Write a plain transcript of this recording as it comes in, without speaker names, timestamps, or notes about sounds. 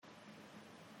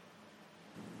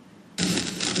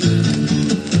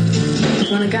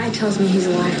guy tells me he's a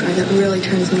lifeguard, that really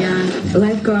turns me on.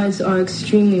 Lifeguards are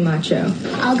extremely macho.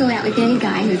 I'll go out with any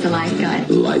guy who's a lifeguard.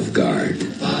 Lifeguard.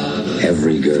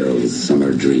 Every girl's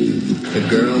summer dream. The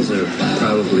girls are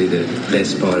probably the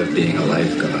best part of being a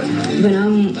lifeguard. When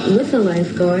I'm with a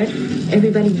lifeguard,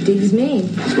 everybody digs me.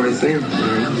 It's my thing.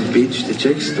 The beach, the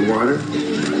chicks, the water.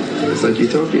 It's like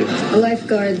utopia.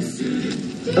 Lifeguards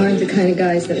aren't the kind of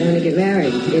guys that want to get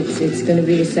married. It's going to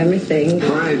be a summer thing.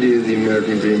 My idea of the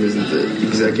American dream isn't the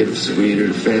executive suite or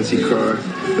the fancy car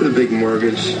or the big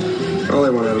mortgage. All I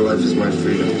want out of life is my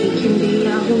freedom. He can be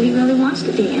who he really wants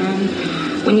to be, and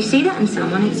when you see that in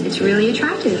someone, it's really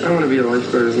attractive. I want to be a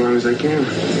lifeguard as long as I can.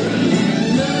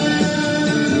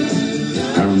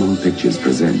 Paramount Pictures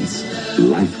presents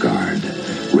Lifeguard.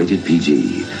 Rated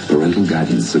PG. Parental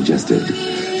guidance suggested.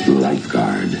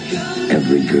 Lifeguard.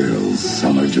 Every girl's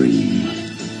summer dream.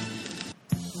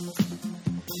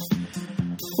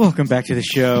 Welcome back to the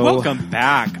show. Welcome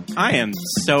back. I am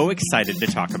so excited to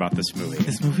talk about this movie.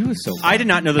 This movie was so fun. I did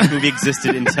not know this movie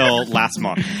existed until last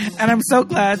month. And I'm so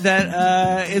glad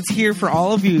that it's here for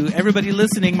all of you. Everybody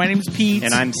listening, my name is Pete.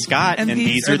 And I'm Scott. And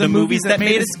these are the movies that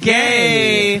made us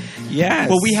gay. Yes.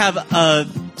 Well, we have a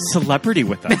celebrity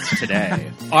with us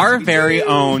today. Our very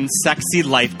own sexy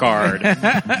lifeguard,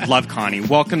 Love Connie.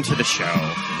 Welcome to the show.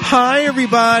 Hi,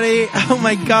 everybody. Oh,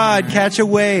 my God. Catch a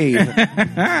wave.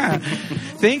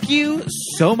 Thank you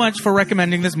so much for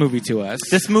recommending this movie to us.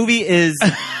 This movie is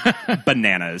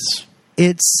bananas.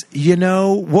 It's,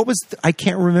 what was, I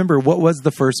can't remember, what was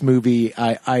the first movie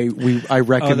I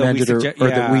recommended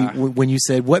when you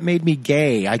said, what made me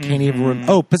gay? I can't even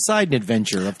remember. Oh, Poseidon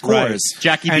Adventure, of course. Right.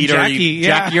 Jackie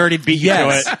already beat you to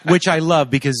it. Which I love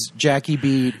because Jackie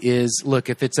Beat is, look,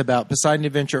 if it's about Poseidon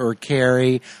Adventure or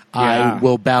Carrie, I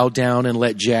will bow down and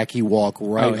let Jackie walk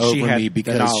right over me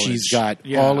because she's got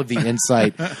all of the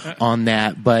insight on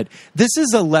that. But this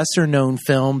is a lesser known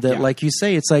film that, like you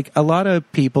say, it's like a lot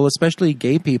of people, especially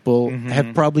gay people,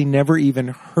 have probably never even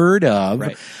heard of.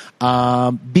 Right.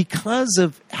 Because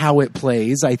of how it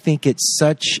plays. I think it's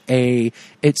what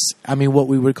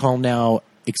we would call now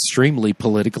extremely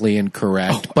politically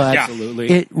incorrect. But absolutely.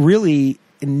 It really,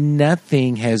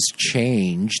 nothing has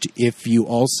changed if you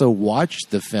also watch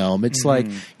the film. It's like,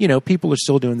 people are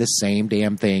still doing the same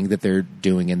damn thing that they're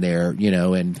doing in there,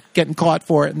 and getting caught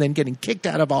for it and then getting kicked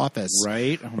out of office.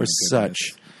 Right. Or such.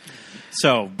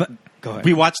 So, go ahead.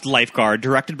 We watched Lifeguard,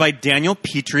 directed by Daniel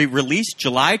Petrie, released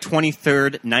July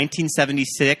 23rd,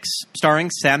 1976, starring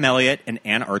Sam Elliott and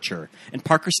Ann Archer, and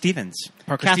Parker Stevens.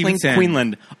 Kathleen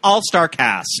Quinlan, all-star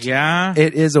cast. Yeah.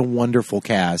 It is a wonderful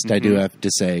cast, I do have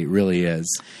to say. It really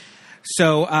is.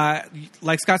 So,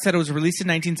 like Scott said, it was released in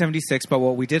 1976, but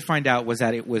what we did find out was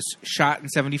that it was shot in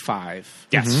 75.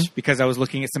 Yes. Because I was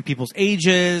looking at some people's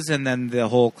ages and then the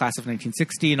whole class of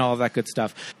 1960 and all of that good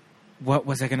stuff. What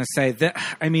was I going to say?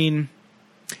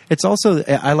 It's also,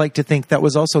 I like to think that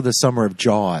was also the summer of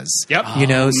Jaws. Yep.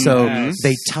 So yes.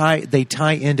 they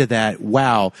tie into that.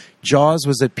 Wow, Jaws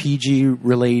was a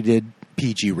PG-rated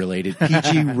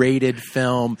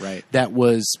film that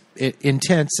was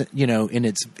intense, in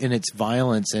its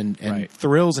violence and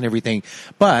thrills and everything.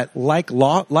 But like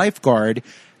Lifeguard,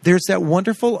 there's that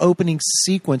wonderful opening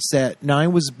sequence that I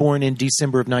was born in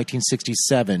December of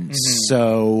 1967.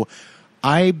 So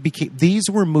these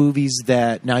were movies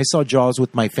that, now I saw Jaws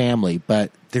with my family,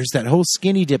 but there's that whole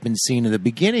skinny dipping scene in the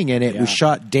beginning, and it was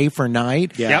shot day for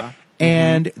night. Yeah. Yep.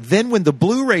 And then when the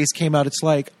Blu-rays came out, it's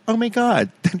like, oh my God,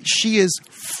 she is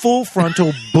full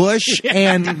frontal bush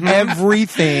and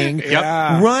everything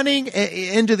running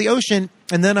into the ocean.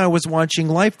 And then I was watching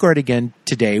Lifeguard again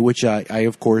today, which I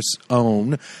of course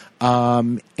own.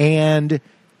 And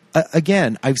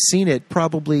again, I've seen it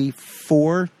probably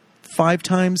 4-5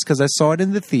 times because I saw it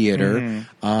in the theater.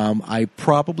 I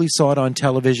probably saw it on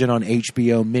television on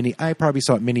HBO. I probably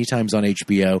saw it many times on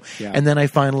HBO. Yeah. And then I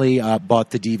finally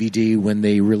bought the DVD when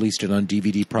they released it on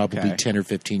DVD probably 10 or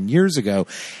 15 years ago.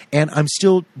 And I'm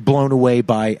still blown away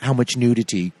by how much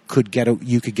nudity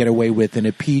you could get away with in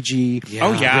a PG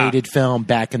rated film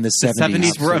back in the 70s. The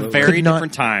 70s were a very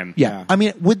different time. Yeah. I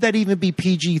mean, would that even be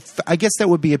PG? I guess that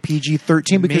would be a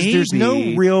PG-13 because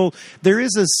there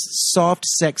is a soft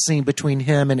sex scene between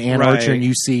him and Ann Archer, and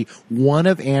you see one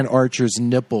of Ann Archer's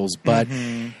nipples, but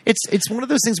it's one of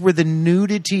those things where the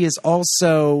nudity is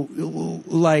also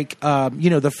like,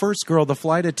 the first girl, the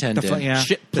flight attendant.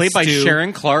 Played by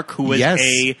Sharon Clark, who was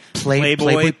a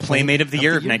Playboy Playmate of the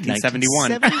Year of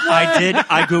 1971.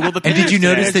 I Googled the picture. And did you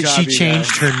notice that she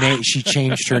changed her name? She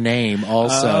changed her name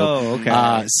also. Oh,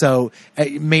 okay. So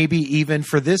maybe even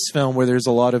for this film where there's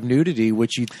a lot of nudity,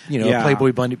 which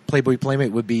Playboy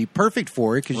Playmate would be perfect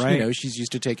for it because she's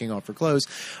used to taking off her clothes.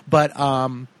 But,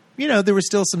 there was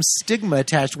still some stigma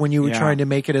attached when you were trying to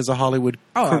make it as a Hollywood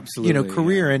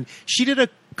career. And she did a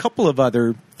couple of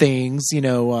other things,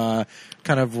 kind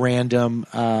of random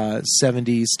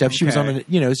 70s stuff. She was on,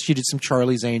 she did some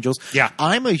Charlie's Angels. Yeah.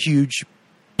 I'm a huge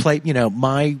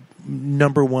my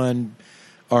number one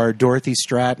are Dorothy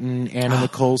Stratton, Anna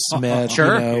Nicole Smith.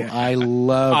 Sure. I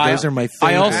love, those are my favorites.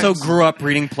 I also grew up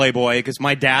reading Playboy because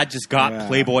my dad just got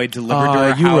Playboy delivered to our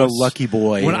house. You were a lucky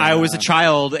boy. When I was a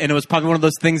child, and it was probably one of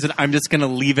those things that I'm just going to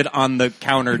leave it on the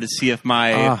counter to see if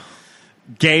my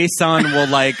gay son will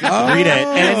read it.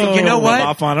 And you know what?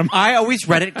 Off on him. I always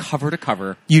read it cover to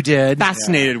cover. You did?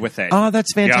 Fascinated with it. Oh,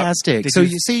 that's fantastic. Yep. So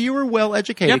you see, you were well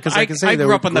educated. Yep, I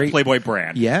grew up on the Playboy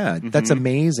brand. Yeah, that's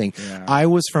amazing. Yeah. I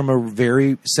was from a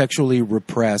very sexually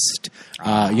repressed,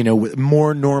 with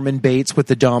more Norman Bates with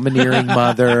the domineering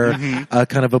mother,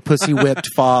 kind of a pussy whipped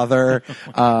father,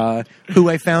 who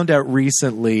I found out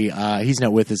recently. He's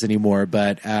not with us anymore,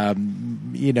 but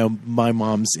my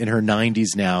mom's in her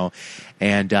 90s now.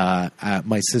 And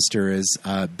my sister has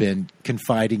been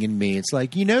confiding in me. It's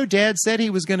like, Dad said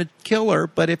he was going to kill her,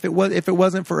 but if it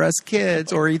wasn't for us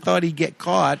kids, or he thought he'd get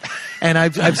caught, and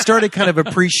I've started kind of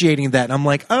appreciating that. And I'm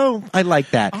like, oh, I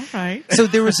like that. All right. So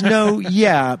there was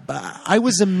I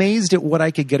was amazed at what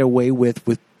I could get away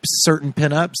with certain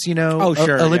pinups. Oh,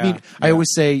 sure. I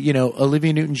always say,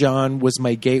 Olivia Newton-John was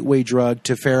my gateway drug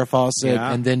to Farrah Fawcett,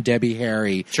 and then Debbie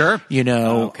Harry. Sure.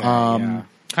 Kind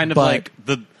of like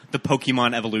the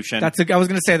Pokemon evolution. I was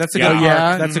going to say that's a good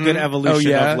arc. That's a good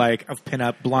evolution of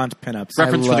pinup, blonde pinups.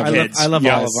 Reference for the kids. I love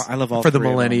all of them. I love all for the three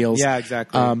millennials. Yeah,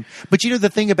 exactly. But the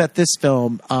thing about this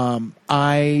film,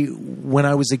 when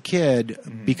I was a kid,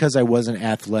 because I wasn't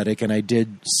athletic, and I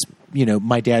did,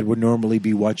 my dad would normally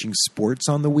be watching sports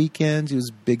on the weekends. He was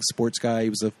a big sports guy. He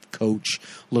was a coach,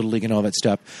 Little League, and all that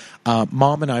stuff.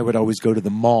 Mom and I would always go to the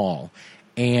mall,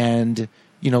 and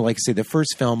like I say, the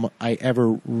first film I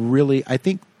ever really, I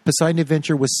think Poseidon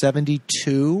Adventure was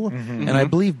 72, and I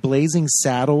believe Blazing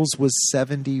Saddles was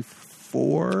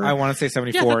 74. I want to say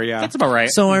 74, That's about right.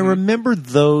 So I remember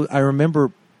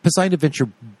Poseidon Adventure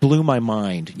blew my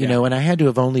mind, and I had to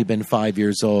have only been 5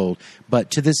 years old.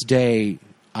 But to this day,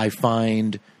 I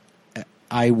find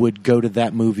I would go to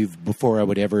that movie before I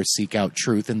would ever seek out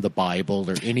truth in the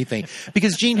Bible or anything.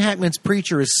 Because Gene Hackman's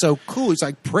preacher is so cool. He's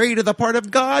like, pray to the part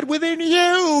of God within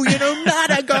you,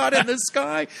 not a God in the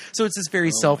sky. So it's this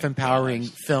very self-empowering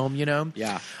film,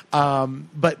 Yeah.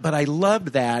 But I loved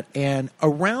that. And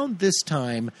around this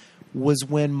time was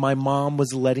when my mom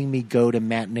was letting me go to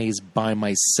matinees by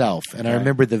myself. And I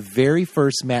remember the very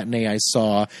first matinee I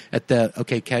saw at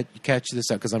catch this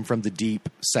up because I'm from the deep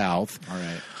South. All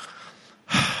right.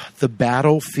 The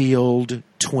Battlefield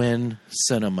Twin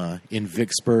Cinema in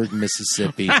Vicksburg,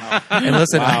 Mississippi. And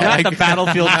listen, the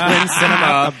Battlefield Twin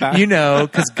Cinema.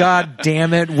 because God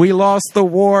damn it, we lost the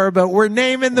war, but we're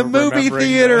naming the movie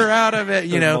theater out of it,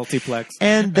 multiplex.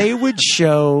 And they would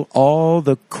show all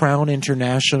the Crown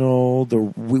International,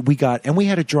 we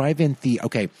had a drive-in theater.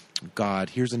 Okay, God,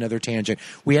 here's another tangent.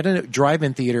 We had a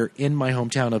drive-in theater in my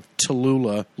hometown of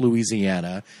Tallulah,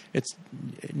 Louisiana. It's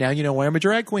now you know why I'm a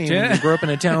drag queen. I grew up in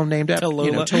a town named after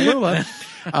Tallulah.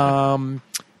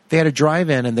 They had a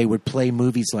drive-in, and they would play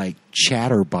movies like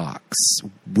Chatterbox,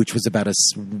 which was about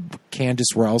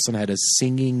Candace Ralston had a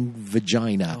singing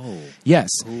vagina. Oh. Yes.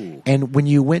 Ooh. And when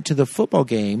you went to the football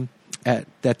game at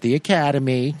the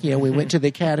academy, we went to the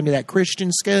academy, that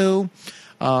Christian school,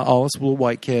 all us little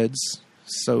white kids,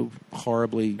 so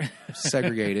horribly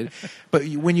segregated. But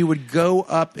when you would go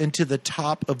up into the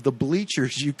top of the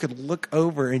bleachers, you could look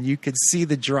over and you could see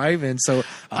the drive-in. So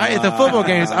at the football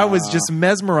games, I was just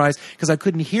mesmerized because I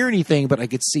couldn't hear anything, but I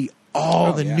could see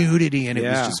all the nudity, and it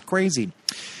was just crazy.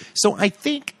 So I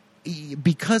think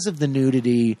because of the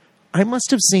nudity, I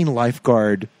must have seen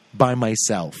Lifeguard by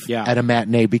myself at a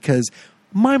matinee because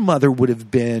my mother would have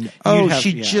been,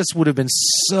 just would have been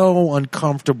so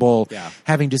uncomfortable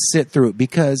having to sit through it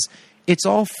because it's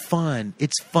all fun.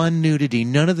 It's fun nudity.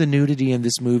 None of the nudity in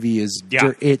this movie is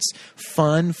it's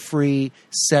fun, free,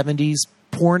 70s,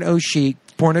 porno chic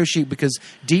because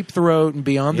Deep Throat and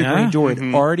Beyond the Green Door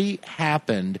had already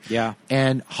happened. Yeah.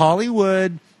 And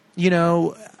Hollywood,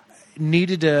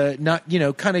 needed to not,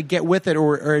 kind of get with it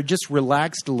or just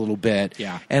relaxed a little bit.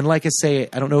 Yeah. And like I say,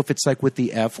 I don't know if it's like with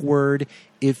the F word,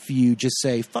 if you just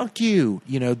say, fuck you,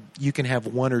 you can have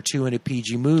one or two in a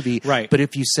PG movie. Right. But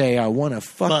if you say, I want to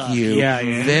fuck you,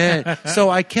 then, so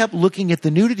I kept looking at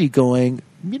the nudity going,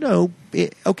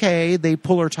 okay, they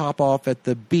pull her top off at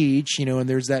the beach, and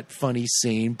there's that funny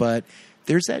scene, but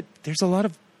there's a lot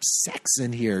of sex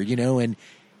in here, and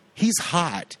he's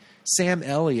hot. Sam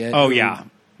Elliott. Oh, yeah.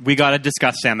 We got to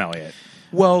discuss Sam Elliott.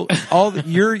 Well,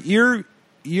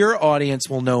 your audience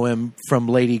will know him from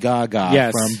Lady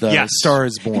Gaga from the Star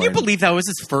is Born. Can you believe that was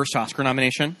his first Oscar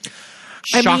nomination?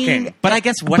 Shocking. But I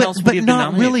guess what else would but he have not been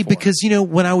nominated really, for? because,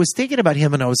 when I was thinking about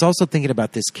him, and I was also thinking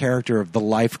about this character of the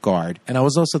lifeguard, and I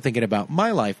was also thinking about my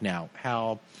life now,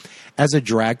 how as a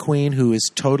drag queen who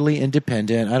is totally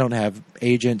independent, I don't have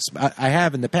agents. I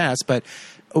have in the past, but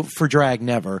for drag,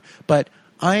 never. But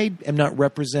I am not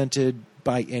represented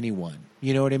by anyone.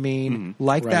 You know what I mean?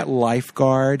 Like that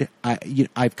lifeguard,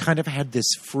 I've kind of had this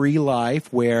free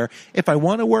life where if I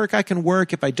want to work, I can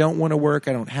work. If I don't want to work,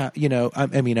 I don't have,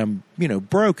 I'm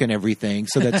broke and everything.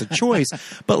 So that's a choice.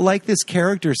 But like this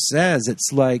character says,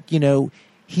 it's like,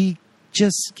 he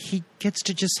gets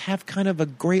to just have kind of a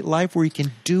great life where he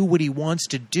can do what he wants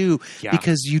to do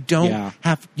because you don't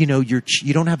have, you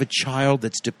don't have a child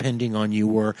that's depending on you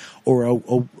or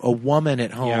a woman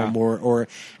at home or,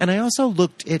 and I also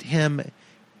looked at him,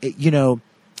 the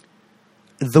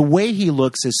way he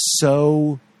looks is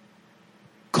so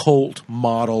cult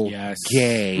model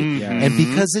gay. And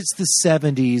because it's the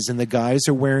 70s and the guys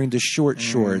are wearing the short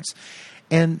shorts,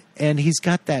 and he's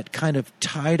got that kind of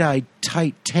tie-dye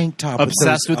tight tank top.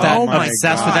 Obsessed with that.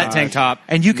 Obsessed with that tank top.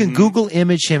 And you can Google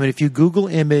image him, and if you Google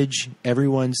image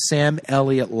everyone Sam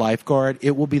Elliott lifeguard,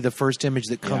 it will be the first image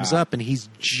that comes up, and he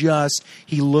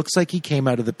looks like he came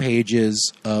out of the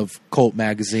pages of Cult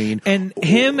magazine, and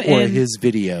his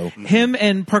video. Him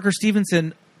and Parker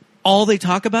Stevenson, all they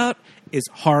talk about is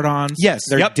hard-ons. Yes.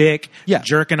 Their dick,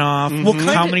 jerking off. Well,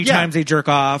 how many times they jerk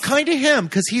off. Kind of him,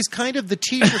 because he's kind of the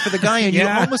teacher for the guy,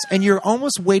 and you're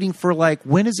almost waiting for, like,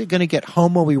 when is it going to get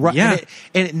homo erotic?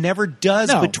 And it never does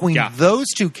between those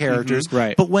two characters.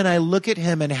 Right. But when I look at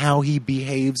him and how he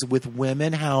behaves with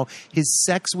women, how his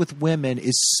sex with women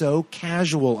is so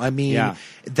casual, I mean,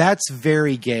 that's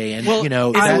very gay. And, I was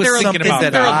that's thinking something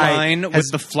about that. Line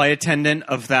with the flight attendant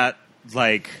of that,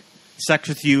 like, sex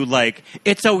with you, like,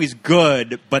 it's always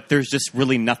good, but there's just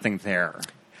really nothing there.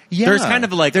 Yeah. There's kind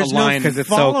of like there's a line because it's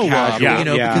so casual,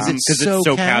 because it's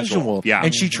so casual. Yeah.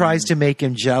 And she tries to make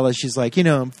him jealous. She's like,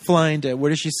 I'm flying to,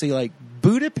 where does she say, like,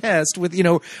 Budapest with,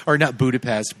 or not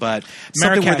Budapest, but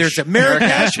something where there's a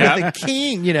Marrakesh with the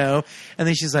king, and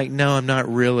then she's like, no, I'm not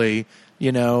really.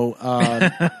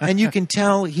 And you can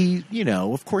tell he,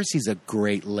 of course he's a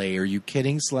great layer. Are you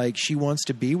kidding? It's like she wants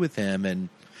to be with him, and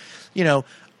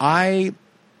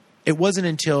it wasn't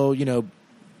until,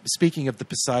 speaking of the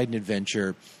Poseidon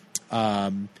Adventure,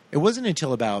 it wasn't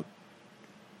until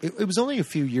it was only a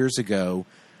few years ago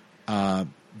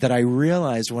that I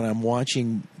realized when I'm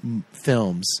watching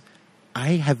films, I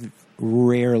have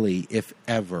rarely, if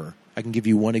ever, I can give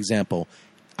you one example,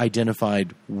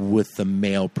 identified with the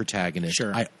male protagonist.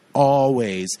 Sure. I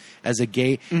always, as a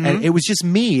gay, and it was just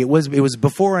me. It was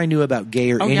before I knew about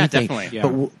gay or anything. Yeah, definitely. Yeah.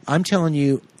 But I'm telling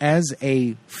you, as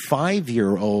a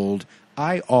 5-year-old,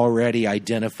 I already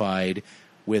identified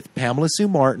with Pamela Sue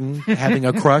Martin having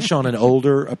a crush on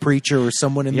a preacher or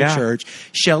someone in the church.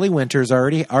 Shelley Winters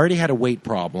already had a weight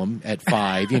problem at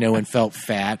 5, and felt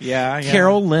fat.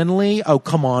 Carol Lindley, oh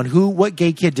come on, what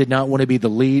gay kid did not want to be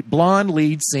the blonde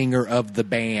lead singer of the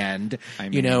band?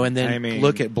 And then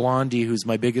look at Blondie, who's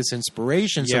my biggest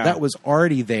inspiration. So that was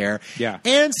already there.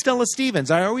 And Stella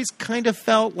Stevens, I always kind of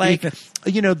felt like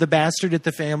the bastard at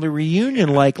the family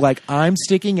reunion, like I'm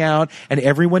sticking out, and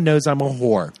everyone knows I'm a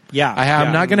whore.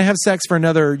 I'm not going to have sex for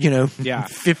another,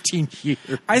 15 years.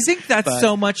 I think that's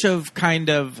so much of kind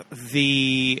of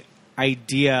the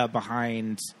idea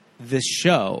behind this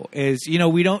show is,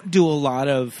 we don't do a lot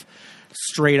of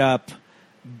straight up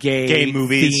gay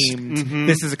movies. Themed,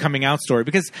 this is a coming out story,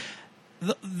 because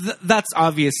that's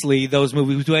obviously those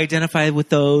movies. We identify with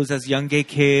those as young gay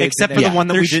kids, except for the one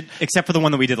that we did. Except for the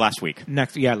one that we did last week.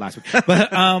 Last week.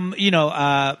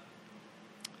 But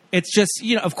it's just,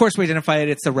 of course we identify it.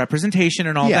 It's the representation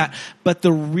and all that. But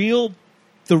the real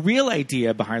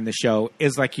idea behind the show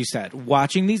is, like you said,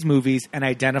 watching these movies and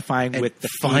identifying with the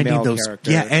female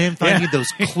characters. And finding those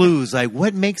clues. Like,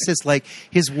 what makes this, like,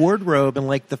 his wardrobe and,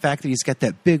 like, the fact that he's got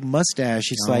that big mustache.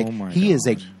 He's he is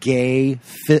a gay,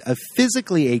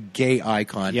 physically a gay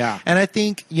icon. Yeah. And I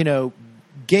think,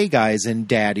 gay guys and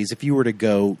daddies, if you were to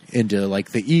go into,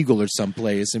 like, the Eagle or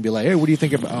someplace and be like, hey, what do you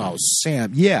think of, oh,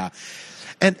 Sam, yeah.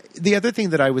 And the other thing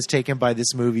that I was taken by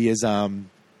this movie is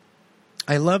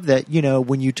I love that,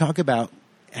 when you talk about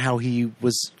how he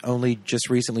was only just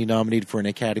recently nominated for an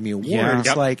Academy Award,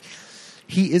 it's like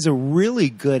he is a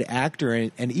really good actor.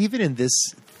 And even in this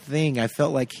thing, I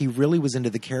felt like he really was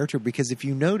into the character, because if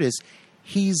you notice,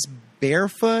 he's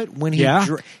barefoot when he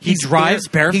drives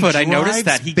barefoot. I noticed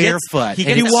that he barefoot.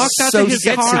 He walks out to his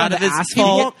car out of his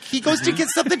asphalt. He goes to get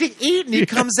something to eat, and he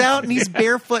comes out and he's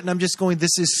barefoot. And I'm just going,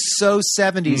 this is so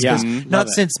 70s. Yeah. Not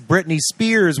since Britney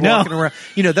Spears walking around.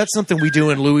 You know, that's something we do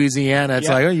in Louisiana. It's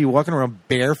like, oh, you walking around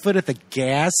barefoot at the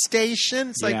gas station?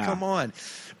 It's like, come on.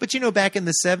 But, you know, back in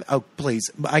the 70s, oh, please,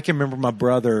 I can remember my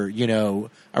brother, you know,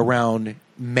 around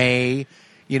May,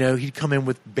 you know, he'd come in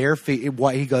with bare feet.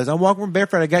 He goes, I'm walking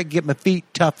barefoot. I got to get my feet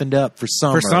toughened up for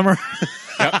summer.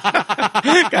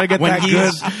 Gotta get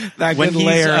that good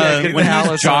layer.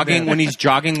 When he's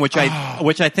jogging, which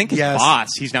I think is boss.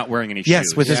 He's not wearing any shoes.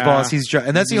 Yes, with his boss,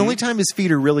 and that's the only time his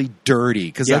feet are really dirty.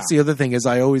 Because that's the other thing is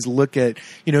I always look at,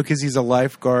 you know, because he's a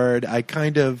lifeguard. I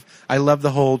love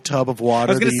the whole tub of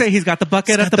water. I was going to say he's got the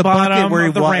bucket at the bottom where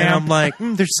of the ramp. And I'm like,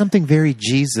 there's something very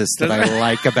Jesus that I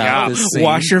like about this scene.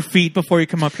 Wash your feet before you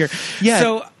come up here. Yeah.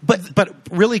 So, but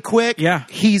really quick,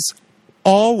 he's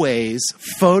always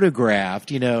photographed,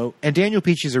 you know, and Daniel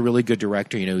Peachey's a really good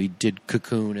director. You know, he did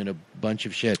Cocoon and a bunch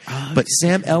of shit. But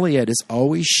Sam Elliott is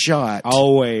always shot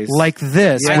like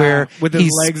this, where with his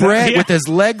legs spread with his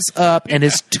legs up and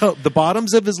his the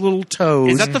bottoms of his little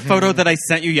toes. Is that the photo that I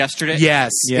sent you yesterday?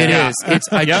 Yes, it is. It's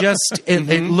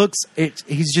it looks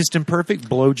he's just in perfect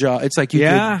blowjob. It's like you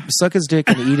could suck his dick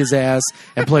and eat his ass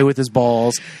and play with his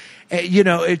balls. You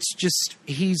know, it's just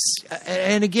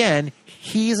and again,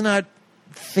 he's not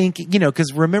thinking, you know,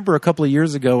 because remember a couple of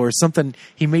years ago or something,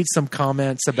 he made some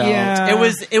comments about it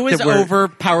was over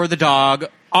Power the Dog.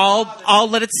 I'll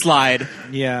let it slide.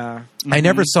 Yeah. I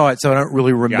never saw it, so I don't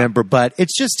really remember. But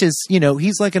it's just his, you know,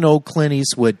 he's like an old Clint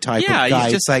Eastwood type of guy.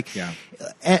 It's like,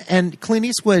 and Clint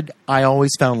Eastwood, I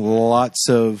always found lots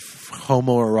of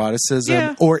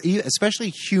homoeroticism or especially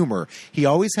humor. He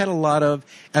always had a lot of,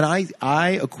 and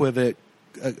I equate.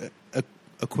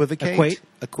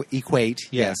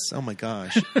 Yes. Oh my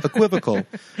gosh. Equivocal.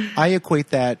 I equate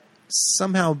that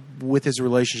somehow with his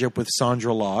relationship with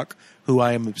Sandra Locke, who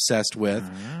I am obsessed with,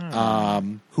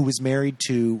 who was married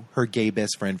to her gay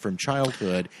best friend from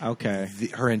childhood. Okay.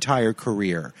 Her entire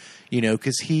career. You know,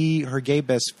 because her gay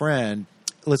best friend,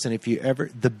 listen, if you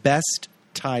ever, the best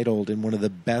titled in one of the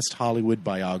best Hollywood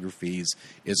biographies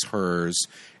is hers,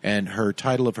 and her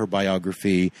title of her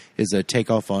biography is a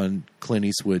takeoff on Clint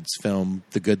Eastwood's film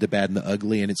The Good, the Bad, and the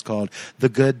Ugly, and it's called The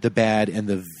Good, the Bad, and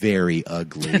the Very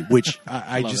Ugly, which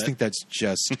I just think that's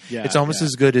just it's almost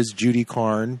as good as Judy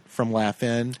Carn from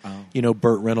Laugh-In, you know,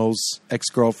 Burt Reynolds'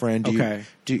 ex-girlfriend.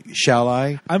 Shall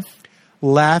I? I'm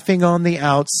laughing on the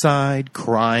outside,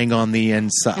 crying on the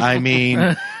inside. I mean,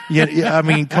 I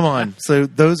mean, come on. So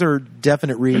those are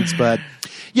definite reads, but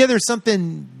there's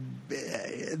something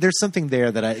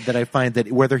there that I find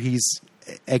that whether he's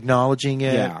acknowledging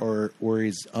it or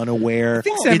he's unaware, I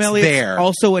think Sam Elliott's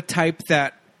also a type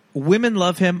that women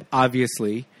love him,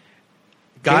 obviously.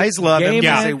 Guys love him.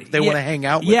 They want to hang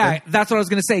out with him. Yeah, that's what I was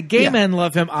going to say. Gay men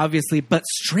love him, obviously, but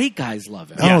straight guys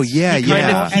love him. Oh, yeah, he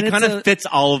kind of fits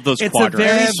all of those quadrants. It's a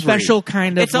very special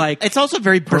kind of it's also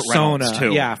very persona. Burt Reynolds,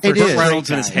 too. Yeah, it Burt Reynolds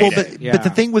in his heyday. But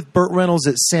the thing with Burt Reynolds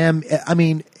is Sam, I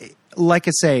mean, like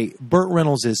I say, Burt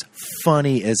Reynolds is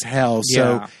funny as hell.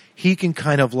 So he can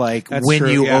kind of like win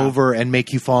you over and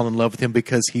make you fall in love with him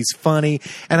because he's funny.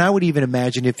 And I would even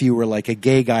imagine if you were like a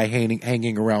gay guy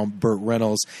hanging around Burt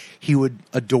Reynolds, he would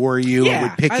adore you and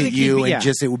would pick at you and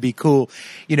just, it would be cool.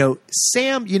 You know,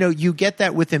 Sam, you know, you get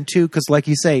that with him too because like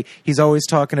you say, he's always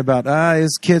talking about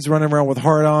his kids running around with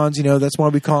hard-ons. You know, that's why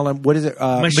we call him, what is it?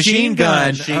 Machine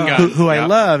Gun. Who I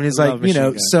love. And he's like, you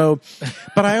know, so,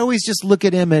 but I always just look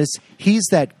at him as he's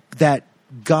that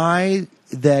guy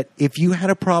that if you had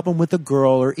a problem with a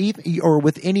girl or even or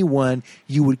with anyone,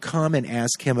 you would come and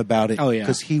ask him about it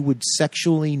because he would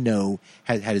sexually know.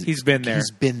 He's been there. He's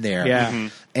been there. Yeah,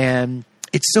 and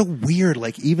it's so weird.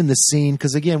 Like even the scene,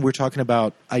 because again, we're talking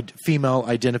about female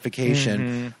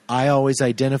identification. I always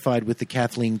identified with the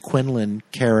Kathleen Quinlan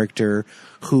character,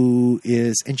 who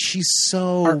is, and she's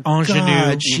so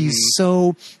ingenue. She's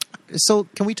so. So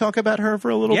can we talk about her for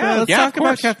a little bit? Let's talk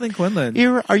about Kathleen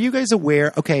Quinlan. Are you guys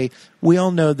aware? Okay, we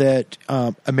all know that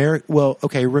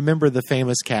remember the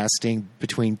famous casting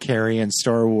between Carrie and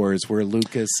Star Wars where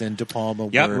Lucas and De Palma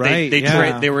were.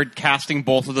 They were casting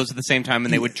both of those at the same time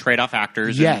and they would trade off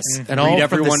actors and all read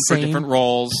everyone for different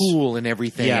roles. Pool and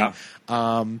everything. Yeah.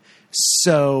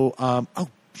 So I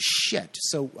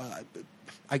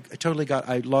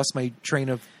lost my train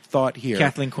of thought here.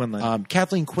 Kathleen Quinlan.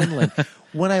 Kathleen Quinlan.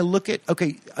 When I look at,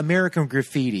 American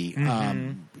Graffiti,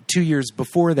 2 years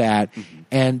before that,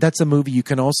 and that's a movie you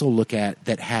can also look at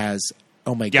that has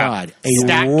oh my Yeah. God, a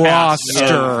Stack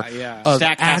roster of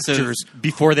Stack cast of actors.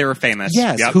 before they were famous.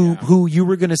 Yes, Yep. who you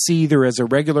were going to see either as a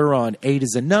regular on 8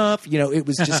 is Enough. You know, it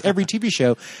was just every TV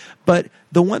show. But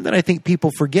the one that I think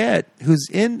people forget, who's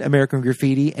in American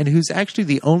Graffiti and who's actually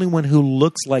the only one who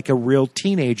looks like a real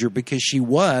teenager because she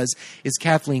was, is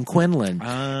Kathleen Quinlan.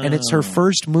 And it's her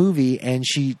first movie, and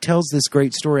she tells this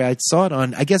great story. I saw it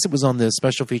on, I guess it was on the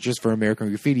special features for American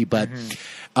Graffiti, but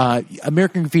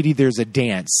American Graffiti, there's a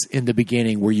dance in the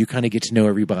beginning where you kind of get to know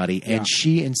everybody. And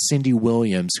she and Cindy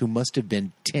Williams, who must have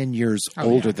been 10 years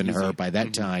older than her by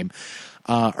that time,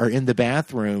 are in the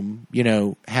bathroom, you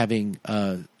know, having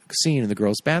scene in the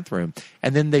girls' bathroom.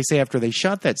 And then they say after they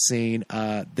shot that scene,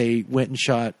 they went and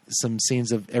shot some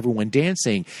scenes of everyone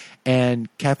dancing. And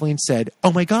Kathleen said,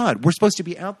 oh my God, we're supposed to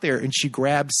be out there. And she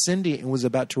grabbed Cindy and was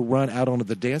about to run out onto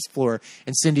the dance floor.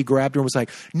 And Cindy grabbed her and was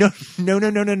like, no.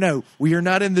 We are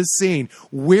not in this scene.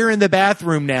 We're in the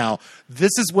bathroom now.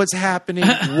 This is what's happening.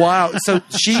 Wow. So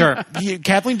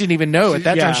Kathleen didn't even know at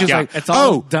that time. She was like, it's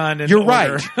all done in you're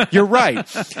order. right. You're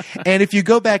right. And if you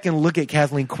go back and look at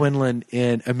Kathleen Quinlan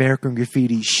in American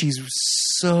Graffiti, she's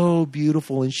so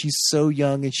beautiful and she's so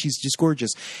young and she's just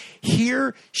gorgeous.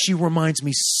 Here, she reminds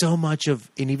me so much of,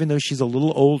 and even though she's a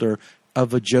little older,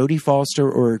 of a Jodie Foster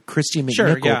or Christy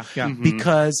McNichol.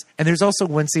 Because, and there's also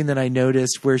one scene that I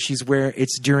noticed where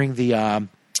it's during the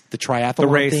triathlon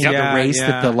race, thing, the race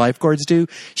that the lifeguards do.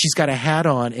 She's got a hat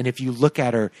on, and if you look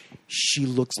at her, she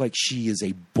looks like she is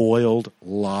a boiled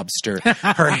lobster.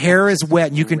 Her hair is wet,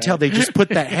 and you can tell they just put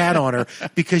that hat on her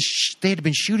because they had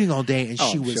been shooting all day, and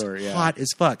she was hot as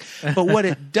fuck. But what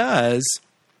it does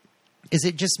is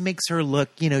it just makes her look,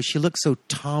 you know, she looks so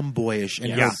tomboyish,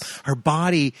 and her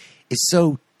body is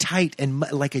so tight and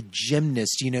like a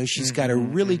gymnast, you know. She's got a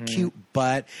really cute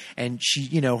butt, and she,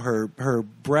 you know, her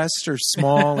breasts are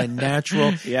small and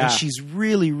natural, and she's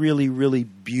really, really, really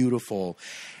beautiful.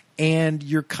 And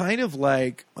you're kind of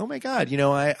like, oh my God, you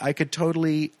know, I could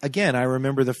totally, again, I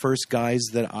remember the first guys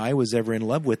that I was ever in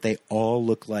love with, they all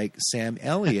look like Sam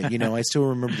Elliott. You know, I still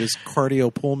remember this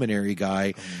cardiopulmonary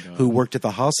guy who worked at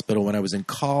the hospital when I was in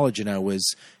college, and I was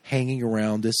hanging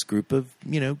around this group of,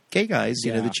 you know, gay guys,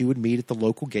 you know, that you would meet at the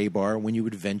local gay bar when you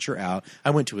would venture out. I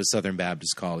went to a Southern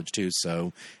Baptist college too,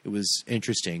 so it was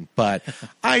interesting. But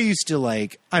I used to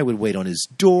I would wait on his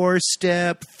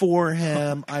doorstep for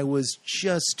him. I was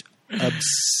just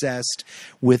obsessed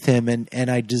with him,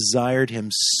 and I desired him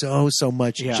so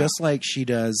much, just like she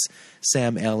does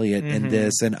Sam Elliott in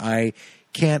this. And I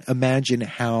can't imagine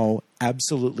how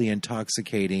absolutely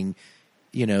intoxicating,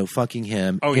 you know, fucking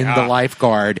him in the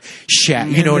lifeguard shack.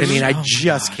 You know what I mean? I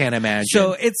just can't imagine.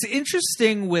 So it's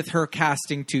interesting with her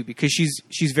casting too, because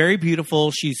she's very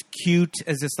beautiful. She's cute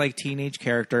as this like teenage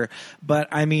character. But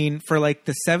I mean, for like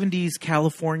the 70s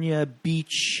California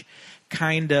beach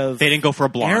kind of, they didn't go for a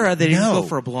blonde era. They didn't go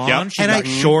for a blonde. Yep. She's got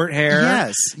short hair.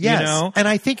 Yes. You know? And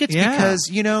I think it's because,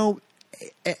 you know,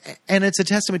 and it's a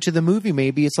testament to the movie.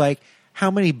 Maybe it's like, how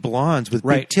many blondes with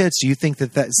big tits do you think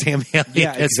that Sam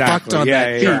Elliott has fucked on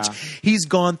that beach? He's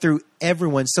gone through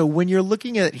everyone. So when you're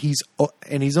looking at he's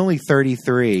only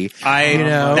 33.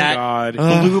 That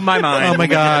blew my mind. Oh my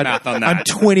God. I'm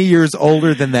 20 years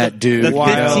older than that dude.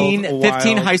 The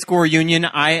 15 high school reunion,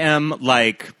 I am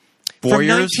like 4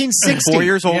 years, 1960. 4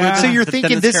 years older. So you're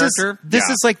thinking this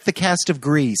is like the cast of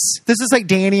Grease. This is like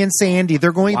Danny and Sandy.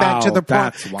 They're going back to the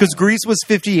prom because Grease was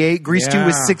 58, Grease 2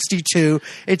 was 62.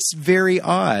 It's very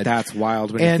odd. That's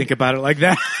wild when you think about it like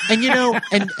that. And you know,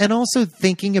 and also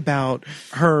thinking about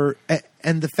her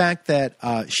and the fact that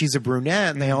she's a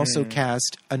brunette, and they also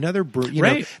cast another you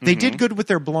know, they did good with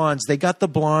their blondes. They got the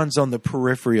blondes on the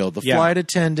peripheral, the flight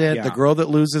attendant, the girl that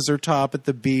loses her top at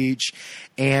the beach,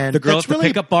 and the girl at the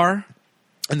pickup bar.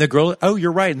 And the girl,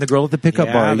 you're right. And the girl at the pickup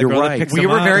bar, you're right. We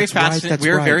were very fascinated.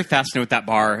 We were very fascinated with that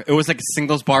bar. It was like a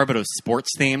singles bar, but it was sports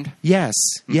themed. Yes,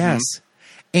 yes.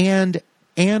 And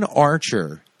Anne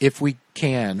Archer, if we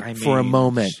can, for a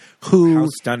moment, how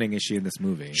stunning is she in this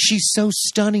movie? She's so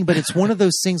stunning, but it's one of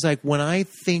those things like when I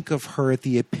think of her at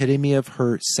the epitome of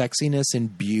her sexiness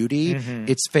and beauty,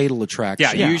 it's Fatal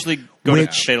Attraction. Yeah, you usually go to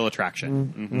Fatal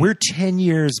Attraction. We're 10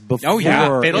 years before. Oh,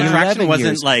 yeah. Fatal Attraction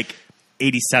wasn't like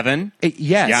 87?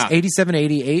 Yes, 87,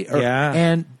 88.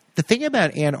 And the thing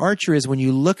about Anne Archer is when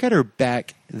you look at her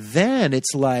back then,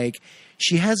 it's like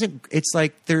she hasn't, it's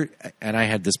like there, and I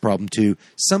had this problem too.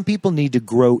 Some people need to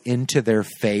grow into their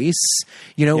face.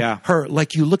 You know, her,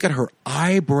 like you look at her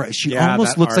eyebrow, she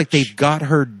almost looks like they've got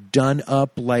her done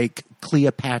up like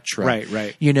Cleopatra.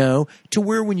 Right. You know, to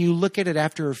where when you look at it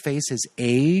after her face has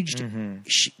aged,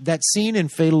 that scene in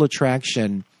Fatal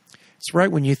Attraction, it's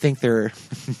right when you think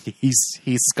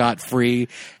he's scot-free,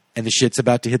 and the shit's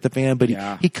about to hit the fan. But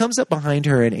he comes up behind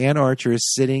her, and Ann Archer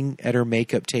is sitting at her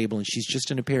makeup table, and she's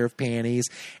just in a pair of panties.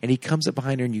 And he comes up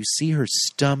behind her, and you see her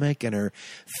stomach and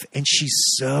she's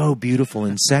so beautiful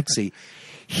and sexy.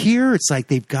 Here, it's like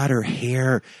they've got her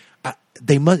hair.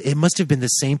 It must have been the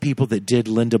same people that did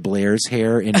Linda Blair's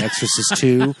hair in Exorcist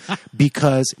 2,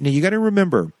 because now you got to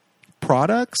remember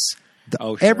products.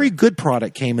 Every good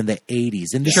product came in the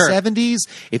 80s. In the 70s,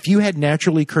 if you had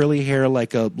naturally curly hair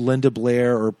like a Linda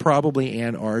Blair or probably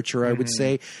Ann Archer, I would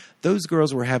say, those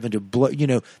girls were having to blow,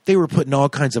 they were putting all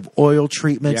kinds of oil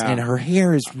treatments, and her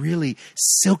hair is really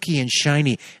silky and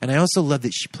shiny. And I also love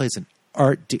that she plays an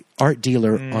art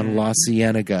dealer on La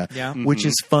Cienega, which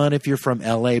is fun if you're from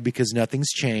LA because nothing's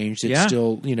changed. It's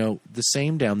still, the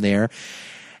same down there.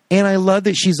 And I love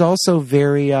that she's also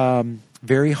very Diane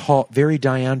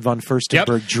von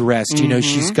Furstenberg dressed.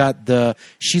 She's got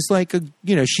she's like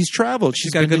she's traveled.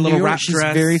 She's got a good little wrap She's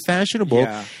dress. very fashionable.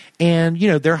 Yeah. And,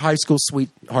 they're high school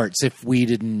sweethearts if we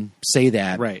didn't say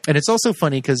that. Right. And it's also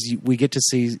funny because we get to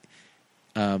see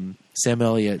Sam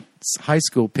Elliott's high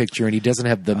school picture, and he doesn't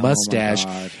have the mustache.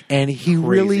 And he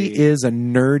really is a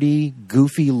nerdy,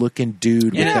 goofy-looking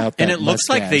dude without that And it looks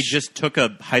mustache. like they just took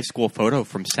a high school photo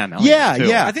from Sam Elliott,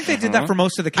 too. I think they did that for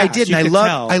most of the cast. I did, and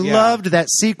I loved that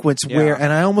sequence where,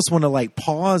 and I almost want to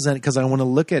pause on it because I want to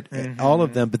look at all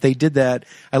of them, but they did that.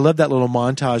 I love that little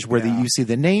montage where you see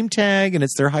the name tag, and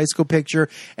it's their high school picture,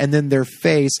 and then their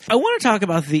face. I want to talk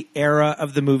about the era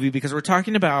of the movie because we're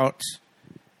talking about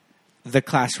the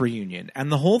class reunion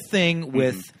and the whole thing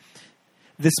with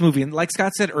this movie. And like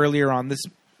Scott said earlier on,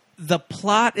 the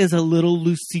plot is a little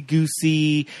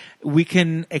loosey-goosey. We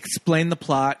can explain the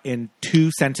plot in 2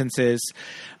 sentences.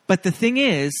 But the thing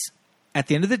is, at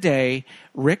the end of the day,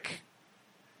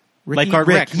 Lifeguard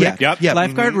Rick.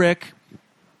 Lifeguard Rick,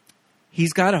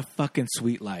 he's got a fucking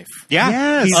sweet life.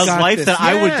 Yeah. He's a got life that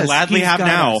I would gladly He's have got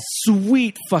now. A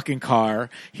sweet fucking car.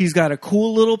 He's got a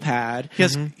cool little pad.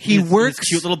 He works his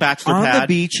cute little bachelor on pad. the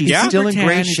beach. He's still in tan.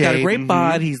 great He's got a shape. great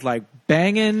bod. He's like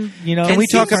banging, Can we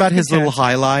talk about his little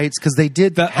highlights? Because they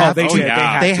did They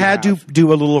had to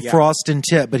do a little frost and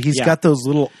tip, but he's got those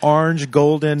little orange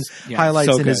golden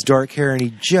highlights in his dark hair, and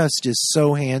he just is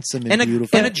so handsome and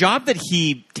beautiful. And a job that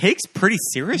he takes pretty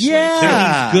seriously.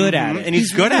 He's good at it, and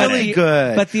he's good at really it.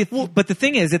 Good. But the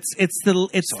thing is, it's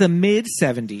the mid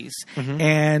 70s,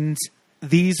 and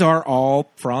these are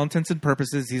all, for all intents and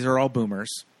purposes, these are all boomers.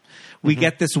 We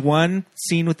get this one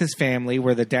scene with his family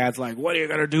where the dad's like, "What are you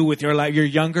gonna do with your life? Your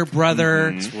younger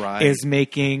brother is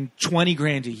making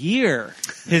 $20,000 a year.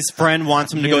 His friend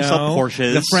wants him to go sell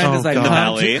Porsches. The friend is like, in the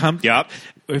valley. If you come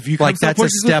sell that's a Porsches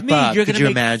step with me, up. you're Could gonna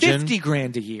you make imagine?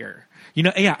 $50,000 a year.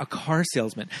 A car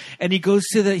salesman." And he goes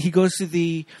to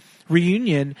the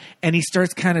reunion, and he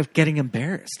starts kind of getting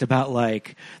embarrassed about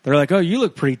they're like, "Oh, you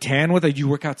look pretty tan. What? You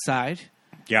work outside?"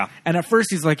 Yeah. And at first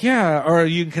he's like, "Yeah," or "Are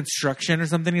you in construction or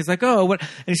something?" He's like, "Oh, what?"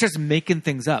 And he starts making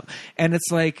things up. And it's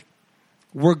like,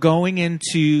 we're going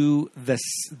into the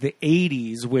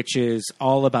 80s, which is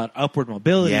all about upward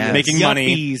mobility, making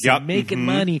money, and making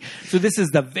money. So this is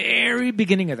the very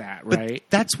beginning of that, right? But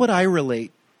that's what I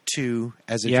relate to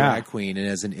as a drag queen and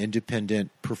as an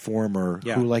independent performer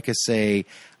who, like I say,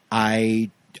 I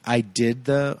did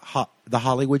the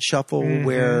Hollywood Shuffle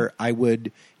where I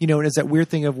would, and it's that weird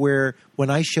thing of where when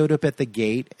I showed up at the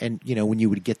gate and, when you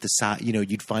would get the side,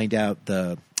 you'd find out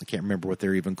I can't remember what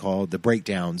they're even called, the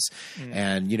breakdowns.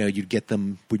 And, you'd get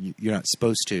them when you're not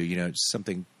supposed to, it's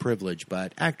something privileged,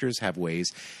 but actors have ways.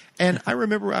 And I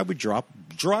remember I would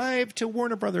drive to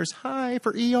Warner Brothers High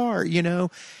for ER,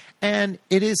 And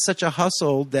it is such a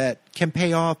hustle that can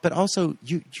pay off, but also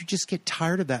you just get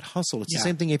tired of that hustle. It's the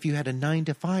same thing if you had a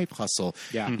 9-to-5 hustle,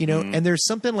 and there's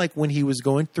something like when he was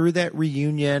going through that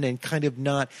reunion and kind of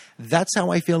that's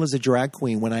how I feel as a drag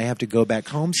queen when I have to go back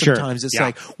home sometimes. It's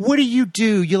like, what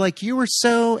do? You're like, you were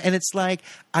so, and it's like,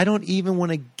 I don't even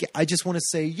want to, I just want to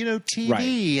say,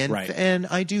 TV and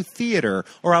I do theater,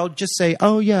 or I'll just say,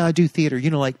 oh yeah, I do theater,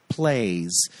 like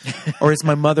plays, or as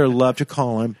my mother loved to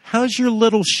call him, how's your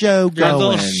little show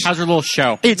going? How's your little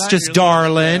show? It's just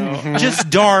darling, just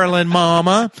darling,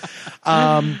 mama.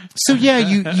 So yeah,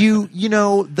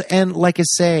 and like I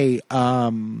say,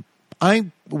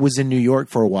 I was in New York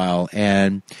for a while,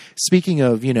 and speaking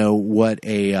of, what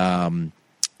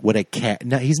a cat.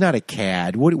 No, he's not a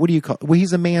cad. What do you call? Well,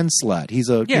 he's a man slut.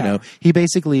 He's he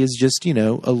basically is just, he's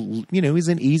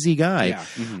an easy guy. Yeah.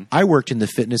 I worked in the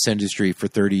fitness industry for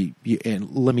 30, and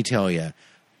let me tell you,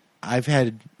 I've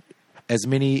had as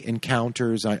many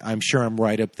encounters. I'm sure I'm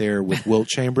right up there with Wilt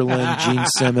Chamberlain, Gene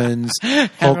Simmons,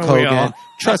 Hulk Hogan.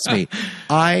 Trust me,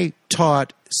 I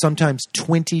taught sometimes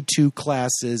 22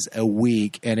 classes a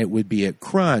week, and it would be at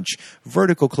Crunch,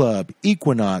 Vertical Club,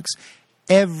 Equinox,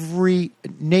 every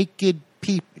naked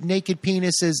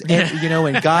penises, and,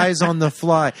 and guys on the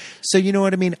fly. So you know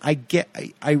what I mean? I get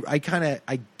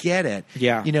it.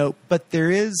 Yeah. But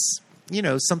there is,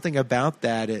 something about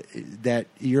that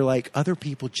you're like, other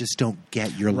people just don't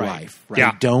get your life. Right?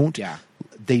 Yeah.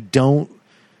 They don't.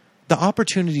 The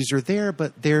opportunities are there,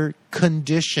 but they're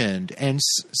conditioned. And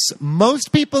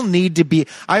most people need to be,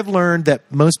 I've learned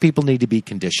that most people need to be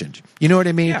conditioned. You know what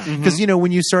I mean? Because,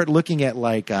 when you start looking at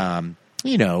like,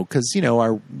 because,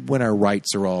 when our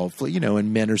rights are all,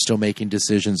 and men are still making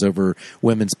decisions over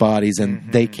women's bodies, and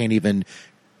they can't even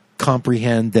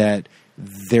comprehend that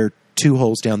they're two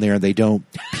holes down there and they don't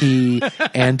pee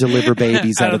and deliver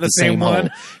babies out of the same hole.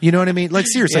 You know what I mean? Like,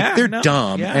 seriously, they're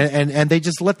dumb, and they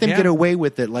just let them get away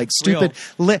with it. Like, stupid.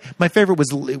 My favorite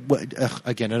was,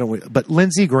 again, I don't, but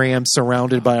Lindsey Graham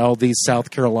surrounded by all these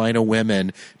South Carolina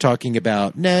women talking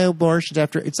about no abortions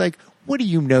after. It's like, what do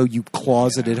you know, you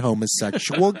closeted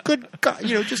homosexual? Good God,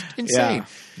 just insane.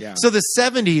 Yeah. So the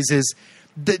 70s is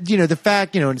the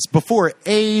fact, and it's before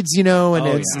AIDS, and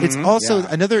it's also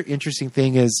another interesting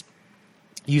thing is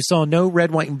you saw no red,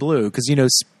 white, and blue because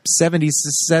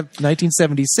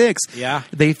 1976. Yeah,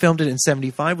 they filmed it in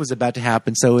 75 was about to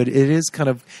happen. So it is kind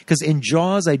of because in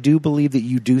Jaws, I do believe that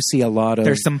you do see a lot of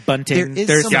there's some bunting.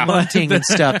 There's some bunting and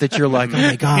stuff that you're like, oh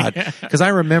my God, because I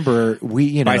remember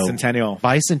Bicentennial,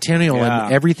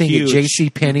 and everything huge. at J.C.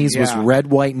 Penney's was red,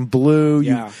 white, and blue.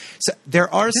 So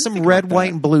there are some red,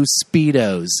 white, and blue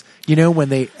Speedos. When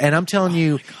they and I'm telling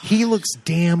you, he looks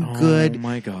damn good. Oh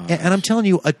my God! And I'm telling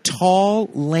you, a tall,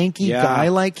 lanky guy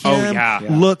like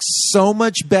him looks so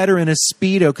much better in a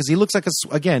Speedo because he looks like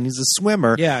he's a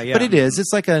swimmer. Yeah. But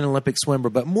it's like an Olympic swimmer,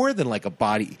 but more than like a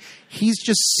body. He's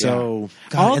just so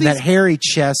God, and that hairy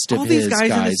chest of all his these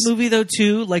guys in this movie though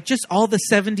too, like just all the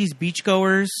 70s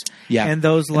beachgoers. And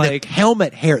those like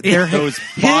helmet hair, those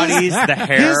bodies, the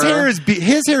hair. His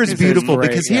hair is beautiful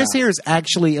because his hair is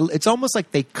actually. It's almost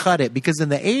like they cut it because in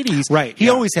the 80s, he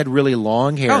always had really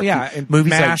long hair. Oh yeah, and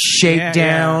movies like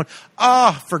Shakedown.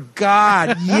 Oh, for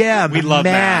God, we love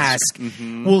Mask.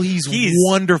 Well, he's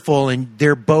wonderful, and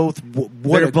they're both good.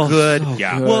 So good.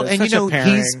 Well, and Such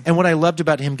and what I loved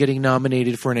about him getting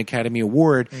nominated for an Academy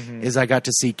Award is I got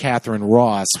to see Catherine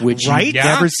Ross, which you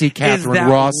never see Catherine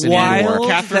Ross anymore.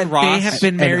 Catherine Ross. They have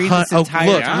been married this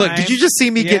entire time. Look! Did you just see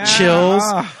me get chills?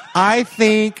 I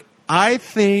think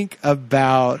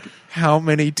about how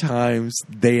many times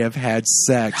they have had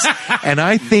sex. And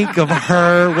I think of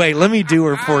her. Wait, let me do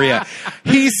her for you.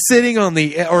 He's sitting on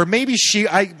or maybe she,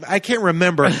 I can't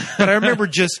remember, but I remember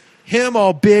just him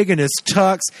all big in his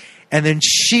tux. And then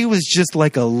she was just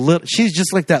like she's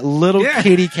just like that little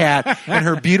kitty cat in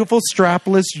her beautiful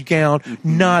strapless gown,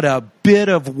 not a bit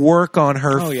of work on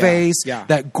her face,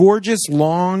 that gorgeous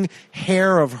long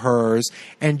hair of hers,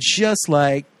 and just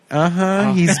like,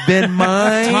 he's been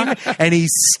mine, and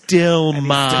he's still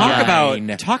mine.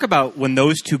 Talk about when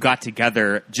those two got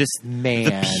together. Just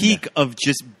the peak of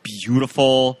just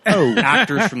beautiful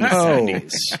actors from the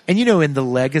 70s. And in the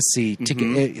legacy,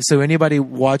 so anybody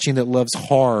watching that loves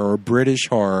horror or British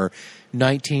horror,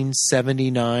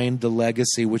 1979, The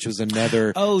Legacy, which was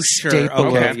another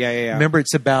staple. Okay. Remember,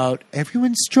 it's about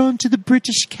everyone's drawn to the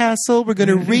British castle. We're going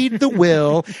to read the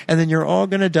will, and then you're all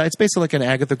going to die. It's basically like an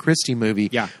Agatha Christie movie.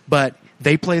 Yeah. But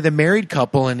they play the married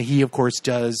couple, and he, of course,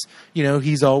 does.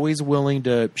 He's always willing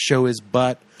to show his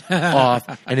butt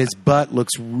off, and his butt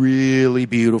looks really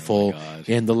beautiful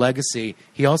in The Legacy.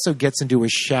 He also gets into a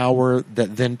shower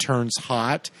that then turns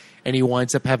hot, and he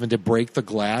winds up having to break the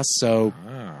glass. So.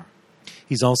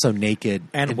 He's also naked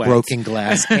and broken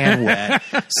glass and wet.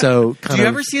 So, do you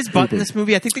ever see his butt in this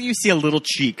movie? I think that you see a little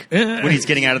cheek when he's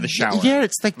getting out of the shower. Yeah,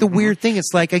 it's like the weird thing.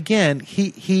 It's like, again,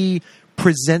 he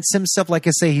presents himself, like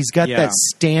I say, he's got that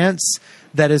stance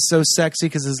that is so sexy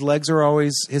because his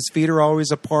feet are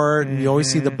always apart, and you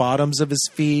always see the bottoms of his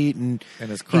feet and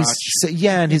his crotch.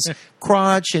 And his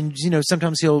crotch, and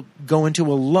sometimes he'll go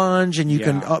into a lunge, and you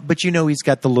can, but he's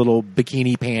got the little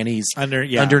bikini panties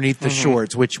underneath the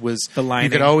shorts, which was the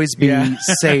lining. You could always be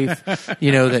safe,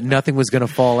 that nothing was going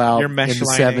to fall out in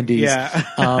the 70s.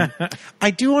 Yeah.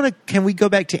 I do want to. Can we go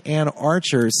back to Anne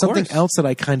Archer? Something else that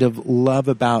I kind of love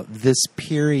about this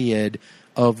period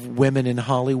of women in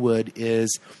Hollywood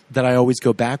is that I always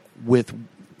go back with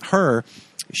her.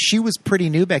 She was pretty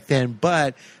new back then,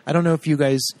 but I don't know if you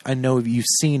guys, I know you've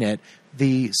seen it,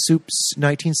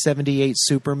 1978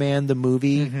 Superman, the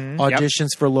movie, auditions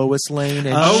for Lois Lane.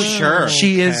 And sure.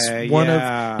 She is one of...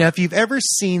 Now, if you've ever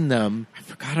seen them... I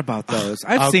forgot about those.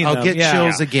 I've seen them. I'll get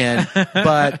chills again.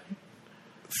 But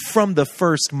from the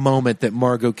first moment that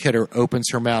Margot Kidder opens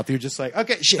her mouth, you're just like,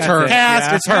 okay, it's her.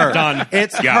 It's her. Done.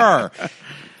 It's her.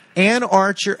 Ann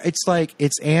Archer,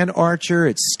 it's Ann Archer,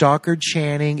 it's Stockard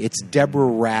Channing, it's Deborah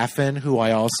Raffin, who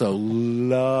I also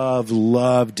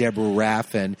love Deborah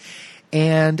Raffin.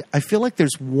 And I feel like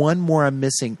there's one more I'm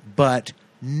missing, but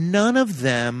none of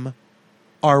them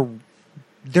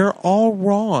they're all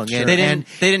wrong. Sure. They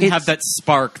didn't have that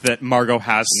spark that Margot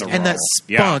has in the role. And that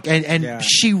spunk. And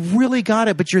she really got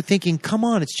it, but you're thinking, come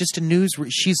on, it's just a news...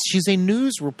 She's a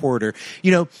news reporter.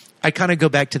 You know, I kind of go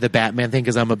back to the Batman thing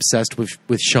because I'm obsessed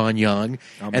with Sean Young.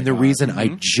 And the reason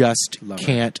I just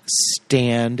can't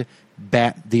stand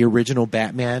the original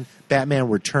Batman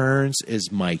Returns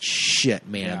is my shit,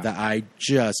 man. I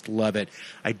just love it.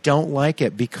 I don't like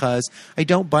it because I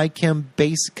don't buy Kim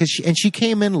Basinger, she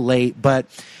came in late, but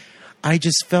I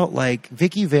just felt like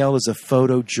Vicky Vale is a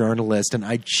photojournalist, and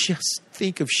I just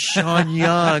think of Sean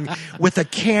Young with a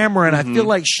camera, and I feel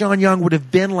like Sean Young would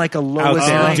have been like a Lois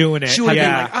Lane. Doing it. She would have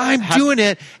been like, I'm doing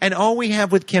it. And all we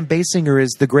have with Kim Basinger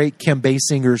is the great Kim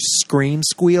Basinger scream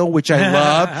squeal, which I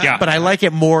love, but I like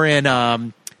it more in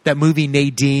that movie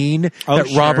Nadine,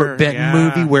 Robert Benton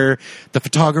movie where the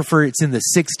photographer, it's in the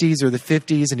 60s or the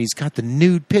 50s, and he's got the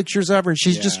nude pictures of her, and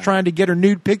she's just trying to get her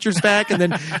nude pictures back, and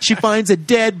then she finds a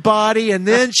dead body, and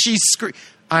then she screams.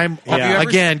 Have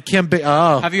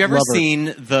you ever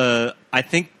seen I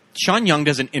think Sean Young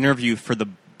does an interview for the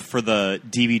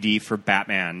DVD for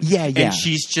Batman. Yeah. And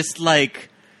she's just like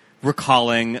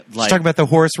recalling, like, she's talking about the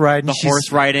horse riding.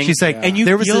 Horse riding. She's like, and you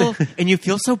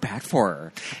feel so bad for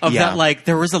her that, like,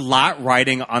 there was a lot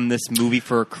riding on this movie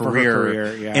for her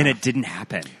career, and it didn't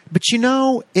happen. But you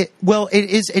know,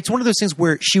 it's one of those things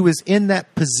where she was in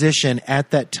that position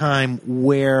at that time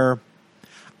where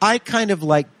I kind of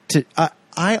like to.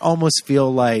 I almost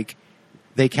feel like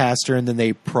they cast her and then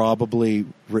they probably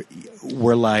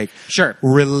were like,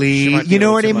 really, you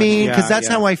know what I mean? Because that's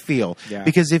how I feel. Yeah.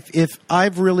 Because if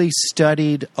I've really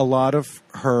studied a lot of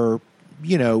her,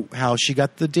 you know, how she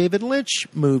got the David Lynch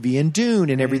movie and Dune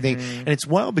and everything, and it's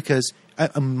wild because,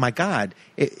 my God,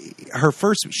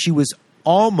 she was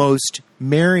almost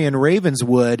Marion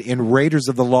Ravenswood in Raiders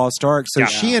of the Lost Ark. So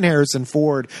she and Harrison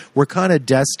Ford were kind of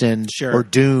destined or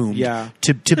doomed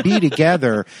to be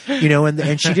together, you know,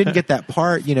 and she didn't get that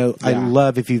part. You know, I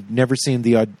love, if you've never seen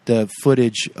the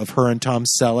footage of her and Tom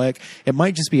Selleck, it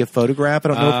might just be a photograph. I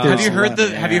don't know if there's...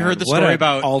 Have you heard the story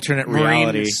about alternate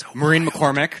reality? Maureen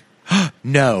McCormick?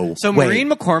 No. So Maureen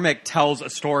McCormick tells a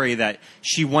story that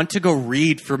she went to go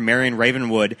read for Marion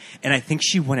Ravenwood, and I think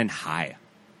she went in high.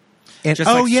 And,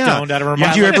 stoned out of her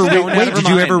mind. Did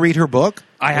you ever read her book?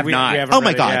 I have not. Oh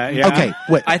my God. Yeah. Okay.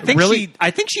 Wait, I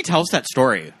think she tells that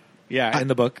story. Yeah, in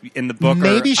the book.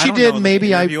 Maybe she did.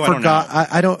 Maybe I forgot.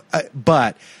 I don't.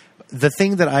 But the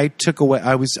thing that I took away,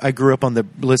 I grew up on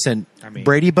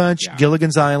Brady Bunch,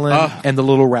 Gilligan's Island, and The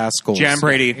Little Rascals. Jan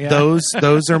Brady. Yeah.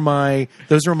 Those are my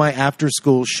after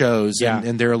school shows,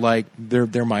 and they're like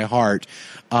they're my heart.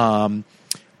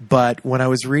 But when I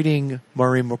was reading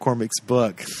Maureen McCormick's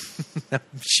book,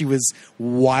 she was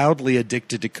wildly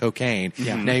addicted to cocaine.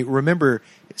 Yeah. Now, remember,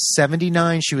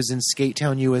 1979, she was in Skate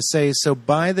Town, USA. So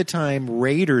by the time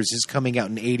Raiders is coming out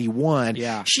in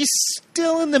 1981, she's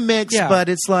still in the mix. Yeah. But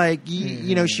it's like,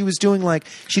 you know, she was doing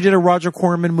she did a Roger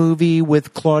Corman movie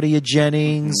with Claudia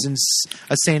Jennings and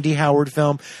a Sandy Howard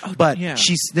film. But this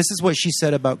is what she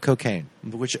said about cocaine,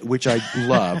 which I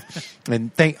love.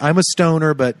 And I'm a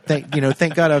stoner, but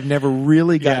thank God I've never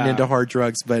really gotten into hard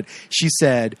drugs. But she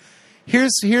said,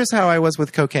 here's how I was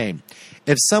with cocaine.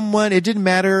 It didn't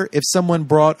matter if someone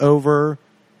brought over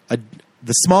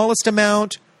the smallest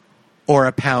amount or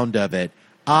a pound of it.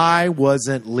 I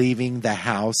wasn't leaving the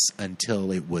house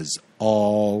until it was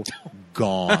all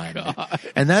gone.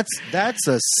 And that's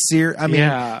a serious. I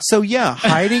mean, so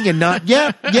hiding and not.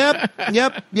 Yep.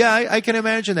 I can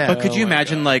imagine that. But could you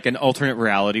imagine an alternate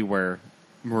reality where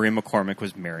Maureen McCormick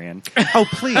was Marion? Oh,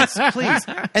 please.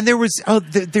 And there was,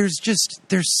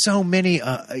 there's so many,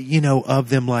 of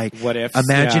them. What if?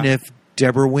 Imagine if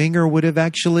Deborah Winger would have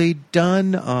actually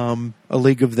done A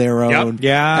League of Their Own.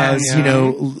 As,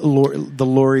 the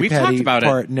Lori Petty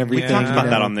part and everything. We talked about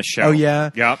that on the show. Oh,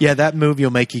 yeah? Yep. Yeah, that movie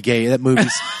will make you gay. That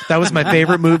was my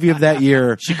favorite movie of that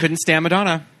year. She couldn't stand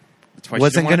Madonna.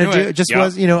 Wasn't going to do it. Just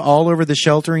was, all over the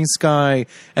sheltering sky.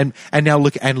 And now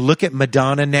look at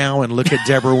Madonna now and look at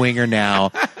Deborah Winger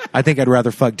now. I think I'd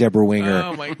rather fuck Deborah Winger.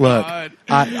 Oh my God. Look,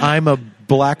 I'm a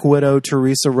Black Widow,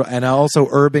 Teresa, and also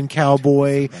Urban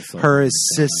Cowboy. Her as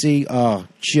Sissy. Oh,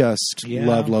 just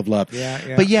love.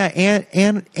 Yeah. But yeah,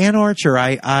 Ann Archer,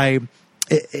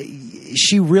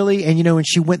 she really, and and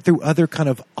she went through other kind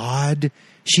of odd.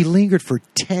 She lingered for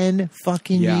 10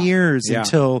 fucking years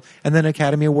until, and then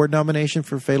Academy Award nomination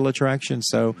for Fatal Attraction.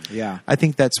 So I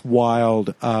think that's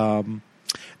wild.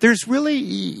 There's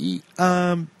really,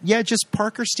 just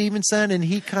Parker Stevenson, and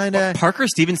he kind of Parker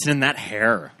Stevenson and that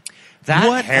hair.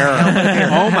 That hair.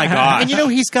 Oh my god!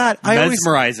 And he's got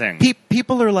mesmerizing.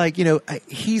 People are like,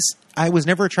 I was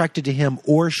never attracted to him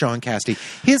or Sean Cassidy.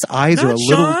 His eyes are a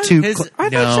little too. His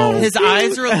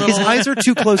eyes are a little. His eyes are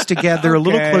too close together. A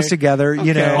little close together.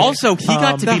 Also, he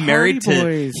got to be married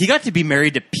to. He got to be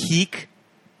married to peak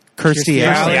Kirstie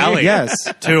Alley. Yes,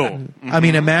 too. I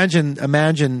mean,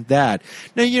 imagine that.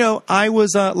 Now, I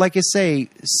was like I say,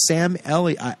 Sam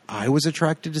Elliott. I was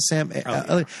attracted to Sam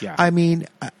Elliott. Yeah. I mean,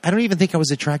 I don't even think I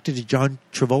was attracted to John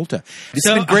Travolta. It's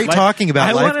been great talking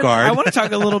about Lifeguard. I want to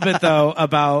talk a little bit though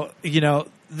about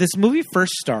this movie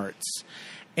first starts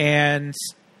and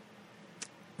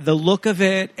the look of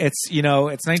it. It's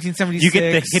it's 1976. You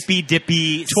get the hippy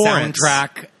dippy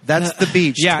soundtrack. That's the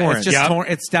beach. Yeah, Torrance. it's just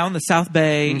it's down the South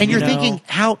Bay. And you're thinking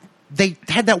how they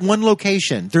had that one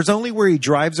location. There's only where he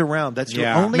drives around. That's your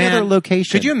only other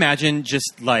location. Could you imagine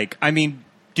just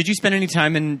did you spend any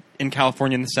time in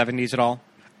California in the 70s at all?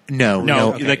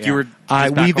 No. Okay, you were.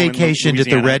 We vacationed at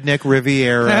the Redneck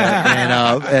Riviera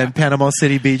in Panama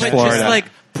City Beach, Florida.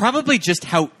 Just probably just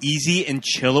how easy and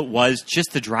chill it was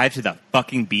just to drive to the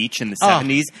fucking beach in the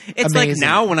 70s. It's amazing. like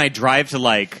now when I drive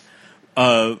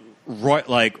to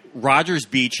Rogers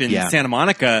Beach in Santa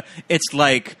Monica, it's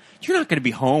like you're not going to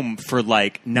be home for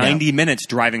 90 minutes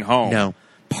driving home. No.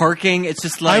 Parking, it's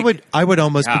just like I would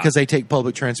almost because I take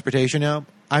public transportation now,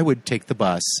 I would take the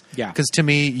bus. Yeah. Because to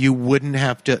me, you wouldn't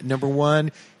have to. Number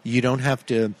one, you don't have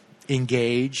to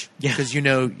engage because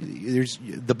there's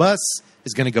the bus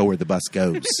is going to go where the bus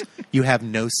goes. You have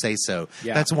no say so.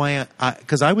 Yeah. That's why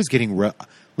because I was getting.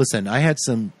 Listen, I had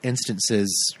some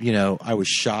instances. I was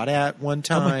shot at one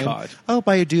time. Oh my God!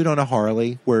 By a dude on a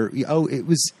Harley. Where it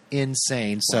was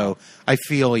insane. Wow. So I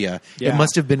feel you. Yeah. It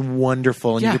must have been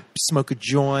wonderful, and you could smoke a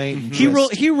joint.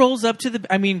 Mm-hmm. He rolls up to the.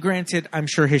 I mean, granted, I'm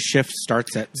sure his shift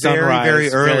starts at sunrise,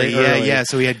 very early. Very early. Yeah.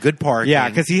 So he had good parking. Yeah,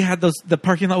 because he had the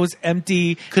parking lot was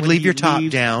empty. Could leave your top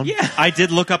down. Yeah, I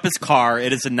did look up his car.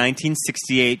 It is a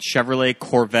 1968 Chevrolet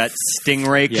Corvette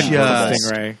Stingray.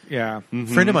 Stingray. Yeah, A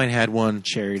friend of mine had one.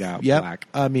 Cherried out black.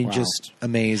 I mean, just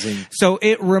amazing. So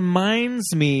it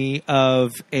reminds me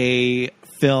of a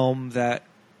film that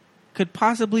could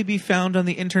possibly be found on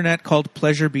the internet called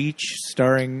Pleasure Beach,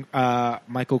 starring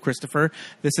Michael Christopher.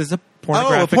 This is a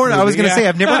pornographic movie. I was going to say,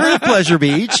 I've never heard of Pleasure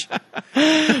Beach.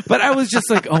 But I was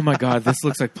just like, oh my God, this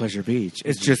looks like Pleasure Beach.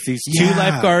 It's just these two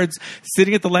lifeguards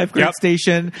sitting at the lifeguard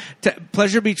station.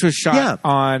 Pleasure Beach was shot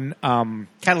on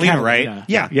Catalina, right?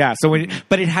 Yeah. So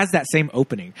but it has that same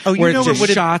opening. Oh, where it's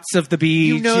just shots of the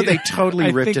beach. They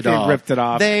totally ripped it off. Ripped it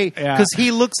off. Because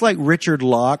he looks like Richard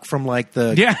Locke from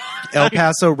the El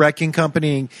Paso Wrecking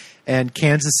Company and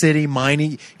Kansas City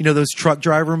mining, those truck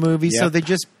driver movies. Yep. So they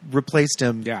just replaced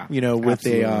him, with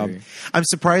absolutely. I'm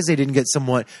surprised they didn't get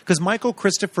someone, because Michael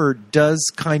Christopher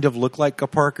does kind of look like a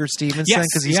Parker Stevenson,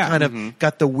 because he's kind of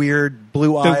got the weird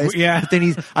blue eyes. Yeah. But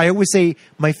then I always say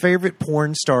my favorite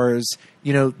porn stars,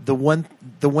 the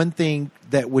one thing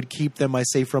that would keep them, I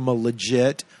say, from a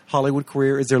legit Hollywood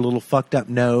career is their little fucked up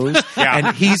nose.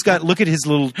 And he's got, look at his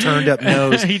little turned up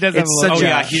nose. He does it's have such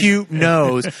a cute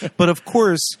nose. But of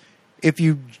course, if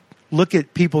you look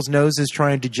at people's noses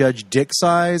trying to judge dick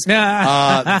size,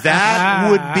 that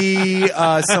would be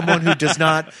someone who does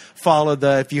not follow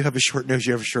if you have a short nose,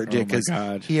 you have a short dick, because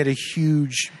he had a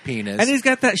huge penis. And he's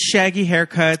got that shaggy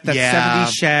haircut, that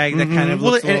 70s shag that kind of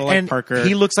looks a little like Parker.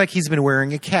 He looks like he's been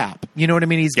wearing a cap. You know what I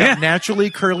mean? He's got naturally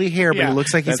curly hair, but it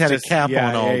looks like he's had a cap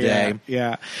on all day.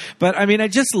 Yeah. But I mean, I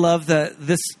just love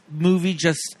this movie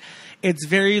it's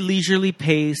very leisurely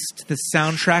paced. The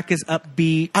soundtrack is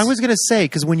upbeat. I was going to say,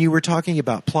 because when you were talking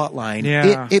about plotline,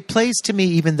 it plays to me,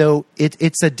 even though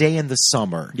it's a day in the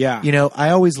summer. Yeah.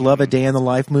 I always love a day in the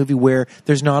life movie where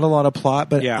there's not a lot of plot,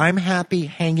 but I'm happy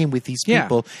hanging with these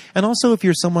people. And also, if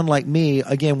you're someone like me,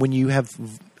 again, when you have,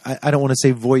 I don't want to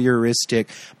say voyeuristic,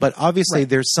 but obviously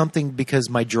there's something, because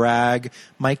my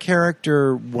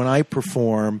character, when I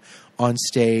perform on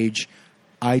stage,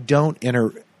 I don't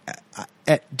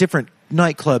at different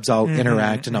nightclubs I'll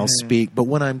interact and I'll speak, but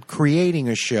when I'm creating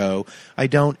a show, I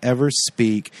don't ever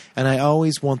speak, and I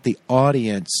always want the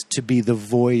audience to be the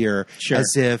voyeur,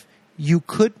 as if you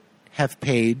could have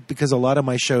paid, because a lot of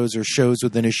my shows are shows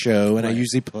within a show, and I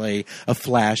usually play a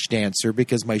flash dancer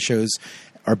because my shows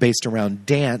are based around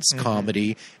dance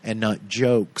comedy and not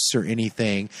jokes or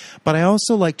anything. But I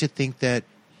also like to think that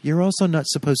you're also not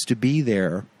supposed to be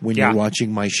there when you're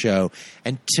watching my show.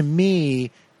 And to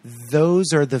me,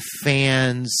 those are the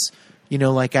fans. You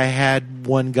know, like I had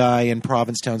one guy in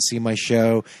Provincetown see my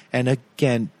show. And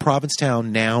again,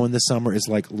 Provincetown now in the summer is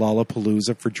like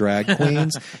Lollapalooza for drag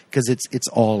queens because it's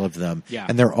all of them. Yeah.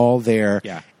 And they're all there.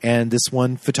 Yeah. And this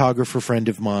one photographer friend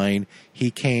of mine,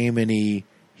 he came and he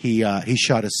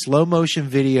shot a slow motion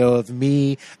video of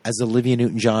me as Olivia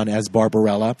Newton-John as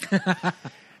Barbarella.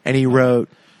 And he wrote,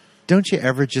 "Don't you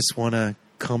ever just want to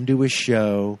come to a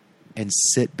show and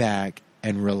sit back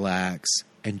and relax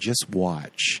and just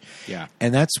watch?" Yeah.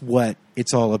 And that's what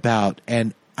it's all about.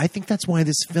 And I think that's why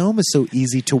this film is so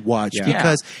easy to watch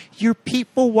because you're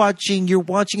people watching, you're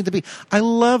watching the I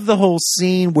love the whole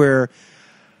scene where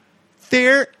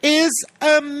there is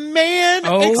a man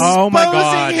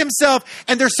exposing himself,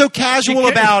 and they're so casual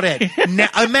about it. Now,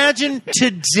 imagine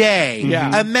today.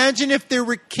 Yeah. Imagine if there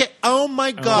were kids. Oh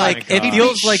my God! Like it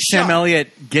feels like Sam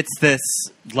Elliott gets this.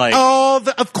 Like,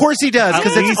 of course he does,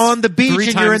 because it's on the beach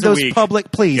and you're in those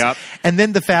public pleas. Yep. And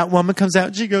then the fat woman comes out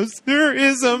and she goes, "There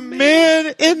is a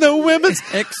man in the women's."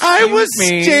 I was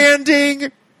standing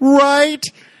right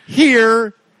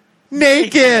here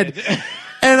naked.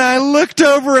 And I looked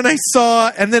over and I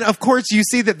saw, and then of course you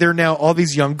see that there are now all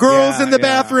these young girls in the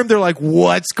bathroom. They're like,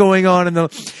 "What's going on?" And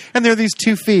there are these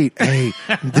 2 feet. Hey,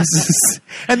 this is.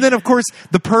 And then of course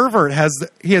the pervert has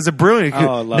a brilliant.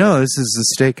 No, this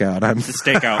is a stakeout. It's a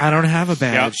stakeout. I don't have a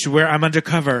badge. Where I'm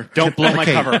undercover. Don't blow my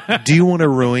cover. Do you want to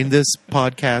ruin this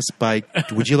podcast by?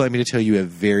 Would you like me to tell you a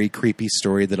very creepy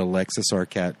story that Alexis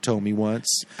Arquette told me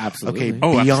once? Absolutely.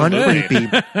 Okay, beyond creepy,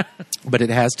 but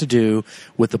it has to do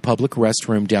with the public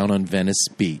restroom down on Venice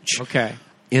Beach. Okay.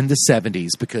 In the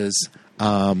 70s, because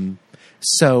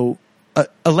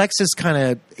Alexis kind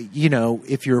of,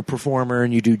 if you're a performer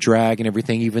and you do drag and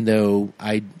everything, even though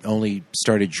I only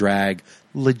started drag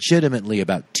legitimately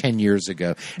about 10 years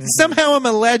ago. Somehow I'm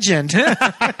a legend.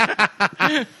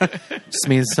 Just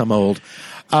means I'm old.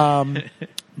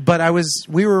 But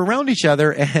we were around each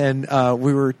other and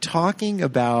we were talking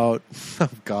about,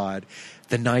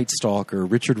 the Night Stalker,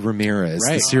 Richard Ramirez,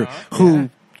 who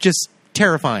just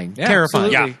terrifying.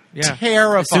 Absolutely.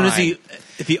 Terrifying. As soon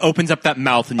as he opens up that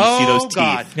mouth and you see those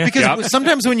teeth. Because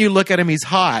sometimes when you look at him, he's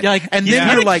hot. Then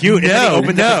you're like, cute. And then he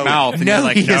opens up his mouth and you're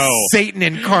like, he is Satan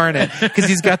incarnate. Because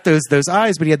he's got those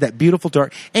eyes, but he had that beautiful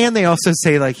dark. And they also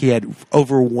say like he had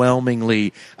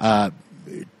overwhelmingly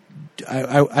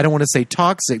I don't want to say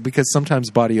toxic because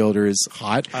sometimes body odor is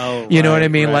hot. You know what I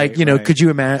mean? Could you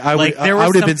imagine? I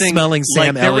would have been smelling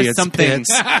Sam Elliott's pits.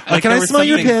 Can I smell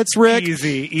your pits, Rick?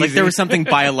 Easy. Like there was something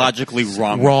biologically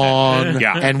wrong.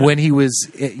 Yeah. And when he was,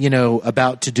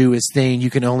 about to do his thing,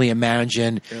 you can only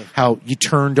imagine how you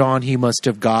turned on he must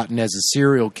have gotten as a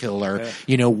serial killer,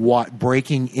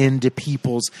 breaking into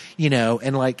people's,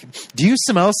 and like, do you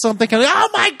smell something? Oh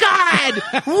my God,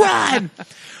 run!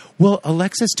 Well,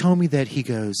 Alexis told me that he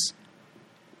goes,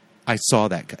 I saw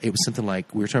that guy. It was something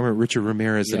like, we were talking about Richard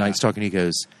Ramirez the Night Stalker, and he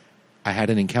goes, I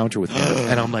had an encounter with him.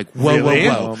 And I'm like, whoa, really?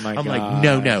 whoa. Oh my I'm God.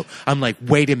 like, no. I'm like,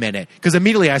 wait a minute. Because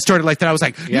immediately I started like that. I was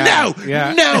like, no,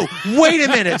 wait a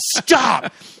minute,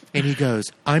 stop. And he goes,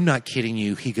 I'm not kidding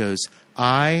you. He goes,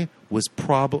 I was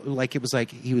probably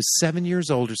he was 7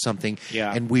 years old or something.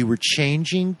 Yeah. And we were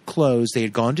changing clothes. They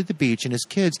had gone to the beach, and his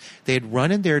kids, they had run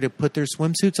in there to put their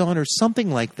swimsuits on or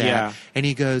something like that. Yeah. And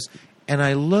he goes, and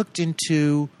I looked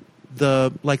into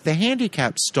the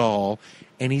handicap stall,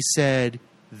 and he said,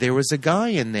 there was a guy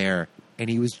in there, and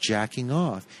he was jacking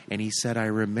off. And he said, I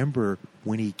remember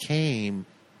when he came,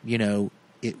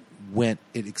 it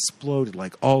exploded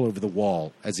like all over the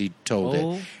wall as he told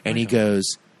it. And he goes,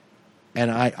 and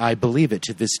I believe it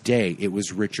to this day, it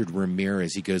was Richard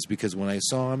Ramirez. He goes, because when I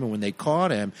saw him and when they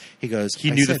caught him, he goes,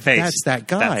 he knew the face. That's that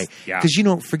guy. Because you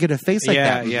don't forget a face like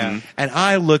that. Yeah. And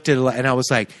I looked at it and I was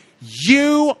like,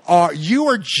 you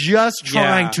are just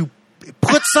trying to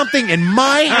put something in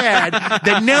my head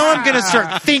that now I'm going to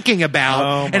start thinking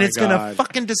about, and it's going to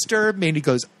fucking disturb me. And he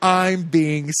goes, I'm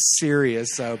being serious.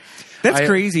 So that's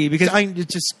crazy because it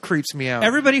just creeps me out.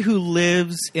 Everybody who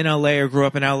lives in LA or grew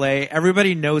up in LA,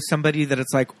 everybody knows somebody that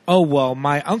it's like, oh well,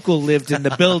 my uncle lived in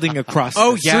the building across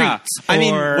the street. I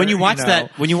mean, when you watch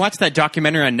that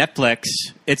documentary on Netflix,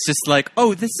 it's just like,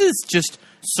 oh, this is just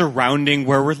surrounding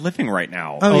where we're living right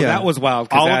now. That was wild.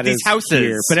 All of these houses.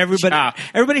 Here. But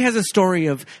everybody has a story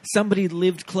of somebody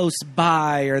lived close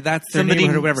by, or that's their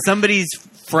neighborhood or whatever. Somebody's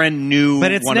friend knew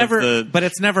but it's one never. of the But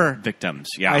it's never victims.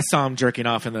 Yeah, I saw him jerking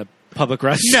off in the public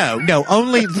restroom. No,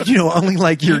 only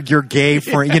like your gay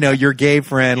friend, your gay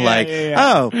friend,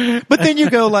 oh, but then you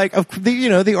go like,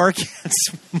 the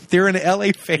Arquettes, they're an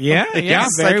LA family. Yeah,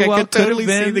 very well could have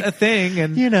been a thing,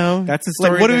 and that's the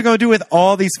story. Like, what are we going to do with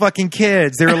all these fucking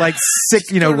kids? They were like sick,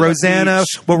 Rosanna.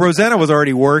 Well, Rosanna was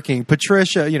already working.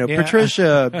 Patricia,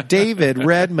 Patricia, David,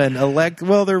 Redmond,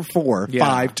 they're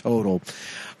 5 total.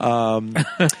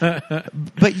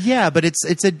 But it's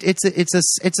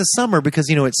a summer because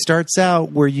it starts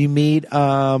out where you meet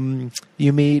Kathleen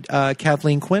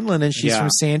Quinlan, and she's from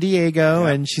San Diego,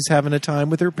 and she's having a time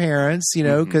with her parents,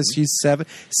 because she's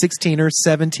 16 or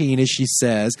 17, as she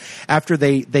says. After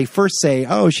they first say,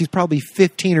 oh, she's probably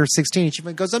 15 or 16, and she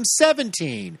goes, I'm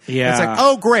 17. Yeah, it's like,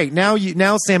 oh, great, now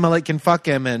Sam Elliott can fuck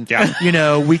him, and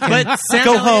we can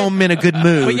go home in a good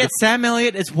mood. But yet Sam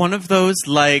Elliott is one of those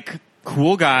like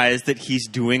cool guys that he's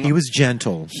doing. He was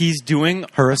gentle. He's doing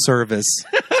her a service.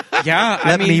 Yeah,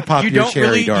 Let me pop your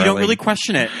cherry, darling. You don't really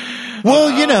question it.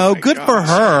 Well, good for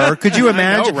her. Could you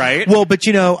imagine? I know, right? Well, but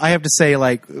I have to say,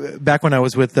 like, back when I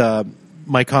was with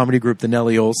my comedy group, the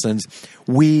Nellie Olsons,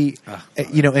 we,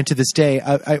 and to this day,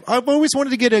 I've always wanted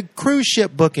to get a cruise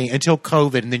ship booking until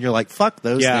COVID, and then you're like, fuck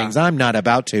those things. I'm not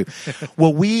about to.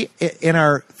 Well, we, in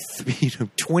our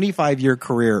 25-year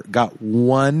career, got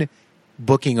one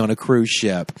booking on a cruise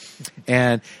ship,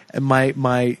 and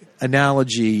my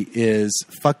analogy is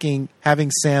fucking having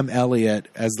Sam Elliott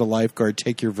as the lifeguard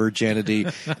take your virginity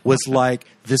was like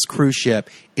this cruise ship.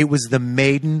 It was the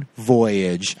maiden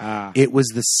voyage. It was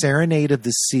the Serenade of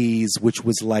the Seas, which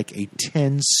was like a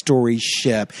 10-story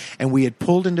ship, and we had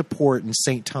pulled into port in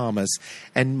St. Thomas,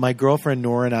 and my girlfriend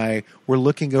Nora and I were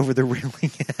looking over the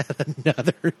railing at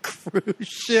another cruise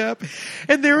ship,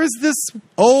 and there was this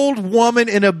old woman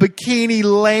in a bikini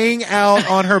laying out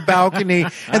on her balcony,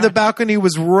 and the balcony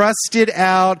was rusted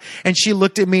out, and she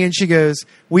looked at me and she goes,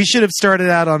 we should have started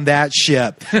out on that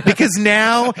ship, because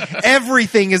now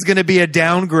everything is going to be a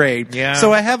downgrade. Yeah.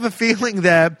 So I have a feeling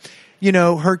that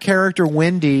her character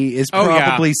Wendy is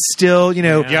probably still,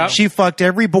 she fucked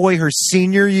every boy her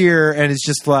senior year and is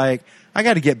just like, I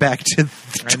got to get back to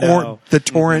the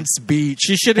Torrance Beach.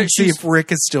 She should see if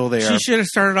Rick is still there. She should have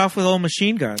started off with old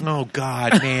Machine Gun. Oh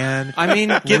God, man! I mean,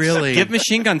 give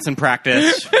Machine Gun some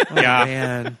practice.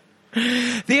 Man.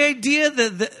 The idea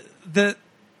that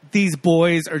these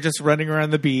boys are just running around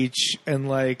the beach and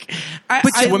like,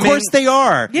 of course they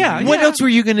are. Yeah. What else were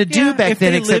you going to do back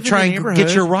then except try and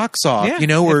get your rocks off?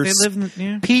 Or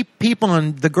peep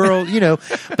on the girl.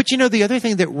 But the other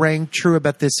thing that rang true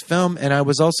about this film, and I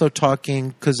was also talking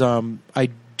because I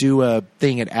do a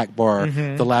thing at Akbar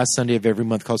the last Sunday of every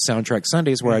month called Soundtrack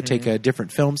Sundays, where I take a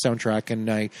different film soundtrack and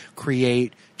I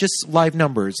create just live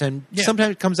numbers, and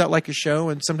sometimes it comes out like a show,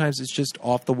 and sometimes it's just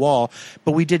off the wall.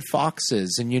 But we did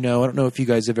Foxes, and I don't know if you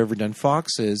guys have ever done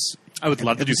Foxes. I would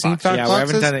love to do Foxes. Yeah, we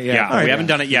haven't done it yet. Yeah, we haven't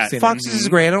done it yet. Foxes is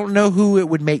great. I don't know who it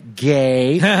would make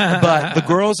gay, but the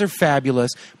girls are fabulous.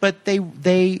 But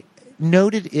they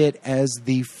noted it as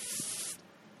the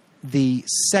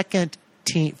second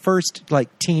first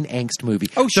teen angst movie.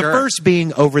 Oh, sure. The first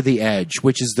being Over the Edge,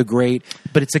 which is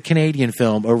but it's a Canadian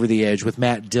film, Over the Edge, with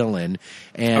Matt Dillon,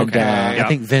 and I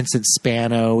think Vincent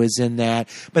Spano is in that.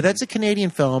 But that's a Canadian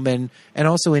film, and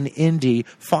also in indie.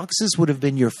 Foxes would have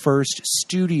been your first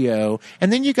studio,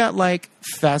 and then you got like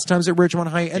Fast Times at Ridgemont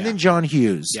High, and then John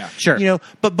Hughes. Yeah, sure.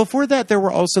 But before that, there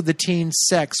were also the teen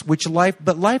sex,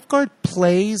 but Lifeguard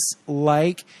plays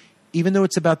like, even though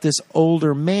it's about this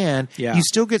older man, you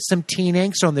still get some teen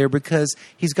angst on there because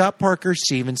he's got Parker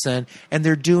Stevenson and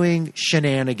they're doing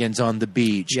shenanigans on the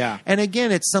beach. Yeah. And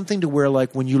again, it's something to where,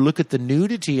 like, when you look at the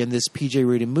nudity in this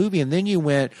PJ-rated movie, and then you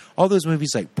went, all those movies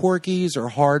like Porky's or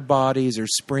Hard Bodies or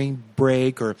Spring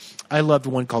Break, or I love the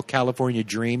one called California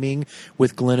Dreaming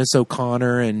with Glynis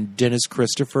O'Connor and Dennis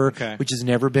Christopher, which has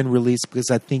never been released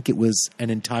because I think it was an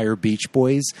entire Beach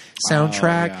Boys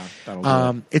soundtrack.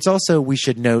 It's also, we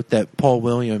should note that Paul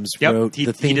Williams wrote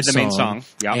the theme song. He did the main song.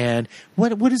 Yep. And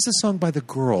what is the song by the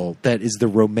girl that is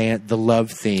the love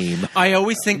theme? I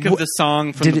always think of the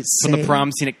song from the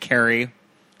prom scene at Carrie.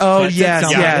 Oh, yes.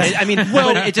 I mean,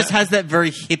 it just has that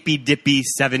very hippy-dippy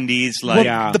 70s.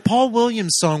 The Paul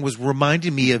Williams song was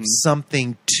reminding me of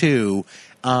something, too.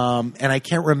 and I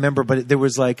can't remember, but there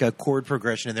was like a chord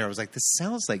progression in there. I was like, this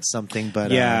sounds like something,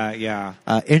 but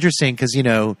interesting because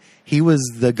he was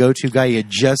the go-to guy. He had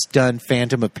just done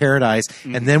Phantom of Paradise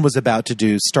and then was about to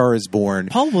do Star Is Born.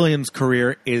 Paul Williams'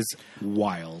 career is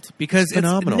wild because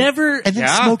phenomenal. It's never and then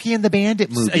Smokey and the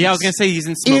Bandit movies. Yeah, I was gonna say he's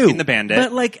in Smokey and the Bandit.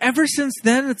 But like ever since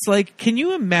then, it's like, can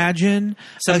you imagine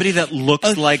somebody that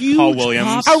looks like Paul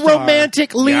Williams, a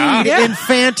romantic lead in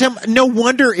Phantom? No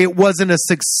wonder it wasn't a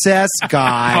success,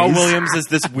 guys. Paul Williams is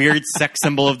this weird sex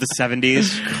symbol of the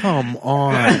 70s. Come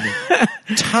on.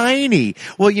 Tiny.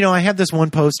 Well, I have this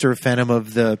one poster of Phantom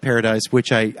of the Paradise,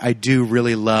 which I do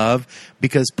really love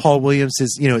because Paul Williams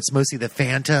is, it's mostly the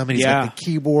Phantom and he's got the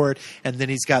keyboard and then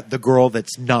he's got the girl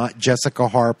that's not Jessica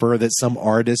Harper that some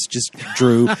artist just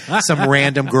drew, some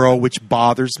random girl, which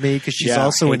bothers me because she's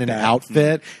also in an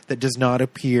outfit that does not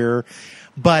appear.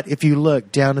 But if you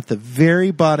look down at the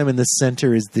very bottom in the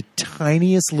center is the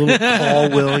tiniest little Paul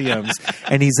Williams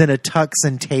and he's in a tux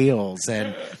and tails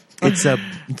and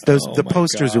the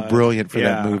posters are brilliant for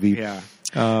that movie. Yeah.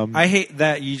 I hate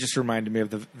that you just reminded me of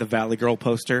the Valley Girl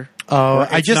poster. Oh,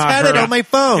 I just had it on my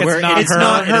phone. It's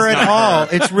not her at all.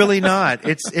 It's really not.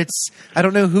 It's I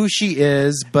don't know who she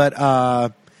is, but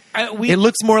it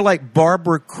looks more like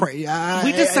Barbara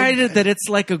we decided that it's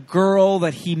like a girl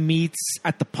that he meets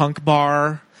at the punk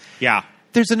bar. Yeah.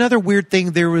 There's another weird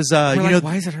thing. There was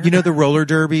why is it her? The roller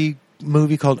derby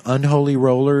movie called Unholy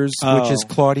Rollers, which is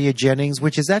Claudia Jennings,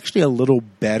 which is actually a little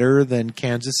better than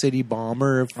Kansas City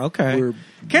Bomber. Kansas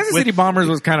City Bombers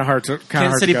was kind of hard to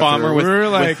Kansas City Bomber with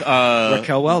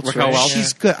Raquel Welch.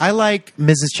 She's good. I like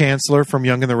Mrs. Chancellor from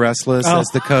Young and the Restless as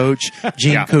the coach.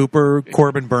 Gene Cooper,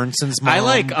 Corbin Burnson's mom. I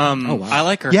like I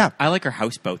like her. Yeah. I like her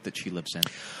houseboat that she lives in.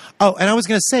 Oh, and I was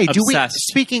going to say,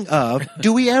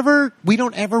 we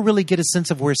don't ever really get a sense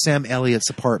of where Sam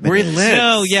Elliott's apartment is.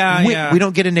 No, we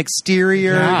don't get an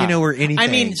exterior, or anything. I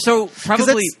mean, so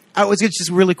probably...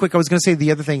 just really quick, I was going to say the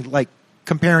other thing, like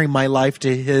comparing my life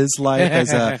to his life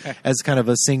as kind of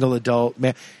a single adult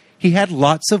man. He had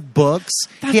lots of books.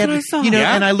 That's what I saw.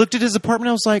 And I looked at his apartment.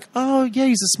 I was like, "Oh yeah,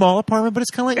 he's a small apartment, but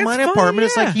it's kind of like my apartment.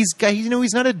 It's like he's got,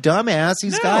 he's not a dumbass.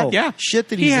 He's got shit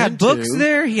that he's into. He had books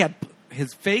there. He had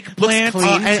his fake plants,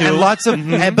 and lots of.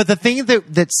 But the thing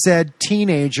that said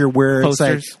teenager, where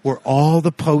posters. It's like were all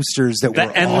the posters that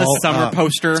were endless summer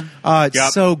poster.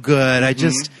 It's so good.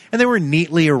 And they were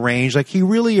neatly arranged. Like he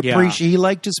really he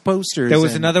liked his posters. There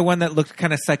was another one that looked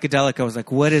kind of psychedelic. I was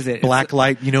like, what is it? Black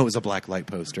light. It was a black light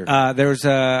poster. There was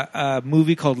a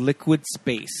movie called Liquid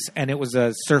Space, and it was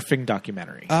a surfing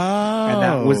documentary. Oh, and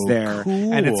that was there.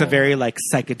 Cool. And it's a very like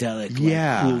psychedelic,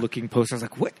 cool looking poster. I was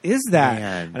like, what is that?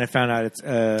 Man. And I found out it's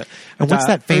and what's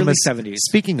that famous 70s.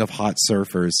 Speaking of hot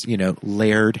surfers,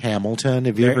 Laird Hamilton.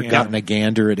 Have you ever gotten a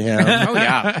gander at him? Oh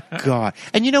yeah, God.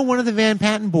 And one of the Van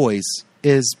Patten boys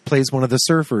plays one of the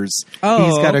surfers. Oh,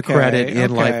 he's got a credit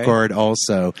in Lifeguard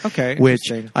also. Okay,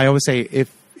 which I always say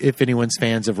if anyone's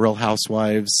fans of Real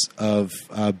Housewives of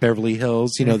Beverly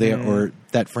Hills, they or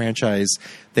that franchise.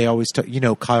 They always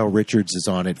Kyle Richards is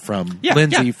on it from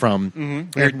Lindsay from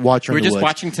Watcher. We were just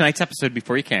watching tonight's episode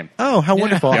before you came. Oh, how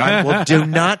wonderful. Well, do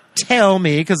not tell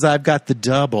me because I've got the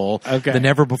double, the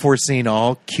never before seen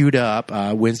all queued up.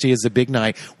 Wednesday is a big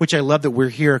night, which I love that we're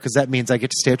here because that means I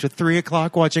get to stay up to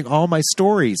 3:00 watching all my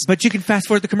stories. But you can fast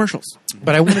forward the commercials.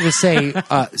 But I wanted to say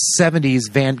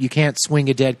 70s you can't swing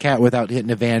a dead cat without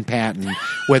hitting a Van Patten,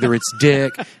 whether it's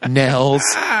Dick, Nels,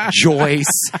 Joyce,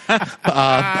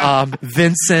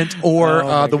 Vincent,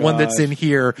 or the one that's in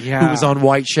here who was on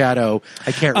White Shadow.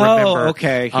 I can't remember. Oh,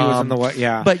 okay. He was on the White.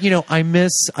 Yeah. But I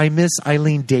miss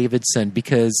Eileen Davidson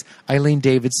because Eileen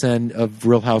Davidson of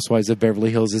Real Housewives of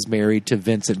Beverly Hills is married to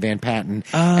Vincent Van Patten,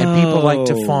 and people like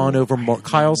to fawn over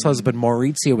Kyle's husband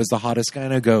Maurizio was the hottest guy,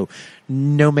 and I go,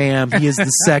 no, ma'am, he is the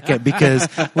second because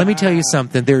let me tell you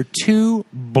something. There are two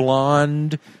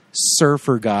blonde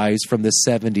surfer guys from the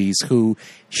 70s who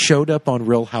showed up on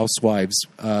Real Housewives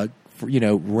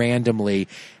randomly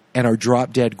and are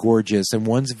drop dead gorgeous, and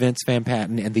one's Vince Van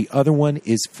Patten and the other one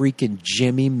is freaking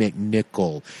Jimmy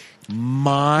McNichol.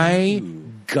 My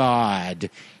God,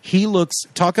 he looks,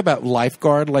 talk about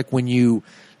Lifeguard, like when you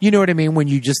know what I mean, when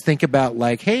you just think about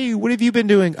like, hey, what have you been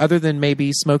doing other than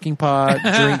maybe smoking pot,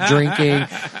 drinking?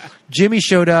 Jimmy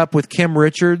showed up with Kim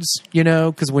Richards,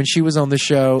 because when she was on the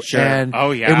show, and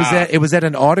it was at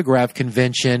an autograph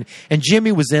convention, and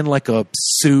Jimmy was in like a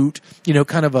suit,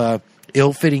 kind of a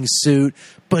ill-fitting suit,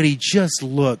 but he just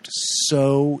looked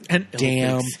so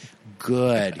damn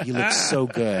good. He looks so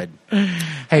good.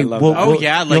 Hey, he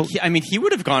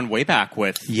would have gone way back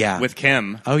with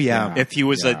Kim. Oh yeah, if he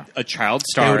was a child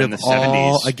star in the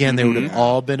 70s. Again, they would have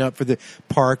all been up for the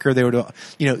Parker. They would have,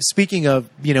 speaking of,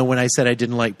 when I said I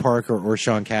didn't like Parker or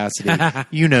Sean Cassidy,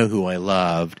 you know who I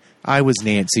loved. I was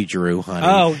Nancy Drew, honey.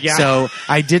 Oh, yeah. So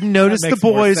I didn't notice the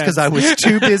boys because I was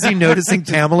too busy noticing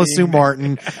Pamela Sue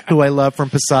Martin, who I love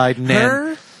from Poseidon.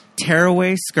 Her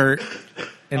tearaway skirt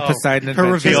in Poseidon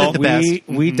her Adventure. reveal, the best.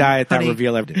 We die at that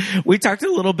reveal. We talked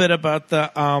a little bit about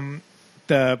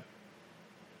the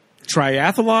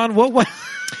triathlon. What?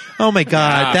 Oh my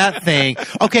God, that thing.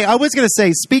 Okay, I was going to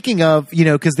say, speaking of,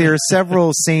 because there are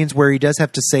several scenes where he does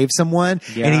have to save someone,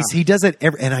 and he does it,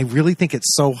 and I really think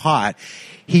it's so hot.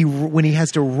 When he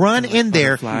has to run in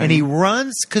there, and he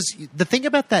runs, because the thing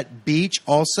about that beach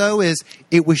also is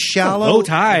it was shallow. Low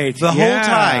tide. The whole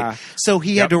tide. So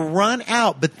he had to run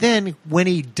out, but then when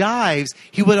he dives,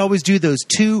 he would always do those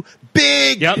two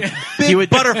big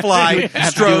butterfly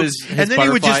strokes, and then he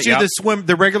would just do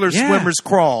the regular swimmer's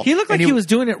crawl. He looked like he was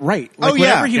doing it right. Like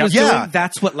whatever he was doing,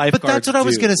 that's what lifeguards do. But that's what I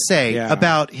was going to say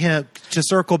about him, to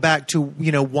circle back to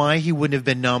why he wouldn't have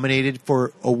been nominated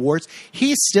for awards.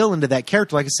 He's still into that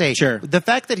character. Like I say, the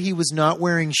fact that he was not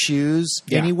wearing shoes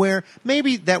anywhere,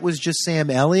 maybe that was just Sam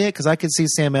Elliott, because I could see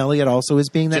Sam Elliott also as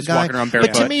being that just guy. Walking around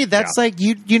barefoot. But to me, that's like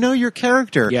you know your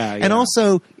character, and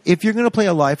also, if you're going to play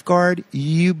a lifeguard,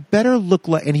 you better look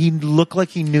like, and he looked like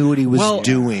he knew what he was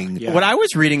doing. Yeah. What I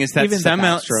was reading is that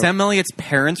Sam Elliott's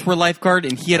parents were lifeguard,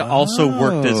 and he had also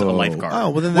worked as a lifeguard. Oh,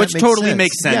 well, then that which makes totally sense.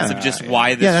 makes sense of just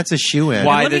why this. Yeah, that's a shoe-in.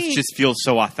 Why this just feels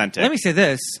so authentic. Let me say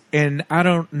this, and I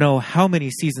don't know how many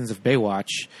seasons of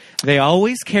Baywatch, they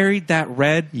always carried that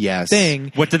red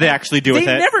thing. What did they actually do with it?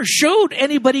 They never showed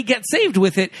anybody get saved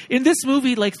with it. In this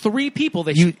movie, like 3 people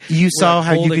that you saw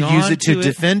how you could use it to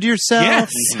defend yourself.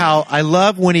 Yes. How I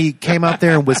love when he came out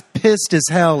there and was pissed as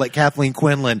hell at Kathleen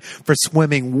Quinlan for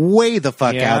swimming way the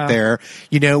fuck out there.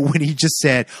 When he just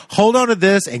said, "Hold on to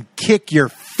this and kick your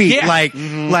feet," like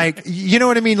you know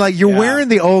what I mean? Like you're wearing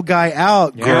the old guy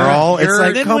out, girl. It's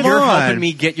like, come you're on, helping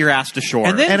me get your ass to shore.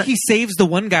 And then he saves the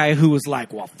one guy who was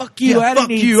like, "Well, fuck you, fuck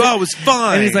you, I was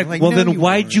fine." And he's like, "Well, then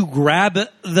why'd you grab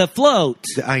the float?"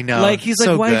 I know. Like he's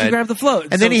like, "Why'd you grab the float?"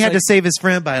 And then he had to save his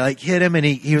friend by hit him, and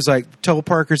he was like, told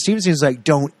Parker Stevenson, he was like,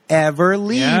 "Don't ever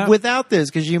leave without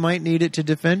this, because you might need it to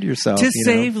defend yourself." To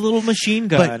save little machine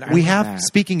gun. But we have,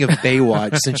 speaking of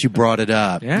Baywatch, since you brought it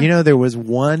up, there was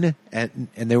one, and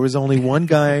there was only one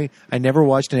guy. I never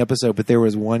watched an episode, but there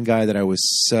was one guy that I was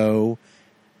so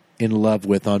in love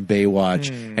with on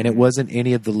Baywatch, and it wasn't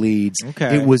any of the leads.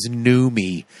 Okay. It was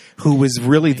Noomi, who was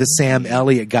really the Sam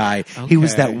Elliott guy. Okay. He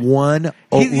was that one.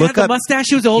 He had the mustache.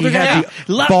 He was the older guy.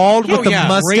 Bald with the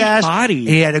mustache. Great body.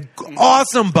 He had an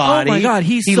awesome body. Oh my God,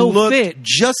 he so looked fit,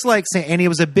 just like Sam. And he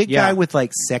was a big guy with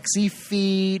sexy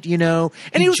feet, And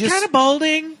he was kind of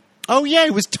balding. Oh yeah,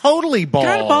 he was totally bald.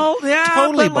 Kind of bald,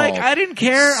 totally but bald. I didn't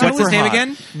care. What's his name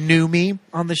again? Noomi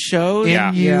on the show.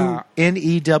 Newmie.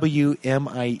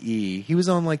 He was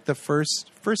on the first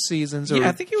seasons.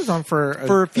 I think he was on for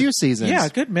a few seasons. Yeah, a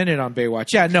good minute on Baywatch.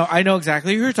 Yeah, no, I know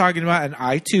exactly who you're talking about, and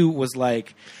I too was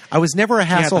like, I was never a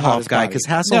Hasselhoff guy because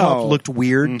Hasselhoff looked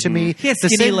weird to me. He had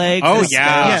skinny legs. Oh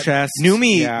yeah, chest.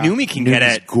 Noomi can get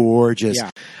it. Gorgeous.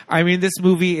 Yeah. I mean, this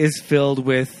movie is filled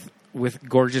with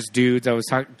gorgeous dudes. I was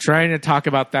trying to talk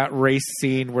about that race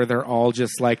scene where they're all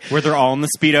just where they're all in the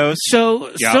Speedos.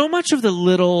 So much of the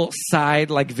little side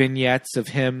vignettes of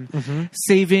him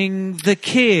saving the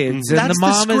kids and that's the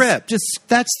mom the script.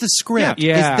 That's the script.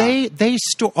 Yeah.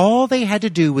 All they had to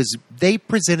do was they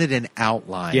presented an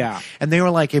outline. Yeah. And they were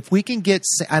like, if we can get,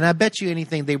 and I bet you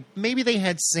anything, maybe they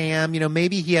had Sam,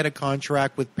 maybe he had a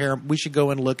contract with Paramount. We should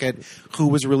go and look at who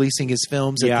was releasing his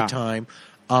films at the time.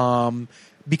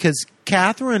 Because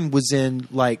Catherine was in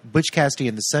Butch Cassidy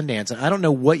and the Sundance, and I don't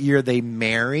know what year they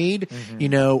married,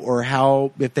 or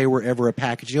how, if they were ever a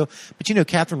package deal. But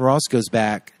Catherine Ross goes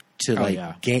back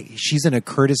to she's in a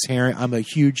Curtis Harrington. I'm a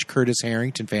huge Curtis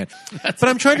Harrington fan, but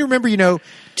I'm trying to remember, when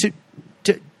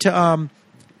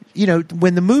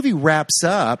the movie wraps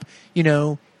up,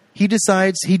 he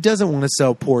decides he doesn't want to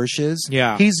sell Porsches.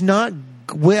 Yeah, he's not.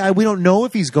 We don't know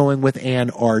if he's going with Ann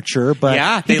Archer,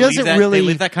 but he doesn't they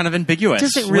leave that kind of ambiguous.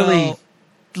 Doesn't really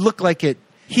look like it.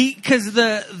 Because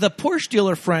the Porsche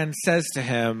dealer friend says to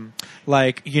him,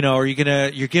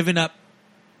 you're giving up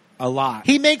a lot.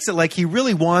 He makes it like he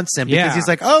really wants him because he's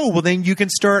like, oh, well then you can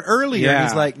start earlier. Yeah. And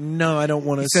he's like, no, I don't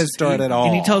want to start at all.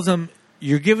 And he tells him,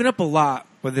 you're giving up a lot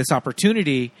with this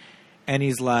opportunity. And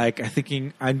he's like,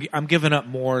 I'm giving up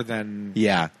more than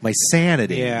my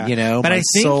sanity, but my I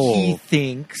think soul. he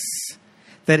thinks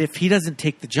that if he doesn't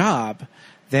take the job,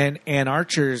 then Ann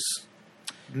Archer's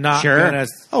not Sure. gonna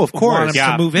of course. want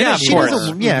him to move in. Yeah, of She course.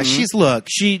 doesn't, yeah, she's look.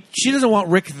 She doesn't want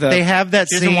Rick the. They have that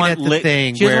She doesn't scene want at the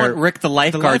thing She doesn't where want Rick the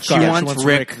lifeguard. She lifeguard. wants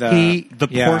Rick the the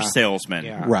yeah. Porsche salesman.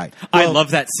 Yeah. right. I Well,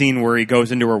 love that scene where he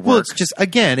goes into her work. Well, it's just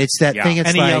again, it's that Yeah. thing. It's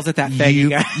And he like yells at that faggy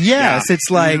guy. Yes,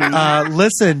 it's like,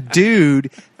 listen,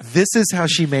 dude, this is how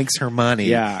she makes her money.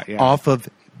 Yeah, yeah. Off of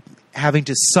having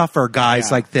to suffer guys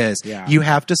Yeah. like this. Yeah. You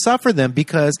have to suffer them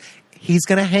because he's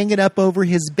going to hang it up over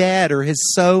his bed or his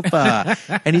sofa,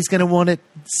 and he's going to want it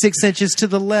 6 inches to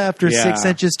the left or 6 Yeah.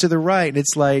 inches to the right. And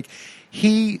it's like.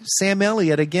 Sam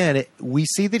Elliott, again, we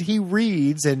see that he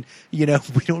reads, and, we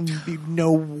don't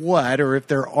know what, or if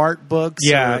they're art books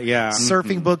Yeah, or yeah.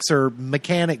 surfing books or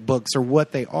mechanic books or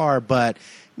what they are, but,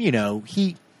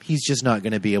 he's just not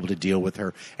going to be able to deal with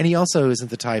her. And he also isn't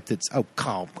the type that's, oh,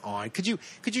 come on. Could you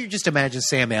just imagine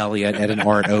Sam Elliott at an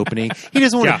art opening? He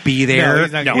doesn't want Yeah. to be there. No,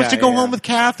 he's not- He wants to yeah, go yeah. home with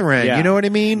Catherine. Yeah. You know what I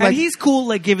mean? and he's cool,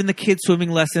 like giving the kids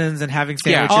swimming lessons and having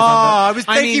Yeah. sandwiches. I was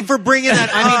I thank you mean- for bringing that.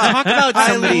 I mean, up. talk about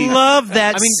somebody- I love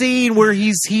that I mean- scene where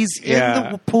he's Yeah.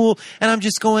 in the pool, and I'm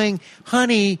just going,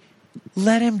 honey.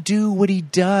 Let him do what he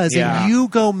does, Yeah. and you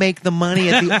go make the money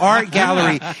at the art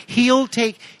gallery. He'll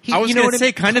take. I was you know going what to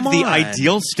say, kind of come the on.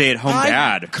 ideal stay-at-home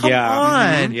dad. Come Yeah.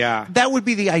 on. Mhm. Yeah. That would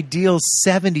be the ideal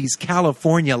 70s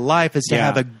California life, is to Yeah.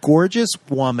 have a gorgeous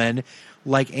woman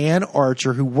like Ann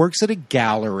Archer who works at a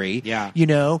gallery. Yeah.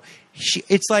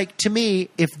 It's like, to me,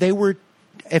 if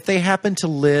they happen to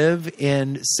live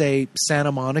in, say,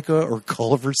 Santa Monica or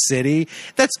Culver City,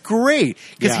 that's great.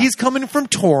 Because Yeah. he's coming from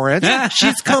Torrance.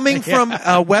 She's coming from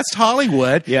West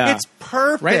Hollywood. Yeah. It's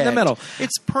perfect. Right in the middle.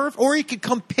 It's perfect. Or he could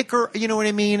come pick her, you know what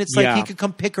I mean? It's like Yeah. he could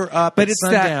come pick her up But at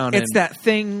sundown. it's that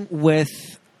thing with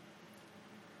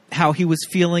how he was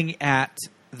feeling at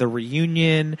the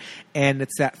reunion, and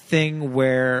it's that thing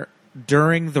where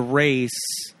during the race,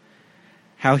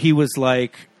 how he was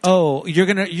like, "Oh, you're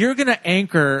gonna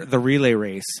anchor the relay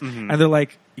race," and they're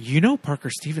like, Parker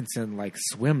Stevenson like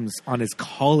swims on his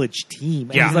college team,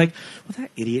 and Yeah. he's like, "Well,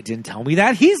 that idiot didn't tell me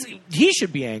that. He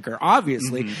should be anchor,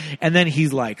 obviously." And then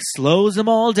he's like slows them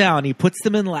all down. He puts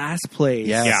them in last place.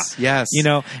 Yes. Yes.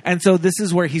 And so this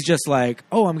is where he's just like,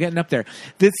 "Oh, I'm getting up there."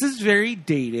 This is very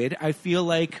dated. I feel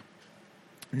like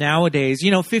nowadays,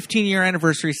 15-year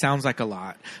anniversary sounds like a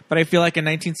lot, but I feel like in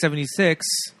 1976,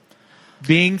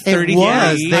 being 33, It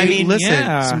was. Listen,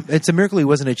 yeah. it's a miracle he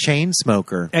wasn't a chain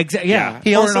smoker. Yeah.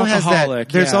 He Or also an has alcoholic.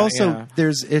 that. There's Yeah, also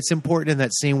yeah. it's important in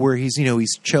that scene where he's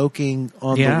choking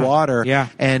on Yeah, the water. yeah.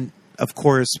 And of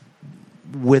course,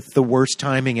 with the worst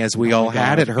timing as we all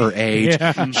had at her age,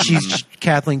 she's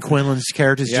Kathleen Quinlan's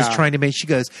character is just Yeah. trying to make. She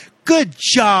goes, "Good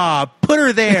job, put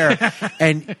her there,"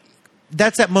 and.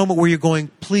 That's that moment where you're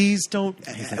going, please don't,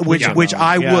 which I would.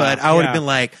 I would Yeah. have been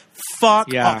like,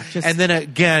 fuck Yeah. off. And then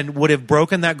again, would have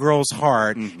broken that girl's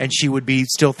heart, and she would be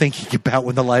still thinking about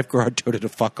when the lifeguard told her to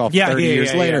fuck off 30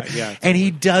 years later. yeah. And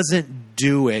he doesn't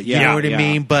do it. You Yeah, know what yeah. I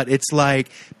mean? But it's like,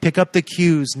 pick up the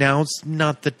cues. Now it's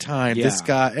not the time. Yeah. This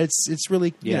guy, it's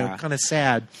really, Yeah. kind of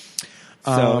sad.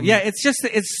 So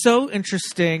it's so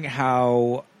interesting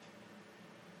how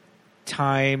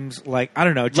times, like, I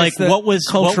don't know, just Like what was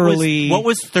culturally, what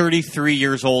was 33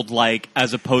 years old like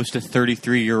as opposed to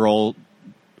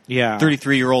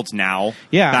 33-year-olds now?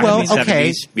 Yeah. back Well, in the 70s.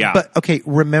 okay. Yeah. But, okay,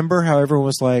 remember how everyone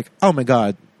was like, oh my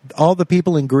God, all the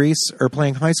people in Greece are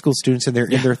playing high school students and they're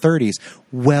in their 30s.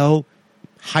 Well,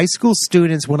 high school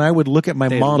students, when I would look at my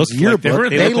mom's looked like yearbook,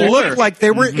 they they were older. looked like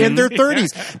they were in their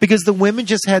 30s because the women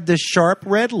just had the sharp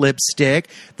red lipstick,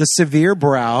 the severe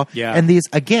brow, Yeah. and these,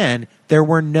 again, there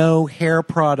were no hair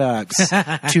products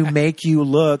to make you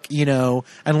look,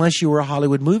 unless you were a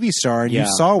Hollywood movie star and you Yeah.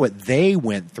 saw what they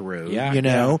went through, Yeah,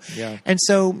 yeah. And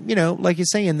so, like you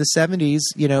say, in the 70s,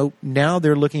 now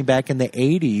they're looking back in the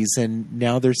 80s and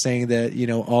now they're saying that,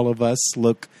 all of us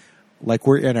look like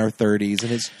we're in our 30s.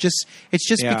 And it's just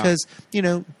Yeah. because,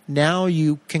 now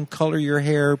you can color your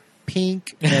hair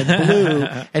pink and blue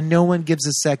and no one gives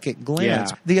a second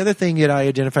glance. Yeah. The other thing that I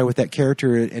identify with that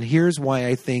character, and here's why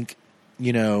I think,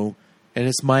 and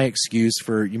it's my excuse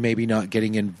for you maybe not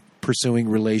getting in pursuing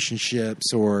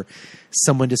relationships or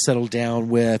someone to settle down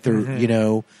with,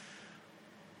 or,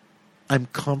 I'm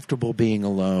comfortable being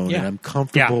alone and I'm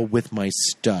comfortable with my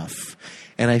stuff.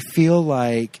 And I feel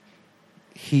like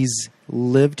he's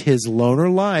lived his loner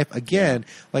life. Again,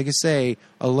 like I say,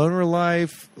 a loner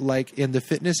life, like in the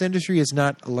fitness industry, is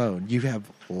not alone. You have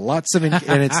lots of, and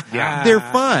it's they're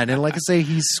fun. And like I say,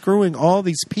 he's screwing all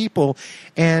these people,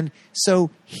 and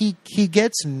so he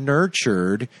gets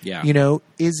nurtured. Yeah. You know,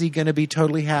 is he going to be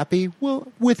totally happy?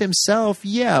 Well, with himself,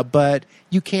 yeah, but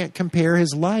you can't compare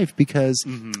his life because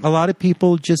a lot of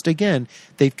people just, again,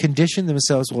 they've conditioned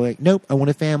themselves. Well, like, nope, I want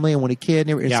a family, I want a kid.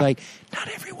 And it's like, not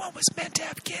everyone was meant to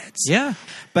have kids. Yeah,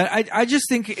 but I just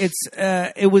think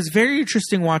it was very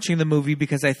interesting watching the movie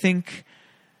because I think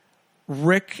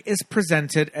Rick is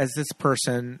presented as this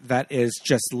person that is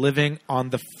just living on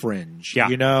the fringe. Yeah.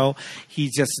 You know,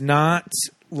 he's just not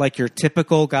like your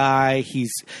typical guy.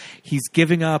 He's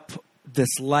giving up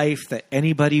this life that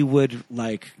anybody would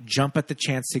like jump at the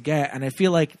chance to get. And I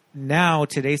feel like now,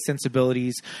 today's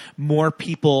sensibilities, more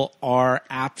people are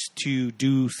apt to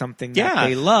do something that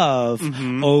they love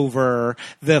over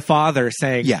the father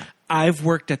saying, I've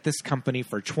worked at this company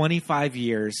for 25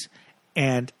 years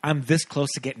and I'm this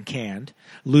close to getting canned,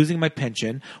 losing my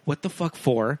pension. What the fuck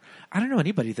for? I don't know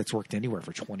anybody that's worked anywhere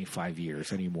for 25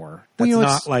 years anymore. That's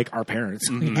not like our parents.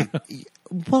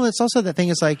 Well, it's also that thing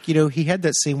is like, you know, he had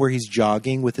that scene where he's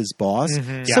jogging with his boss.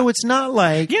 So it's not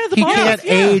like he can't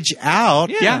age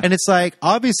out. And it's like,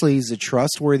 obviously he's a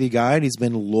trustworthy guy and he's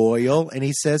been loyal and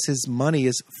he says his money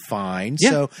is fine.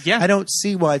 So I don't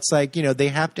see why it's like, you know, they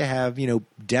have to have, you know,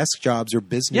 desk jobs or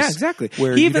business.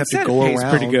 Where he you even have to said go it pays around.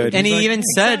 pretty good. And he even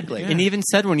said, and he even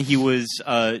said when he was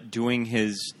doing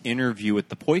his interview with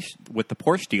the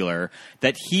Porsche dealer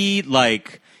that he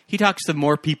talks to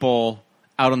more people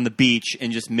out on the beach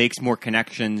and just makes more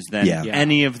connections than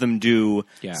any of them do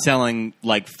selling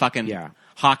like fucking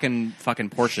hawking fucking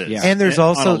Porsches. And there's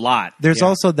also on a lot. There's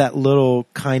also that little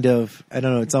kind of, I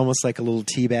don't know, it's almost like a little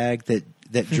tea bag that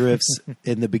drifts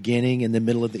in the beginning, in the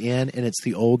middle of the end, and it's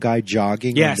the old guy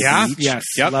jogging on the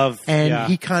beach. Love. And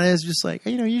he kind of is just like,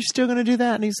 you know, you're still going to do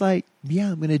that? And he's like,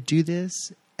 yeah, I'm going to do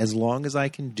this as long as I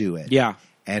can do it. Yeah.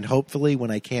 And hopefully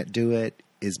when I can't do it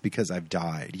is because I've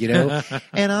died, you know?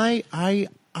 And I,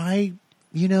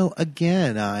 you know,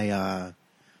 again,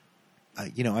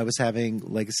 you know, I was having,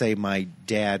 like I say, my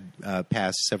dad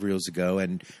passed several years ago,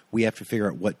 and we have to figure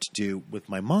out what to do with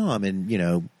my mom. And, you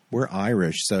know, we're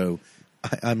Irish, so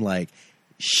I'm like,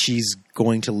 she's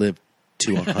going to live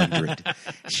to 100.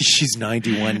 She's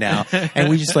 91 now. And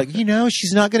we just like, you know,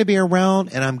 she's not going to be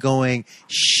around. And I'm going,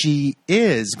 she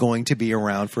is going to be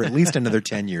around for at least another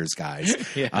 10 years, guys.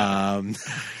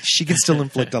 She can still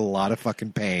inflict a lot of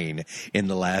fucking pain in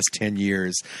the last 10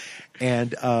 years.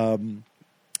 And,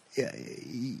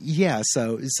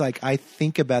 so it's like I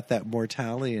think about that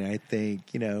mortality and I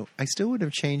think, you know, I still wouldn't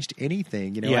have changed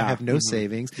anything. You know, I have no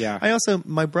savings.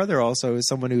 My brother also is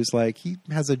someone who's like, he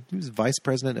was vice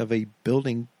president of a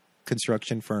building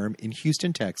construction firm in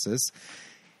Houston, Texas.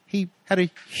 He had a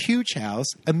huge house,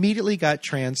 immediately got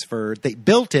transferred. They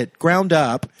built it ground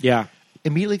up.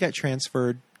 Immediately got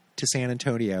transferred to San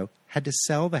Antonio. Had to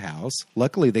sell the house.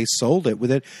 Luckily, they sold it with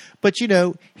it. But, you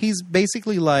know, he's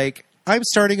basically like, I'm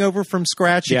starting over from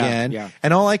scratch again,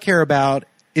 and all I care about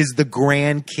is the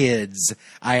grandkids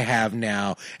I have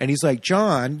now. And he's like,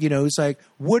 John, you know, he's like,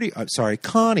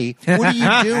 Connie, what are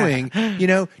you doing? You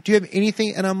know, do you have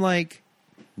anything? And I'm like,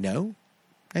 no,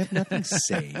 I have nothing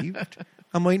saved.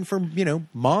 I'm waiting for, you know,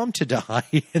 mom to die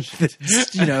and,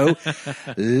 you know,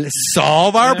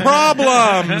 solve our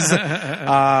problems.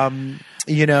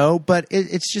 You know, but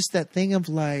it's just that thing of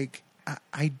like,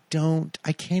 I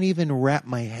can't even wrap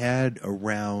my head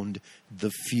around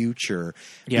the future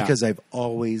because I've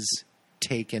always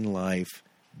taken life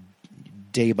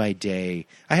day by day.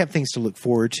 I have things to look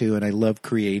forward to and I love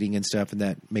creating and stuff and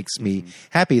that makes me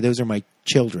happy. Those are my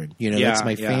children, you know, that's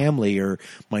my family or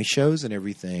my shows and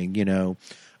everything, you know.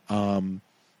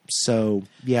 So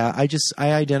I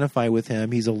identify with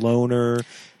him. He's a loner.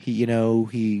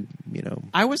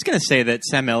 I was going to say that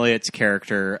Sam Elliott's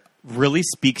character really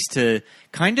speaks to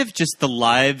kind of just the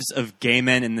lives of gay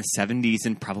men in the 70s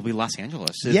and probably Los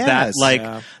Angeles.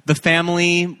 The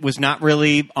family was not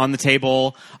really on the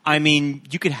table. I mean,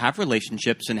 you could have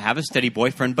relationships and have a steady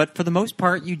boyfriend, but for the most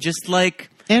part, you just like...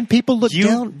 And people looked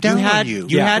down on you.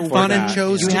 You had fun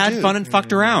and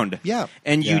fucked around. Yeah.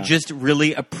 And you just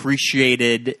really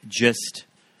appreciated just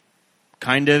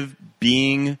kind of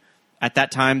being... at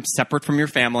that time, separate from your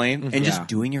family and just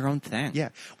doing your own thing. Yeah.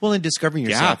 Well, and discovering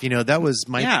yourself. You know, that was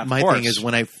my thing is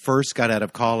when I first got out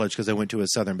of college, because I went to a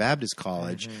Southern Baptist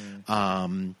college,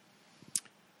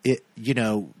 you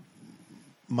know,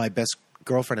 my best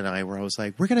girlfriend and I were always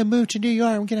like, we're going to move to New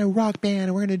York. We're going to rock band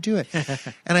and we're going to do it.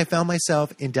 And I found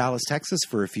myself in Dallas, Texas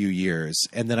for a few years.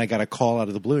 And then I got a call out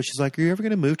of the blue. She's like, are you ever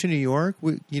going to move to New York?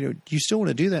 Do you still want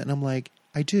to do that? And I'm like,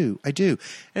 I do. And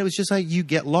it was just like, you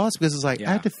get lost because it's like,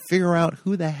 I have to figure out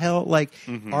who the hell, like,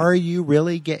 are you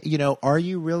really are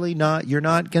you really not, you're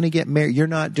not going to get married. You're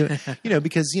not doing,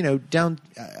 because,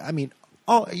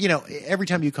 every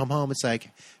time you come home, it's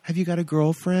like, have you got a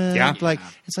girlfriend? Yeah. Like,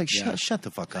 it's like, shut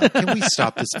the fuck up. Can we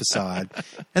stop this facade?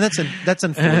 And that's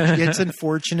unfortunate. It's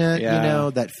unfortunate,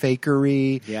 that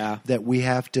fakery that we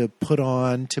have to put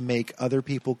on to make other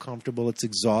people comfortable. It's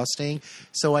exhausting.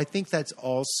 So I think that's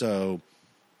also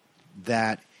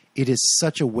that it is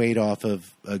such a weight off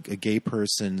of a gay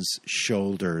person's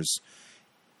shoulders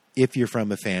if you're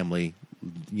from a family,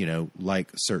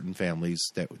 like certain families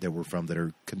that we're from that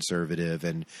are conservative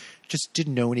and just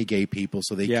didn't know any gay people,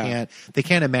 so they can't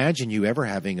imagine you ever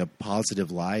having a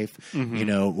positive life,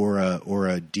 or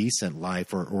a decent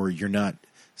life, or you're not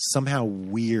somehow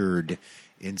weird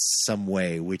in some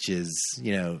way, which is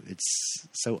it's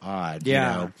so odd.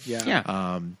 I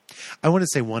want to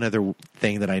say one other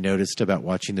thing that I noticed about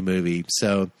watching the movie.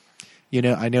 So,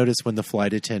 I noticed when the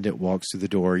flight attendant walks through the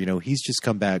door, he's just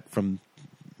come back from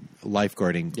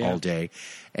lifeguarding all day,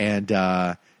 and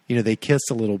they kiss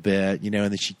a little bit, and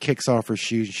then she kicks off her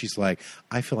shoes and she's like,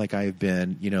 I feel like I've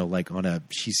been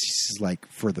she's like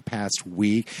for the past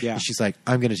week, and she's like,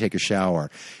 I'm gonna take a shower.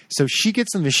 So she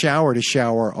gets in the shower to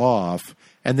shower off,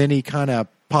 and then he kind of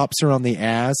pops her on the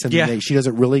ass, and she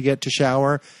doesn't really get to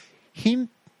shower. He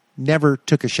never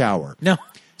took a shower. No.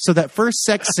 So that first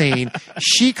sex scene,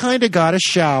 she kind of got a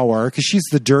shower because she's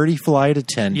the dirty flight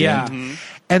attendant. Yeah.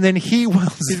 And then he's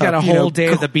got a whole day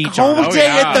at the beach. Whole day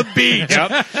at the beach.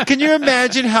 Can you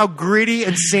imagine how gritty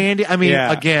and sandy? I mean,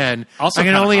 again, also I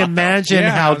can only imagine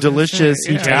how delicious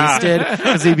he tasted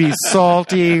because he'd be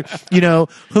salty.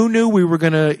 Who knew we were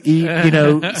going to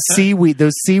eat, seaweed,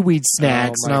 those seaweed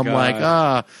snacks? And I'm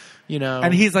like,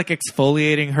 and he's like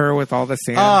exfoliating her with all the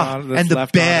sand on and the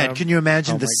bed. Can you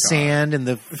imagine the sand and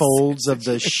the folds of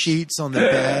the sheets on the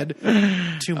bed?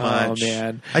 Too much. Oh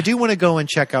man! I do want to go and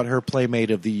check out her Playmate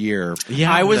of the Year.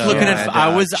 Yeah, I was looking at.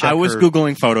 I was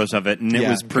googling photos of it, and it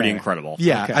was pretty incredible.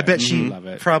 Yeah, I bet she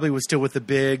probably was still with the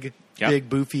big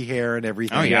boofy hair and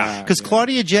everything. Oh yeah, because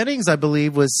Claudia Jennings, I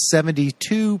believe, was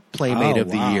 72 Playmate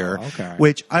of the Year. Okay.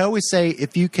 Which I always say,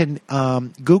 if you can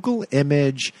Google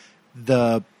image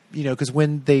the. Because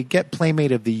when they get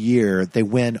Playmate of the Year, they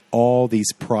win all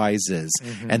these prizes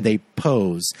and they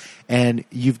pose. And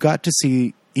you've got to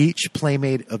see each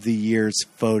Playmate of the Year's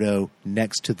photo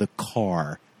next to the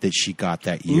car that she got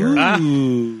that year.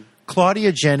 Ooh.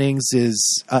 Claudia Jennings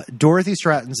is Dorothy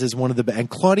Stratton's is one of the and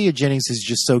Claudia Jennings is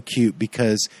just so cute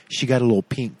because she got a little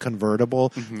pink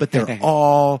convertible, but they're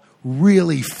all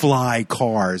really fly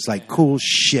cars, like cool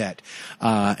shit,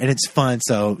 and it's fun.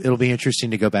 So it'll be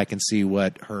interesting to go back and see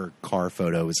what her car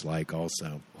photo is like.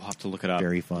 Also, we'll have to look it up.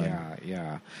 Very fun.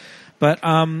 Yeah. But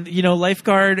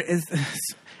Lifeguard is.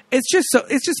 It's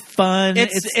just fun.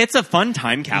 It's a fun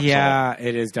time capsule. Yeah,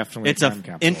 it is definitely a time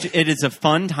capsule. It is a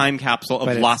fun time capsule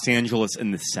of Los Angeles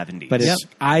in the 70s. But it's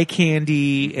eye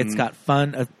candy. It's got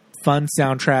a fun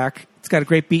soundtrack. It's got a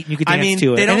great beat, and you can dance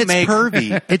to it. And it's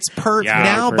pervy. It's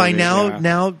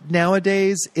pervy.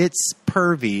 Nowadays, it's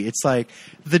pervy. It's like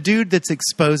the dude that's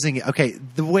exposing it. Okay,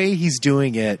 the way he's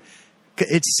doing it.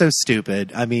 It's so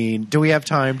stupid. I mean, do we have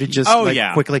time to just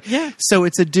quickly? Yeah. So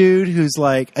it's a dude who's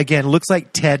like, again, looks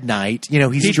like Ted Knight.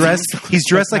 He's dressed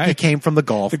like he came from the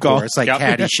golf course, like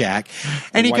Caddyshack.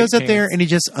 And he goes up there and he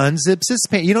just unzips his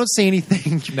pants. You don't see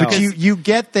anything, but you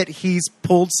get that he's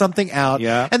pulled something out.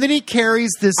 Yeah. And then he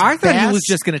carries this. I thought he was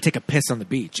just going to take a piss on the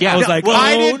beach. Yeah. I was like,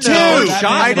 I did too.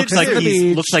 I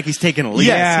did looks like he's taking a leak.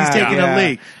 Yes, he's taking a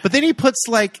leak. But then he puts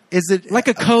is it like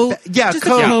a coat? Yeah, just a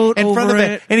coat in front of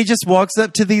it, and he just walks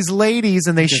up to these ladies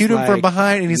and they shoot him from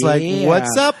behind and he's like,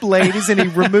 what's up, ladies? And he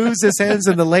removes his hands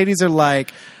and the ladies are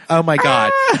like, oh my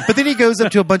God. But then he goes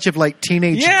up to a bunch of like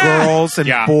teenage girls and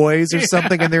boys or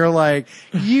something and they're like,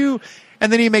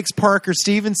 and then he makes Parker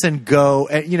Stevenson go,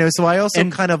 so I also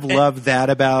kind of love that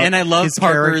about his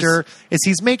character is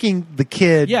he's making the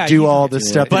kid do all this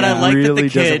stuff, but I like really that the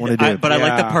kid, doesn't want to do it. But I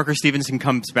like that Parker Stevenson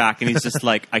comes back and he's just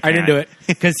like, I didn't do it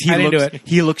because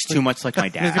he looks too much like my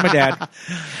dad. My dad,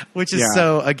 which is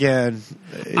so again.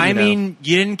 I mean,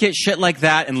 you didn't get shit like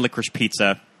that in Licorice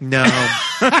Pizza. No.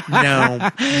 But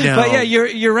yeah,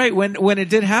 you're right. When it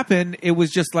did happen, it was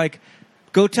just like,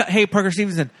 hey Parker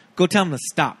Stevenson, go tell him to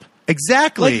stop.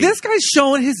 Exactly. Like, this guy's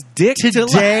showing his dick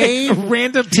today, to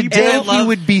random people. Today he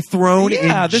would be thrown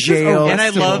in jail. And I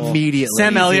love immediately.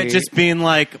 Sam Elliott just being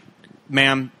like,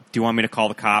 ma'am, Do you want me to call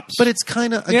the cops? But it's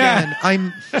kind of, again,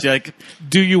 I'm... Like,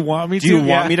 do you want me to? Do you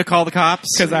want me to call the cops?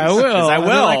 Because I will. I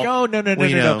will. Like, oh,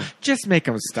 no. Just make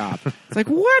them stop. It's like,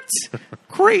 what?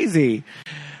 Crazy.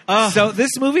 So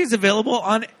this movie is available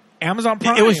on Amazon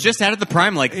Prime. It was just out of the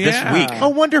Prime this week. Oh,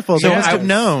 wonderful. They must have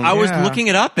known. I was looking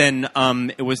it up, and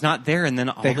it was not there, and then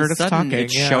all of a sudden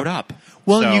it showed up.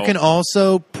 Well, you can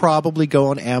also probably go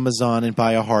on Amazon and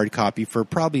buy a hard copy for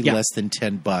probably less than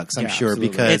 $10, I'm sure, absolutely.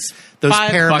 because It's those $5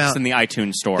 Paramount in the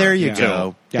iTunes store. There you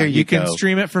go. Yeah, There you can go.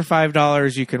 stream it for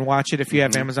 $5. You can watch it if you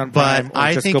have Amazon Prime. But or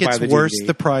I just think go buy it's the worth DVD.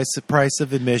 the price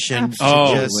of admission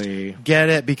Absolutely. to just get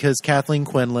it, because Kathleen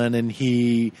Quinlan and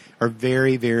he are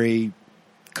very, very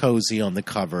cozy on the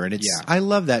cover, and it's I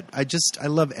love that. I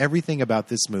love everything about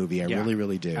this movie. I really,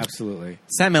 really do. Absolutely.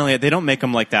 Sam Elliott, they don't make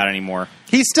him like that anymore.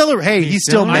 He's still he's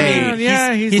still made.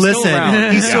 Yeah, he's listen, still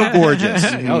around. he's so gorgeous.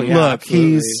 Oh, yeah, Look,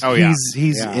 absolutely.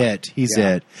 he's it. He's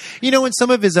it. You know, in some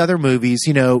of his other movies,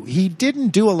 you know, he didn't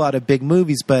do a lot of big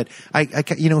movies, but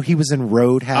he was in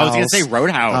Roadhouse. I was going to say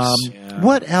Roadhouse.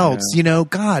 What else? You know,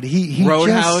 God, he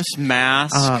Roadhouse, just,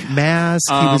 Mask.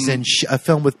 Mask. He was in a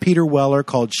film with Peter Weller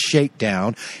called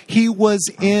Shakedown. He was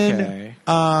in.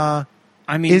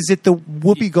 Is it the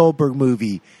Whoopi Goldberg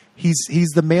movie? He's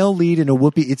the male lead in a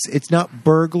Whoopi. It's not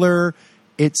Burglar.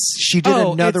 She did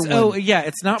another one. Oh, yeah,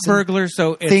 it's not Burglar,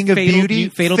 so it's Thing of Fatal Beauty?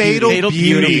 Fatal Fatal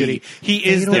Beauty. He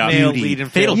is the male lead in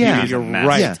Fatal Beauty. You're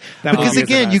right. Yeah. That Because movie is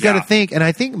again, a you mess. got to think, and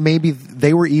I think maybe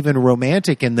they were even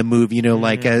romantic in the movie. You know,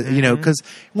 because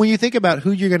when you think about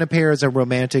who you're going to pair as a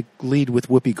romantic lead with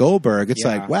Whoopi Goldberg, it's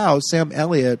like, wow, Sam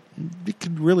Elliott, it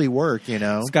could really work. You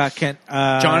know, Scott Kent,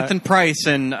 Jonathan Pryce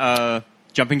and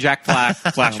Jumping Jack Flash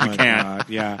McCann. God,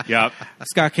 yeah. Yep.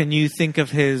 Scott, can you think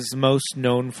of his most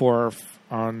known for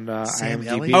on Sam IMDb?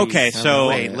 Elliott? Okay, so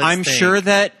I'm sure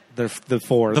that the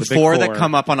four that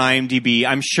come up on IMDb,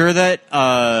 I'm sure that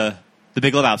The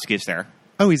Big Lebowski is there.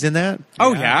 Oh, he's in that.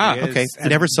 Oh yeah. he is. Okay, I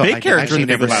never saw. Big I character actually in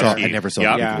The Big never saw. Lebowski. I never saw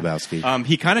Yep. The Big Lebowski.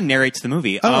 He kind of narrates the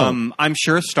movie. Oh. I'm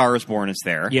sure A Star Is Born is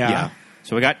there. Yeah.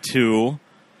 So we got two.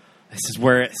 This is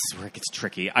where it gets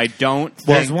tricky. I don't.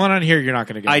 There's one on here you're not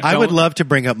going to get. I would love to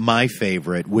bring up my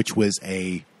favorite, which was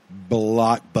a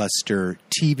blockbuster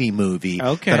TV movie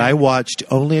that I watched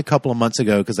only a couple of months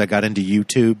ago because I got into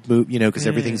YouTube, you know, because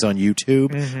everything's on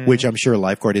YouTube, which I'm sure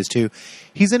Lifeguard is too.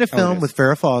 He's in a film with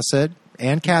Farrah Fawcett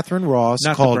and Catherine Ross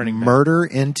called Murder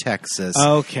in Texas.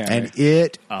 Okay. And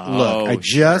look, I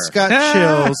just got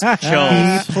chills.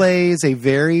 He plays a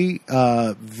very,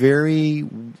 very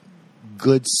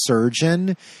good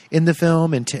surgeon in the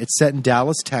film, and it's set in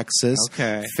Dallas, Texas.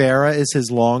 Okay. Farrah is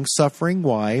his long-suffering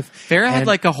wife. Farrah had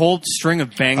like a whole string of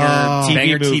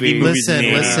TV movies.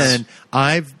 Listen.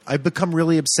 I've become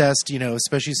really obsessed, you know,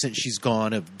 especially since she's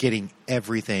gone, of getting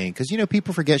everything, because you know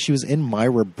people forget she was in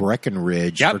Myra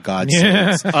Breckenridge, for God's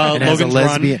sakes. And as a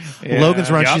lesbian,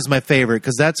 Logan's Run, she's my favorite,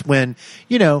 because that's when,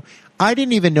 you know, I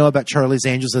didn't even know about Charlie's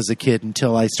Angels as a kid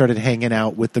until I started hanging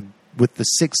out with the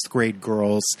sixth grade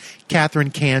girls,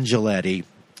 Catherine Cangialetti,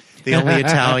 the only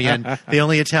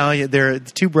Italian. There are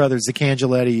two brothers, the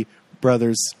Cangialetti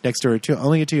brothers next door,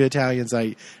 only two Italians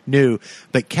I knew.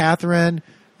 But Catherine,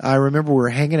 I remember we were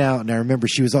hanging out, and I remember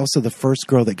she was also the first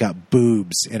girl that got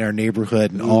boobs in our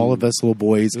neighborhood, and all of us little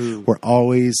boys were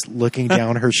always looking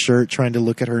down her shirt, trying to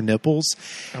look at her nipples.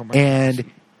 And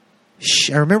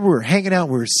I remember we were hanging out,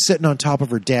 we were sitting on top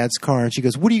of her dad's car, and she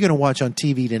goes, "What are you going to watch on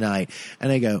TV tonight?"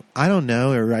 And I go, "I don't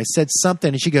know." Or I said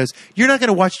something, and she goes, "You're not going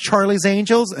to watch Charlie's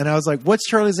Angels?" And I was like, "What's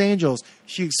Charlie's Angels?"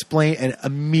 She explained, and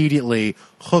immediately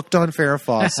hooked on Farrah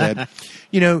Fawcett.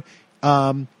 You know,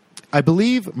 I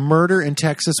believe Murder in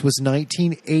Texas was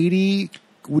 1980.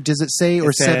 Does it say,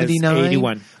 or 79?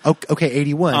 81. Okay,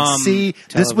 81. See, television.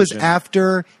 This was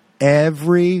after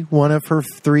every one of her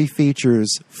three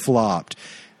features flopped.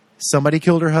 Somebody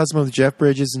Killed Her Husband with Jeff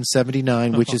Bridges in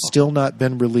 79, which has still not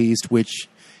been released, which,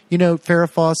 you know, Farrah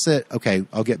Fawcett, okay,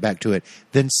 I'll get back to it.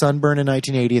 Then Sunburn in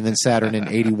 1980, and then Saturn in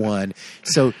 81.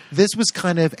 So this was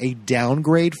kind of a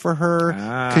downgrade for her.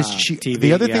 Because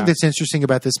the other thing that's interesting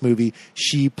about this movie,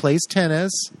 she plays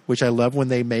tennis, which I love when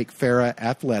they make Farrah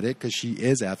athletic, because she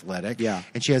is athletic. Yeah.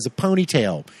 And she has a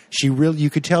ponytail. You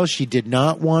could tell she did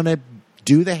not want to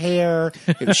do the hair.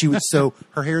 So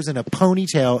her hair's in a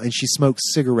ponytail, and she smokes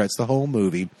cigarettes the whole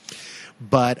movie.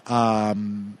 But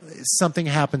something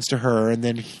happens to her, and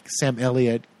then Sam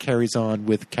Elliott carries on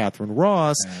with Catherine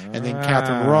Ross, and then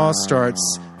Catherine Ross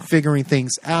starts figuring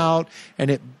things out, and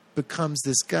it becomes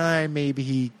this guy. Maybe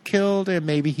he killed him,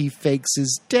 maybe he fakes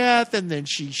his death, and then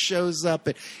she shows up.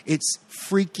 It's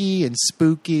freaky and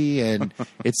spooky, and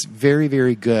it's very,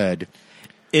 very good.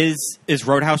 Is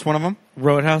Roadhouse one of them?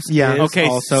 Roadhouse. Yeah. Is Okay,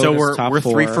 also so in we're top 3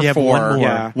 4. for You have 4. one more.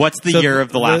 Yeah. What's the year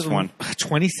of the last one?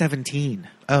 2017.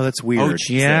 Oh, that's weird. Oh, Jesus.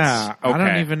 Yeah. I don't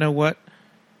Okay. even know what.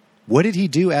 What did he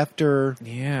do after?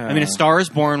 Yeah. I mean, A Star Is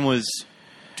Born was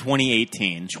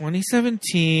 2018.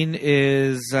 2017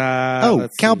 is. Cowboy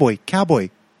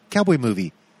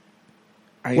movie.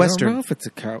 I Western. don't know if it's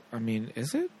a cow. I mean,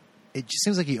 is it? It just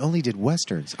seems like he only did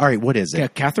westerns. All right, what is it? Yeah,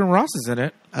 Catherine Ross is in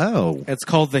it. Oh, It's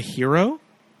called The Hero.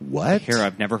 what? Here,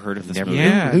 I've never heard of this Never. movie.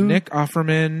 Yeah, Who? Nick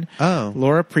Offerman. Oh.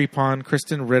 Laura Prepon,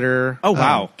 Kristen Ritter. Oh,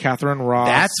 wow. Catherine Ross.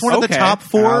 That's one of the Okay. top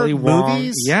 4 Ali Wong.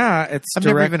 movies? Yeah, it's I've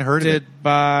directed never even heard of it.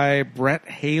 by Brett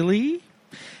Haley.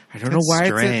 I don't know That's why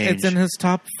strange. it's in his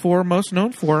top 4 most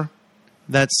known for.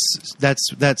 That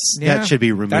should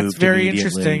be removed. That's very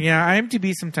immediately. interesting. Yeah,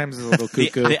 IMDb sometimes is a little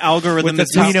cuckoo. The algorithm With is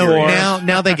the top You know, four.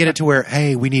 now they get it to where,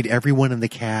 hey, we need everyone in the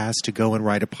cast to go and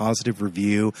write a positive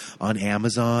review on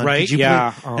Amazon. Right, Could you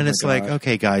yeah. please- Oh, and my it's like, God.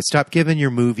 okay, guys, stop giving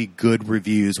your movie good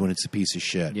reviews when it's a piece of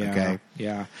shit. Yeah, Okay.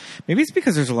 yeah. Maybe it's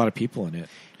because there's a lot of people in it.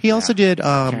 He also did.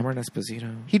 Cameron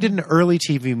Esposito. He did an early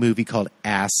TV movie called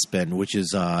Aspen, which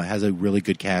is has a really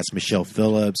good cast: Michelle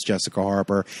Phillips, Jessica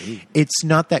Harper. It's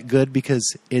not that good because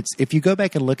it's if you go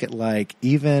back and look at like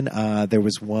even there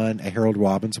was a Harold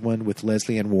Robbins one with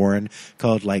Leslie Ann Warren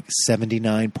called like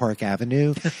 79 Park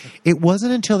Avenue. It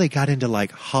wasn't until they got into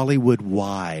like Hollywood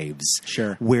Wives,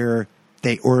 Sure. where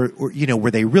they or where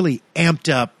they really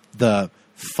amped up the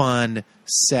fun,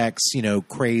 sex,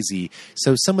 crazy.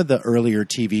 So some of the earlier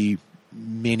TV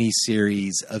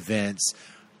miniseries events,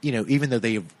 even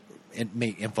though it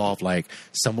may involve like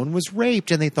someone was raped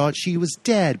and they thought she was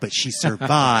dead, but she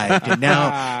survived and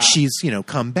now she's,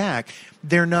 come back.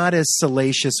 They're not as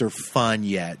salacious or fun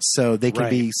yet. So they can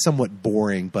be somewhat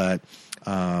boring, but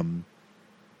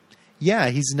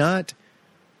he's not.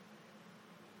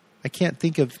 I can't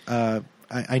think of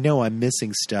I know I'm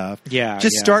missing stuff. Yeah,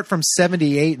 just start from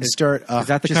 78 and start. Is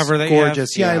that the just cover that you have?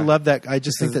 gorgeous? Yeah, I love that. I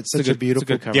just think that's such a beautiful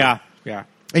good cover. Yeah. Yeah.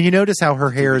 And you notice how her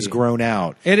hair has grown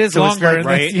out. It is So it's longer, like-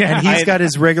 right? Yeah. And he's got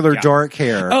his regular dark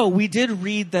hair. Oh, we did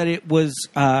read that it was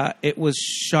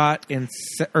shot in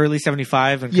early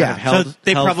 75 and kind of held. So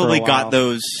they held for a probably got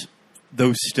while.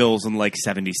 those stills in like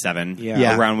 77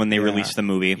 Yeah. around when they Yeah. released the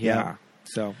movie. Yeah.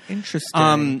 So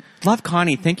interesting. Love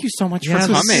Connie, thank you so much Yeah, for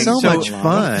this coming. was so much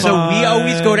fun. So we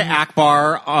always go to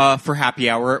Akbar for happy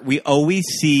hour. We always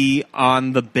see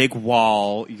on the big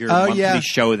wall your monthly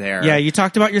show there. Yeah, you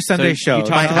talked about your Sunday show. You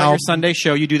talked about your Sunday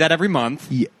show. You do that every month.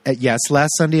 Yes,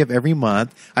 last Sunday of every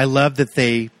month. I love that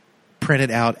they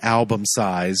printed out album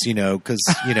size, because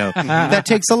that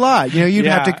takes a lot. You'd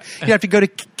have to go to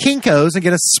Kinko's and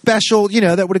get a special,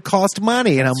 that would have cost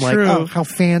money. And I'm like, oh, how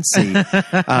fancy.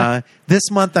 This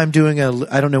month I'm doing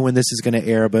I don't know when this is going to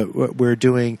air, but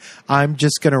I'm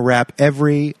just going to wrap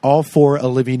all 4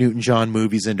 Olivia Newton-John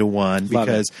movies into one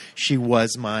because she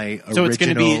was my original So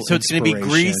it's going to be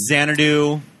Grease,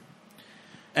 Xanadu,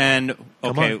 and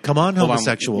Come on,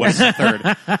 homosexuals. What's the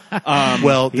third?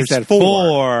 Well, He there's said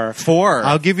 4. 4.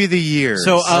 I'll give you the year.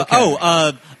 So,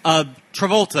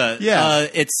 Travolta. Yeah.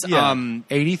 It's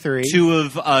 83. two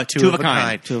of a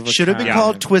kind. Should have been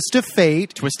called Twist of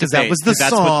Fate. Twist of that Fate, was the 'cause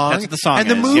song. that's what the song and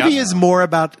the is, movie yep. is more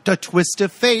about a twist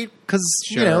of fate because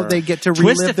they get to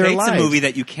relive Twist of their Fate's lives. a movie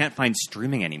that you can't find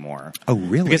streaming anymore. Oh,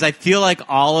 really? Because I feel like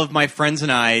all of my friends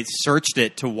and I searched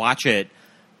it to watch it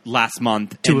last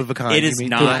month. Two and of a Kind, It you is mean?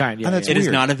 not. Two of a Kind, yeah, it yeah. is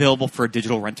Weird. not available for a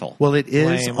digital rental. Well, it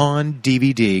is Lame. on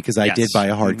DVD because I Yes. did buy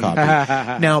a hard copy.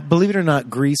 Now, believe it or not,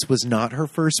 Grease was not her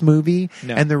first movie,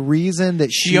 No. and the reason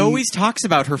that She always talks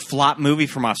about her flop movie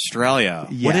from Australia.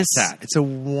 What is Yes. that? It's a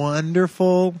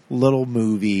wonderful little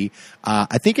movie.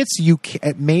 I think it's UK.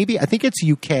 Maybe I think it's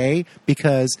UK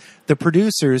because the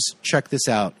producers check this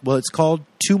out. Well, it's called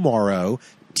Tomorrow.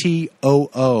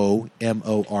 TOOMORROW.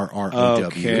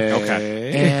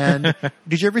 Okay. And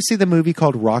did you ever see the movie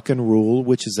called Rock and Rule?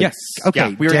 Which is Yes.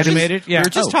 Okay. Yeah, we were animated? Just, Yeah. we were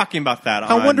just Oh. talking about that.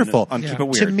 How wonderful. On Keep It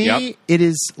Weird. To me, Yep. it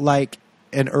is like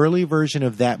an early version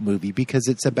of that movie because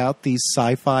it's about these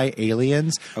sci-fi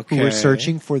aliens who are Okay.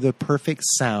 searching for the perfect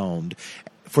sound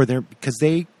because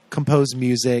they compose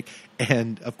music,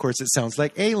 and of course it sounds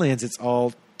like aliens. It's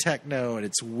all techno and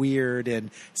it's weird and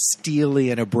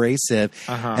steely and abrasive.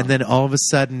 And then all of a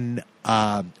sudden,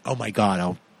 oh my God,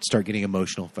 I'll start getting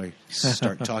emotional if I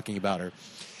start talking about her.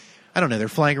 I don't know. They're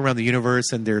flying around the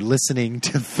universe and they're listening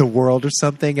to the world or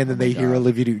something, and then they hear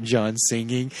Olivia Newton-John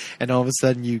singing, and all of a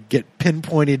sudden you get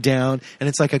pinpointed down, and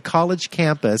it's like a college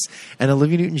campus, and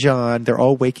Olivia Newton-John, they're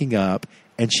all waking up,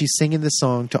 and she's singing this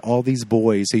song to all these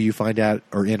boys who you find out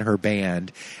are in her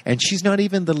band. And she's not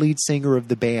even the lead singer of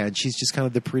the band. She's just kind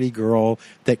of the pretty girl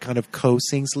that kind of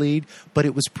co-sings lead. But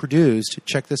it was produced,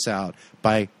 check this out,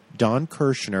 by Don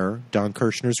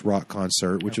Kirshner's Rock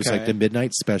Concert, which was like the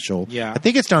midnight special. Yeah. I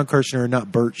think it's Don Kirshner,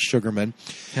 not Bert Sugarman.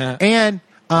 And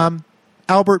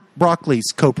Albert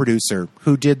Broccoli's co-producer,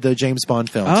 who did the James Bond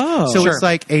films. Oh, so sure. it's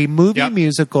like a movie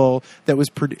musical that was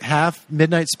half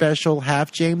midnight special,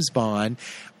 half James Bond.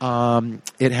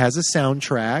 It has a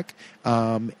soundtrack,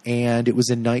 and it was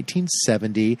in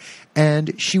 1970,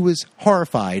 and she was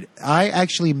horrified. I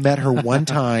actually met her one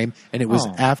time, and it was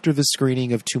after the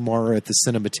screening of Tomorrow at the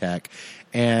Cinematheque.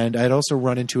 And I'd also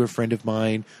run into a friend of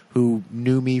mine who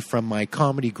knew me from my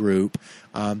comedy group.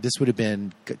 This would have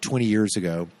been 20 years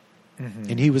ago.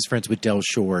 And he was friends with Del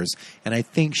Shores. And I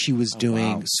think she was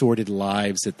doing Sordid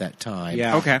Lives at that time.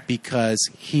 Yeah. Okay. Because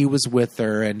he was with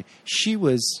her, and she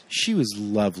was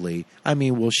lovely. I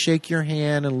mean, will shake your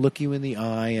hand and look you in the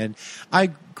eye. And I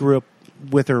grew up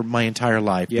with her my entire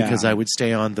life because I would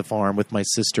stay on the farm with my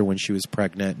sister when she was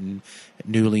pregnant and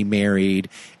newly married,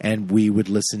 and we would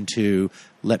listen to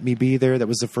Let Me Be There. That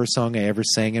was the first song I ever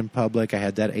sang in public. I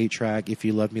had that 8-track, If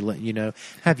You Love Me, Let You Know.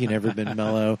 Have You Never Been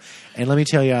Mellow? And let me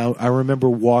tell you, I remember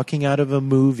walking out of a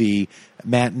movie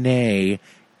matinee,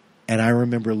 and I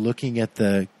remember looking at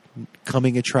the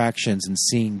coming attractions and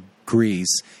seeing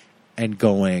Grease and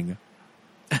going,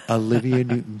 Olivia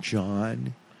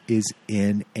Newton-John is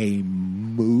in a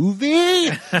movie?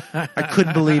 I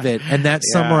couldn't believe it. And that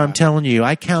summer, I'm telling you,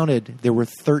 I counted, there were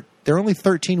only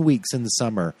 13 weeks in the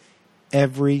summer.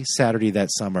 Every Saturday that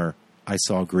summer, I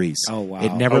saw Grease. Oh, wow.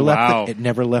 It never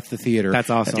left the theater. That's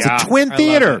awesome. It's a twin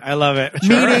theater. I love it.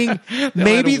 Meaning,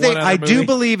 maybe I do movie.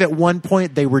 believe at one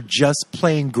point they were just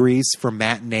playing Grease for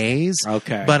matinees.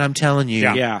 Okay. But I'm telling you,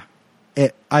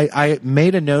 I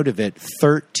made a note of it,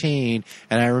 13,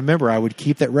 and I remember I would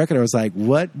keep that record. I was like,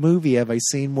 what movie have I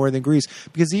seen more than Grease?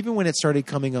 Because even when it started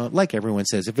coming on, like everyone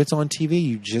says, if it's on TV,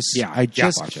 you just,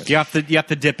 watch it. You have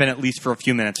to dip in at least for a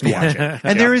few minutes to watch it.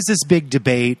 And there is this big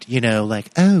debate, like,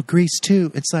 oh, Grease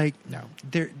 2. It's like, no,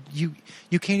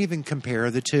 you can't even compare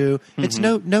the two. It's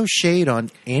no shade on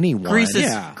anyone.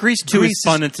 Grease 2 is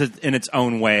fun in its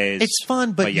own ways. It's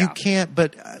fun, but you can't.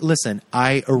 But listen,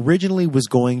 I originally was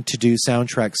going to do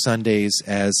Soundtrack Sundays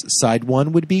as side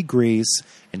 1 would be Grease,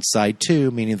 and side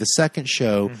 2, meaning the second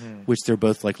show, which they're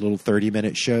both like little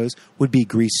 30-minute shows, would be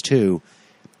Grease 2.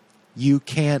 You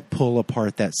can't pull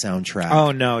apart that soundtrack.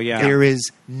 Oh, no, yeah. There is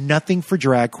nothing for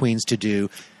drag queens to do.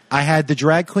 I had the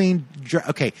drag queen...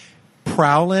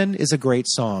 Prowlin' is a great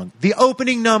song. The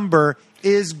opening number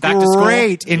is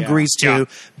great in Grease 2. Yeah.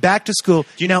 Back to School.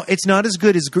 It's not as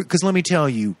good as... Because let me tell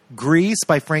you, Grease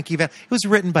by Frankie Valli... It was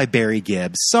written by Barry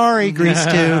Gibb. Sorry, Grease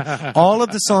 2. All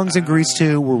of the songs in Grease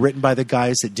 2 were written by the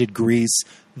guys that did Grease,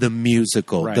 the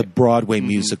musical, the Broadway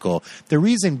musical. The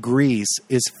reason Grease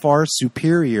is far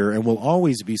superior and will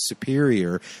always be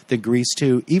superior than Grease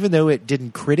 2, even though it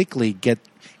didn't critically get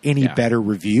any better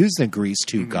reviews than Grease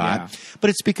 2 got, but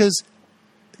it's because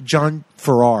John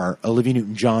Farrar, Olivia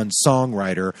Newton-John's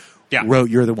songwriter, wrote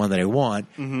 "You're the One That I Want"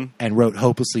 and wrote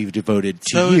 "Hopelessly Devoted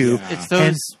to You." It's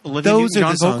those Olivia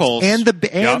Newton-John vocals and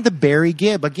the Barry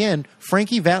Gibb again.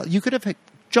 Frankie Valli. You could have.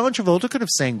 John Travolta could have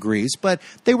sang Grease, but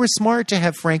they were smart to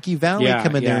have Frankie Valli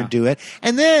come in there and do it.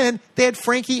 And then they had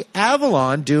Frankie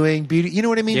Avalon doing Beauty. You know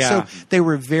what I mean? Yeah. So they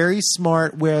were very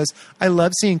smart, whereas I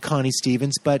love seeing Connie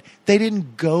Stevens, but they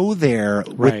didn't go there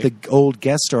with the old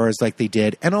guest stars like they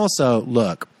did. And also,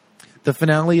 look, the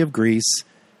finale of Grease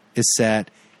is set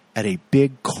at a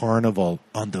big carnival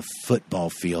on the football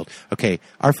field. Okay,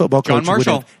 our football coach would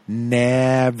have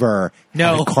never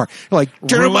had a car. Like,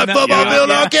 turn on my football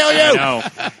field, I'll kill you!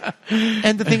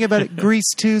 And the thing about it,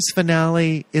 Grease 2's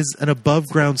finale is an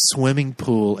above-ground swimming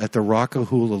pool at the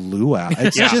Rockahula Luau.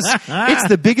 It's it's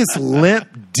the biggest limp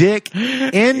dick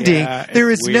ending. There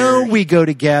is no "we go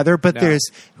together," but there's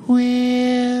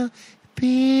 "we'll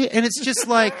be," and it's just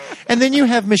like, and then you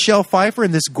have Michelle Pfeiffer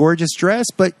in this gorgeous dress,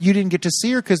 but you didn't get to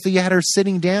see her because you had her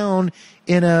sitting down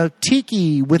in a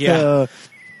tiki with a...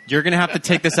 You're going to have to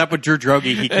take this up with Drew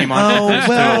Droege. He came on. Oh,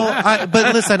 well,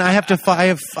 but listen, I have to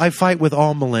I fight with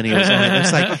all millennials on it.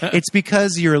 It's like, it's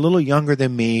because you're a little younger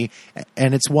than me,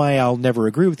 and it's why I'll never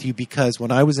agree with you, because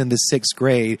when I was in the 6th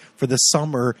grade for the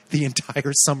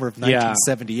entire summer of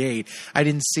 1978, I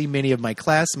didn't see many of my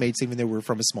classmates, even though we were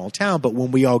from a small town, but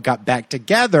when we all got back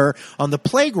together on the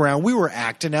playground, we were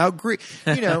acting out,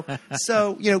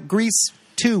 so, Grease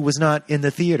 2 was not in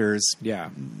the theaters. Yeah.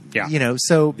 You know,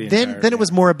 so then it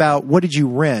was more about what did you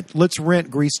rent? Let's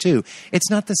rent Grease 2. It's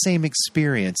not the same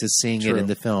experience as seeing it in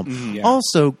the film. Mm-hmm. Yeah.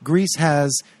 Also, Grease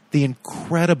has the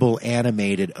incredible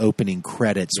animated opening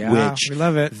credits, which we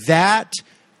love it. That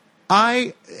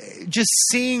I just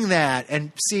seeing that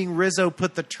and seeing Rizzo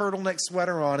put the turtleneck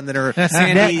sweater on and then her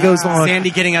neck goes on. Sandy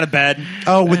getting out of bed.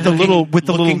 Oh, with the little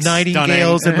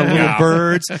nightingales stunning. and the little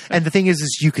birds. And the thing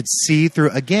is you could see through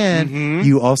again. Mm-hmm.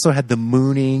 You also had the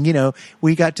mooning. You know,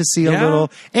 we got to see a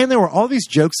little, and there were all these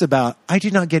jokes about. I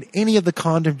did not get any of the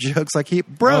condom jokes. Like he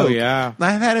broke. Oh yeah,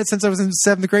 I've had it since I was in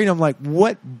 7th grade. I'm like,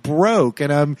 what broke?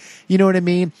 And you know what I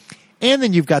mean. And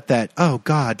then you've got that. Oh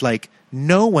God, like.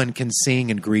 No one can sing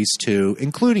in Grease 2,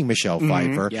 including Michelle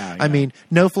Pfeiffer. Yeah. I mean,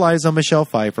 no flies on Michelle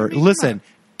Pfeiffer. Listen,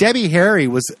 Debbie Harry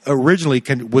was originally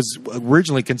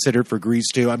considered for Grease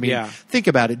 2. I mean, think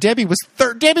about it. Debbie was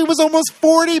almost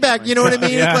 40 back. You know what I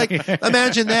mean? It's like,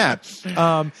 imagine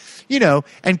that. You know,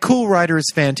 and Cool Rider is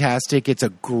fantastic. It's a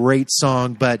great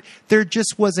song, but there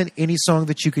just wasn't any song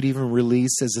that you could even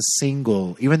release as a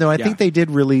single, even though I think they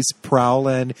did release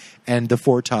Prowlin' and the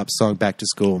Four Tops song Back to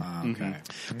School. Okay.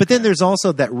 But then there's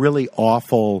also that really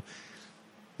awful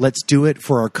Let's Do It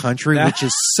for Our Country, which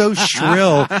is so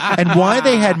shrill. And why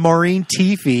they had Maureen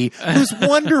Teefy, who's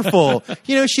wonderful.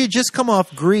 You know, she had just come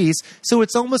off Grease, so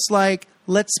it's almost like,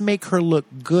 let's make her look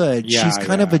good. She's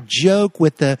kind of a joke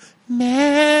with the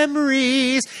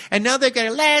memories. And now they're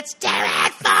going, let's do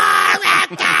it for our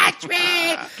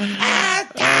country. Our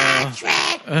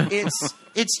country.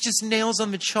 It's just nails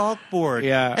on the chalkboard.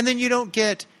 Yeah. And then you don't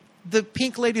get... The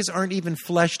Pink Ladies aren't even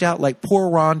fleshed out like poor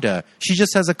Rhonda. She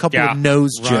just has a couple of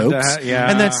nose jokes.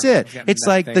 And that's it. It's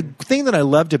like the thing that I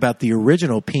loved about the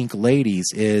original Pink Ladies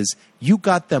is you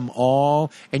got them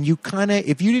all, and you kind of,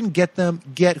 if you didn't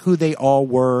get who they all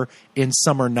were in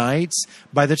Summer Nights,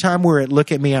 by the time we're at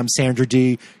Look at Me, I'm Sandra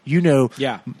Dee, you know,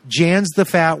 Jan's the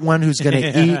fat one who's going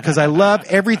to eat, because I love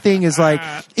everything is like,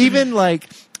 even like,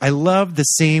 I love the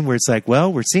scene where it's like,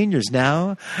 well, we're seniors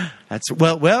now. That's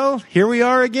well, here we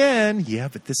are again. Yeah,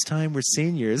 but this time we're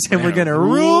seniors and we're going to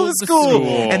rule the school.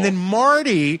 And then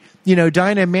Marty, you know,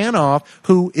 Dinah Manoff,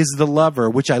 who is the lover,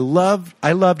 which I love.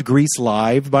 I loved Grease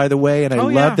Live, by the way, and I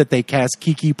love that they cast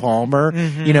Keke Palmer,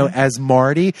 you know, as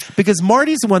Marty, because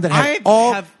Marty's the one that had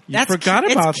You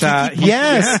forgot about that.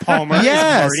 Yes, Palmer.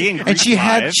 Yes, Marty and she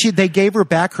had they gave her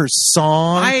back her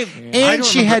song, and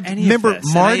she had. Remember,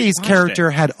 Marty's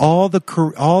character had all the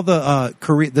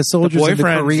soldiers in the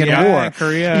Korean War.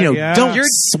 Korea, you know, don't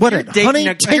sweat it, honey.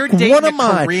 Take one of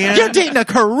mine. You're dating a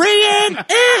Korean.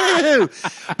 Ew.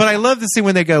 But I love the scene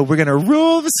when they go, "We're going to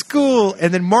rule the school,"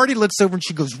 and then Marty looks over and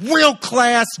she goes, "Real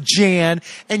class, Jan,"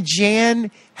 and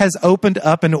Jan has opened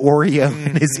up an Oreo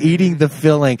and is eating the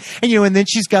filling. And, you know, and then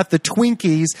she's got the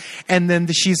Twinkies, and then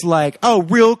she's like, oh,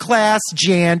 real class,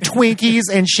 Jan, Twinkies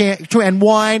and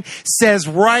wine says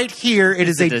right here it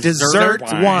is a dessert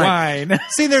wine.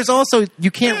 See, there's also,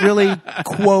 you can't really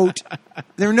quote,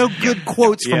 there are no good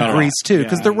quotes from Grease, too,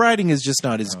 because the writing is just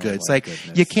not as good. It's like,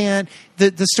 you can't,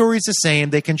 the story's the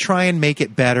same. They can try and make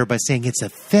it better by saying it's a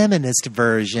feminist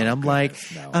version. I'm like,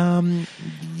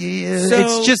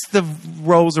 it's just the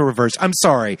roles are reversed. I'm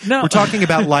sorry. No. We're talking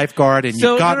about Lifeguard, and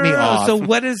you got me off. So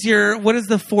what is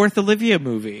the fourth Olivia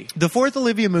movie? The fourth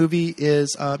Olivia movie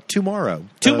is Tomorrow.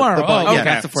 Tomorrow.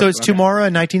 Okay. So it's Tomorrow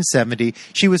in 1970.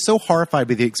 She was so horrified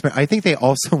by the experience. I think they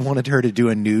also wanted her to do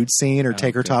a nude scene or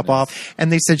take her top off,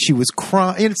 and they said she was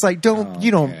crying. And it's like,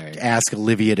 you don't ask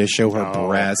Olivia to show her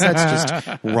breasts. That's just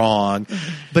wrong.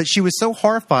 But she was so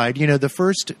horrified. You know, the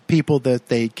first people that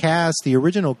they cast, the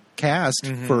original cast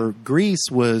for Grease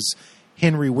was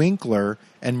Henry Winkler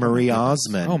and Marie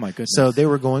Osmond. Oh, my goodness. So they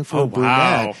were going for a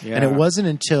brunette. Wow. And it wasn't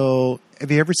until... Have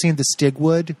you ever seen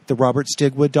the Robert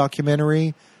Stigwood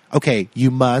documentary? Okay, you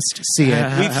must see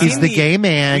it. He's the gay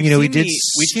man. You know, we've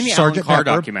seen the Sergeant Alan Carr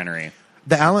Pepper. documentary.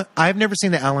 I've never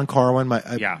seen the Alan Carr one.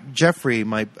 Jeffrey,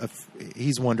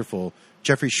 he's wonderful.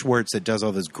 Jeffrey Schwartz that does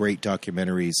all those great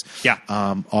documentaries. Yeah.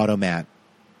 Automat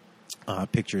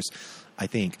pictures, I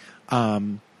think.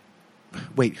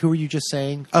 Wait, who were you just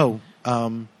saying?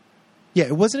 Yeah,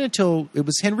 it wasn't until it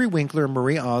was Henry Winkler and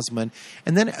Marie Osmond,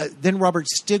 and then Robert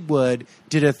Stigwood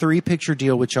did a 3-picture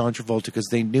deal with John Travolta because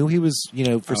they knew he was, you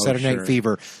know, for Saturday Night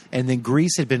Fever, and then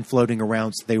Grease had been floating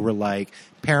around, so they were like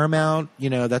Paramount, you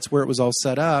know, that's where it was all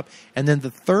set up, and then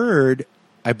the third,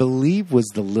 I believe, was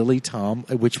the Lily Tom,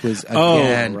 which was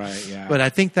again, but I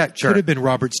think that could have been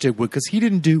Robert Stigwood because he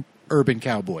didn't do Urban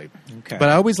Cowboy. Okay, but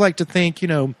I always like to think, you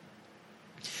know.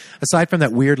 Aside from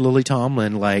that weird Lily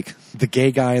Tomlin, like the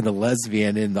gay guy and the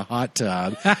lesbian in the hot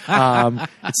tub,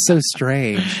 it's so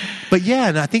strange. But yeah,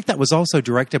 and I think that was also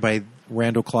directed by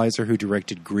Randall Kleiser, who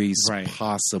directed Grease, Right.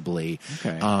 possibly.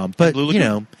 Okay. But you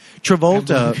know,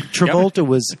 Travolta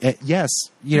was yes.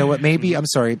 You know what? Maybe I'm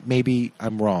sorry. Maybe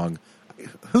I'm wrong.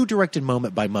 Who directed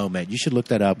Moment by Moment? You should look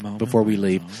that up before we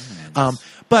leave.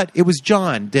 But it was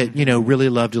John that really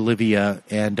loved Olivia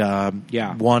and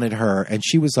wanted her, and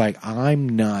she was like, "I'm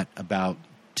not about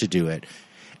to do it."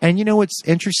 And what's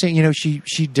interesting?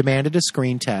 She demanded a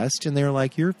screen test, and they were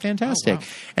like, "You're fantastic." Oh,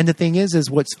 wow. And the thing is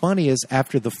what's funny is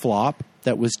after the flop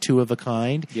that was Two of a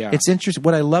Kind. Yeah. It's interesting.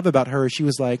 What I love about her is she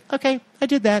was like, "Okay, I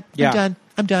did that.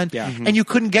 I'm done." Yeah. And you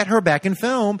couldn't get her back in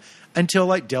film until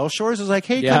like Del Shores was like,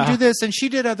 "Hey, come do this." And she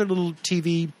did other little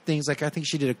TV things. Like I think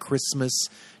she did a Christmas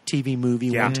TV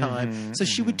movie one time. So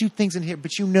she would do things in here,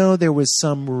 but there was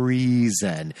some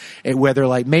reason, whether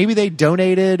like maybe they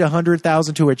donated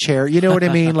 $100,000 to a charity. You know what I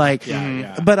mean? Like,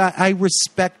 but I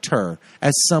respect her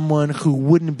as someone who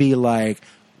wouldn't be like,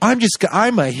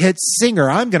 I'm a hit singer.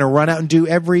 I'm going to run out and do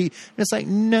every. And it's like,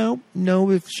 no.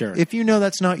 If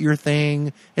that's not your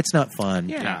thing, it's not fun.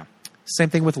 Yeah. Same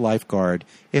thing with Lifeguard.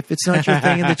 If it's not your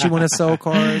thing and that you want to sell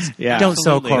cars, don't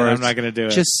sell cars. I'm not going to do it.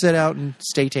 Just sit out and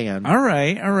stay tan. All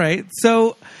right.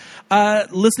 So,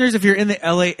 listeners, if you're in the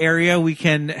LA area, we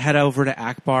can head over to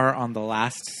Akbar on the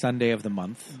last Sunday of the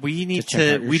month. We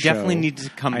definitely need to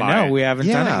come by. I know we haven't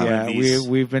done it yet.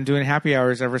 We've been doing happy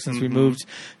hours ever since we moved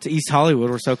to East Hollywood.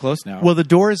 We're so close now. Well, the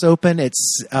door is open.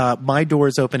 My door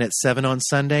is open at 7 on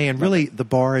Sunday, and really the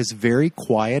bar is very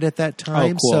quiet at that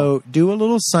time. Oh, cool. So do a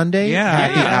little Sunday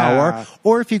happy hour,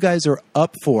 or if you guys are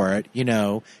up for it,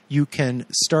 you can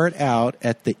start out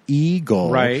at the Eagle,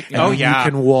 right? And you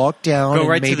can walk down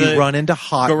and maybe run into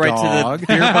Hot Dog. Go right to the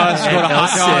beer bus, go to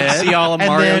Hot Dog, see all the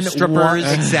Mario strippers,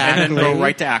 and then go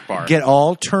right to Akbar. Get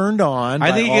all turned on.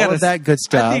 I think all of that good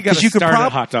stuff. I think you got to start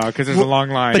at Hot Dog because there's a long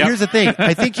line. But here's the thing: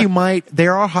 I think you might.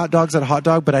 There are hot dogs at Hot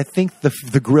Dog, but I think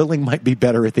the grilling might be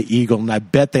better at the Eagle, and I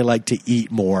bet they like to eat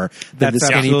more than the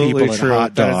skinny people at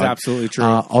Hot Dog. That is absolutely true.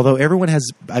 Although everyone has,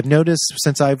 I've noticed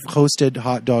since I've hosted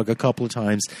Hot Dog a couple of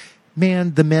times.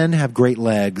 Man, the men have great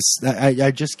legs.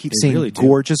 I just keep seeing really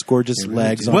gorgeous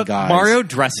legs on guys. Mario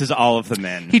dresses all of the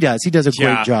men. He does. He does a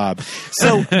great job.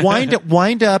 So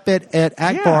wind up at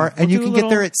Akbar, and you can get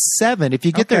there at 7. If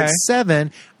you get there at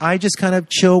 7, I just kind of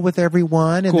chill with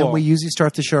everyone, and then we usually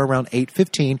start the show around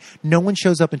 8:15. No one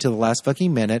shows up until the last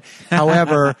fucking minute.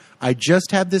 However, I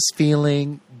just have this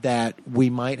feeling that we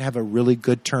might have a really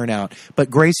good turnout.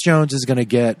 But Grace Jones is going to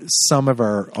get some of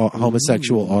our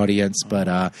homosexual audience, but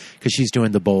because she's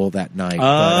doing the bowl that night.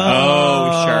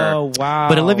 Sure. Wow.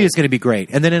 But Olivia's going to be great.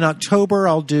 And then in October,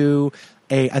 I'll do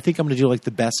I think I'm going to do like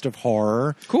the best of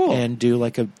horror. Cool. And do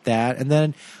like that. And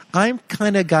then I'm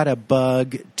kind of got a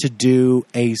bug to do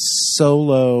a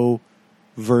solo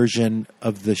version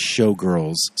of the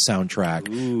Showgirls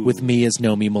soundtrack with me as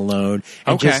Nomi Malone.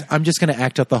 And I'm just going to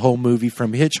act out the whole movie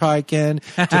from hitchhiking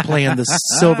to playing the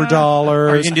silver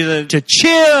dollars to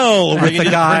chill with the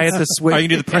guy at the switch. Are you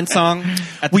going to do the Prince song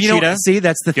at the Cheetah? See,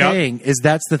 that's the thing.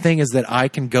 Is that I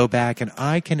can go back and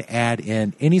I can add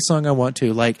in any song I want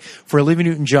to. Like for Olivia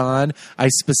Newton-John, I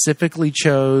specifically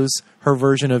chose her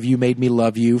version of You Made Me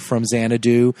Love You from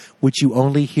Xanadu, which you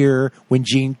only hear when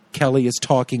Gene Kelly is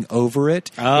talking over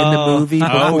it in the movie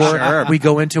before we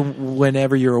go into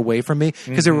Whenever You're Away From Me.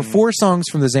 Because there were 4 songs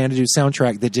from the Xanadu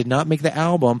soundtrack that did not make the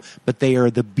album, but they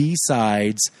are the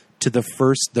B-sides to the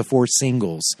 4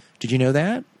 singles. Did you know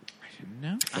that?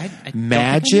 No.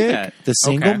 Magic, the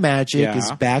single Magic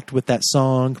is backed with that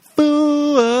song,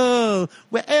 Fool,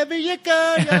 wherever you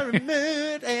go, you're a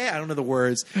mood. I don't know the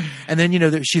words. And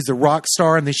then, she's a rock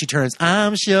star, and then she turns,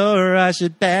 I'm sure I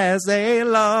should pass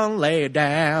along, lay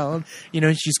down.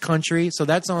 She's country, so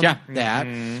that's on that.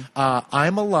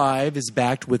 I'm Alive is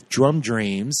backed with Drum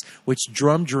Dreams, which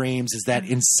Drum Dreams is that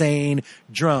insane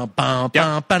drum. Bum,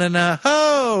 bum, ba-da-na,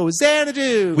 ho,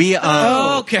 Xanadu.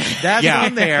 That's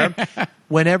on there.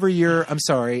 Whenever you're,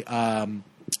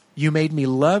 You Made Me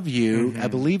Love You, I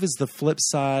believe is the flip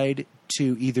side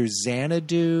to either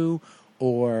Xanadu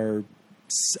or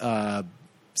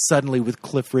Suddenly with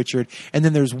Cliff Richard. And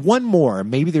then there's one more.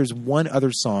 Maybe there's one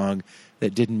other song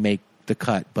that didn't make the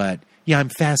cut, but yeah, I'm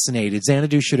fascinated.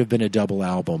 Xanadu should have been a double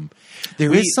album.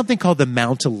 There is something called the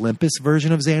Mount Olympus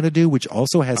version of Xanadu, which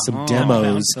also has some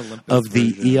demos of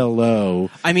the ELO.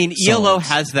 I mean, ELO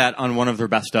has that on one of their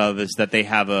best of, is that they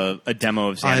have a demo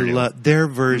of Xanadu. I love their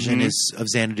version of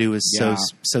Xanadu is so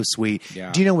sweet.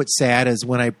 Yeah. Do you know what's sad is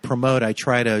when I promote, I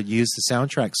try to use the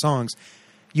soundtrack songs.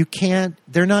 You can't.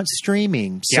 They're not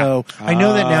streaming. So I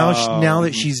know that now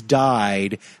that she's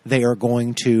died, they are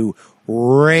going to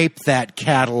rape that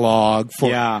catalog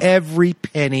for every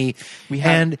penny.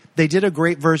 And they did a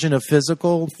great version of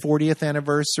Physical 40th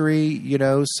anniversary, you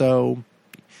know, so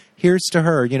here's to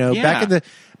her. You know, back in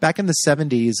the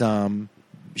 70s,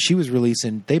 she was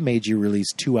releasing. They made you release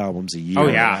 2 albums a year. Oh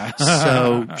yeah,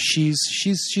 so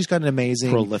she's got an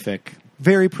amazing,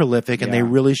 very prolific, and they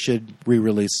really should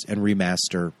re-release and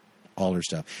remaster all her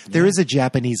stuff. There is a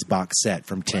Japanese box set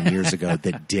from 10 years ago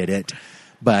that did it,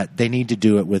 but they need to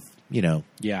do it with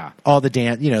all the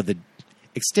the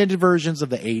extended versions of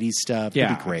the 80s stuff. Yeah,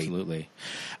 it'd be great. Absolutely.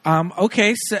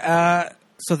 Okay,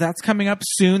 so that's coming up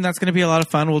soon. That's going to be a lot of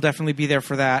fun. We'll definitely be there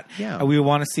for that. Yeah, we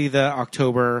want to see the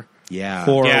October.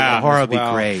 Horror would be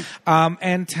great.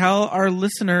 And tell our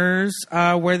listeners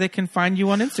where they can find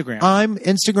you on Instagram.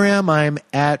 I'm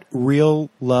at Real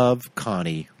Love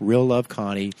Connie. Real Love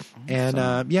Connie. And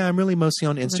I'm really mostly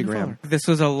on Instagram. This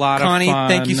was a lot Connie, of fun.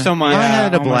 Thank you so much. I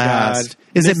had a blast.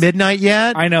 Is it midnight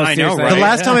yet? I know, right? The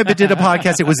last time I did a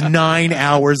podcast, it was 9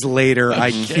 hours later.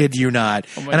 I kid you not.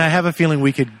 And I have a feeling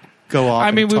we could go off.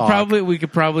 I mean, and talk. we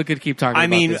could probably keep talking. I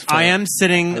mean, about this for I am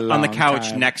sitting on the couch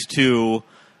time. next to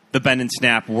the Bend and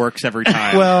Snap works every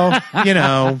time. Well, you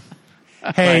know,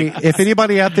 hey, if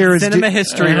anybody out there is cinema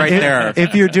history right there.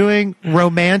 If you're doing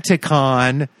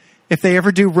Romanticon, if they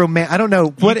ever do I don't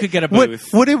know what could get a booth.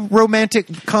 What do romantic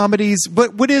comedies?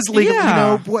 What is legal? Yeah. You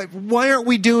know, why aren't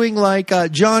we doing like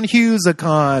John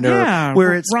Hughes-a-con or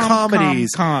where it's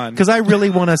comedies? Because I really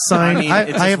want to sign.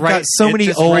 I have got so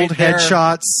many old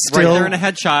headshots still right there in a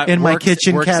headshot in my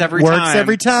kitchen. Works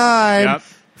every time. Yep.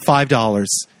 $5.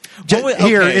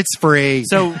 Here, it's free.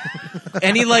 So,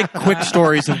 any like quick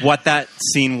stories of what that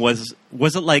scene was?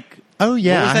 Was it like? Oh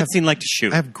yeah, what was that scene like to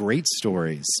shoot? I have great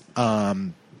stories.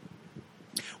 Well,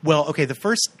 okay. The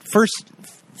first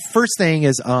thing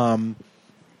is when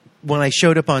I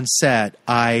showed up on set,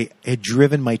 I had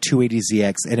driven my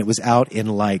 280ZX and it was out in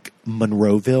like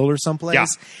Monroeville or someplace. Yeah.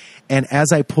 And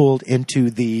as I pulled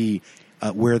into the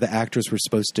where the actors were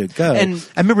supposed to go. And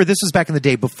I remember this was back in the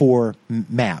day before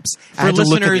maps. For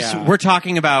listeners, we're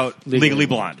talking about Legally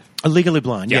Blonde. Legally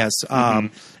Blonde, yes.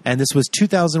 And this was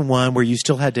 2001 where you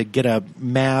still had to get a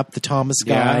map, the Thomas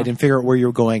Guide, and figure out where you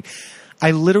were going.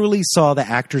 I literally saw the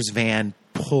actor's van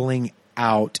pulling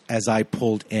out as I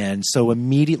pulled in. So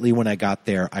immediately when I got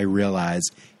there, I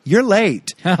realized, you're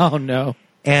late. Oh, no.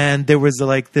 And there was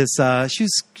like this, I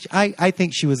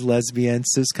think she was lesbian,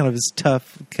 so it's kind of this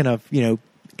tough, kind of, you know,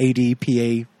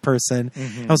 ADPA person.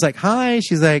 Mm-hmm. I was like, hi.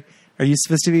 She's like, are you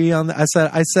supposed to be on I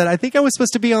said, I think I was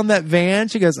supposed to be on that van.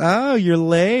 She goes, oh, you're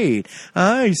late.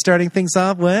 Oh, you're starting things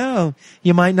off. Well,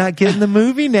 you might not get in the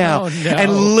movie now. Oh, no.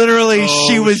 And literally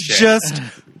she was just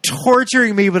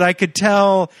torturing me, but I could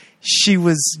tell she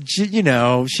was, you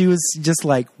know, she was just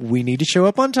like, we need to show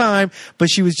up on time, but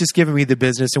she was just giving me the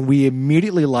business, and we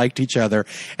immediately liked each other.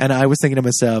 And I was thinking to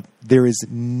myself, there is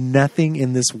nothing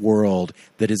in this world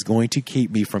that is going to keep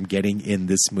me from getting in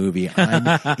this movie. I'm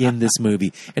in this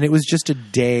movie. And it was just a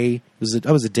day.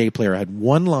 I was a day player. I had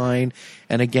one line.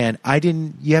 And again,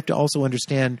 you have to also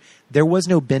understand, there was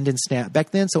no Bend and Snap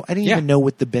back then, so I didn't even know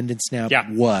what the Bend and Snap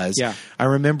was. Yeah. I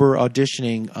remember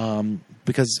auditioning,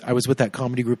 because I was with that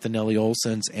comedy group, the Nellie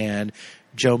Olsons, and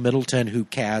Joe Middleton, who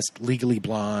cast Legally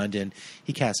Blonde, and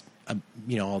he cast,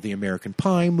 all the American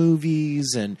Pie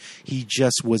movies, and he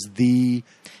just was the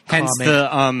hence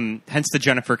the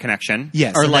Jennifer connection.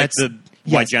 Yes, or like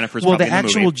why Jennifer's probably the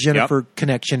actual Jennifer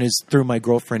connection is through my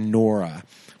girlfriend Nora,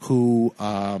 who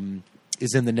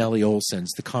is in the Nellie Olsons,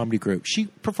 the comedy group. She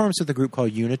performs with a group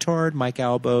called Unitard. Mike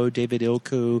Albo, David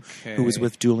Ilku, who was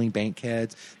with Dueling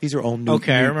Bankheads. These are all new.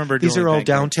 Okay, I remember. These are all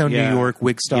downtown New York,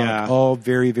 Wigstock. All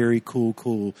very, very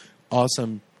cool,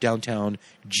 awesome downtown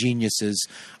geniuses.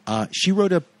 She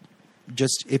wrote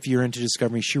if you're into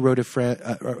Discovery, she wrote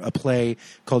a play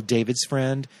called David's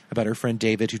Friend about her friend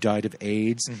David who died of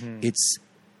AIDS. Mm-hmm.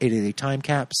 It is a time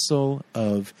capsule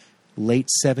of late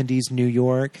 70s New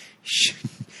York.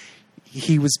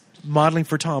 He was modeling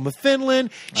for Tom of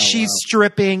Finland. She's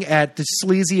stripping at the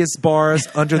sleaziest bars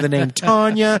under the name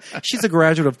Tanya. She's a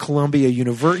graduate of Columbia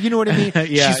University. You know what I mean?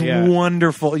 She's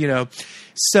wonderful, you know.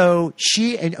 So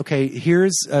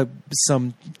here's a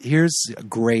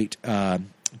great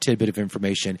tidbit of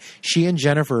information. She and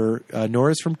Jennifer,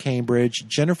 Nora's from Cambridge.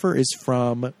 Jennifer is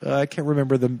from, I can't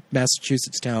remember the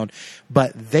Massachusetts town,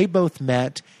 but they both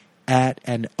met at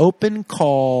an open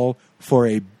call for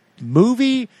a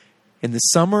movie in the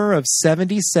summer of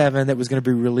 77 that was going to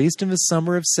be released in the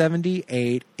summer of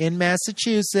 78 in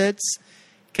Massachusetts.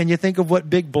 Can you think of what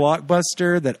big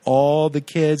blockbuster that all the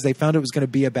kids, they found it was going to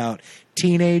be about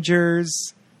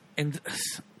teenagers and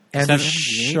a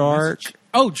shark.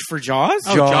 Oh, for Jaws?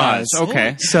 Oh, Jaws.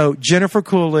 Okay. So Jennifer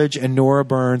Coolidge and Nora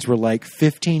Burns were like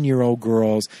 15-year-old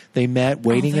girls. They met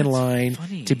waiting in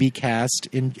line to be cast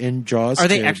in Jaws. Are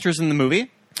they extras in the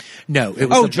movie? No. It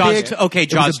was Jaws. Jaws.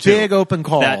 It was a big open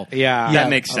call. That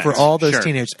makes sense for all those Sure.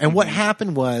 teenagers. And what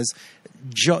happened was,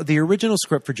 the original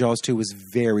script for Jaws 2 was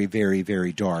very, very,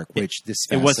 very dark, which this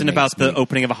It wasn't about the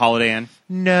opening of a Holiday Inn?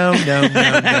 No.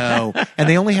 And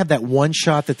they only had that one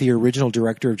shot that the original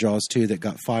director of Jaws 2 that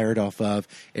got fired off of,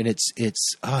 and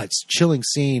it's chilling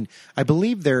scene. I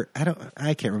believe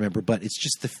I can't remember, but it's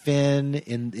just the fin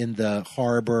in the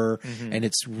harbor, and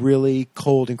it's really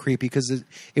cold and creepy because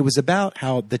it was about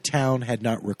how the town had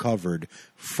not recovered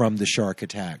from the shark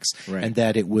attacks, and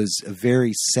that it was a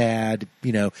very sad,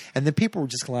 and then people were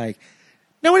just like,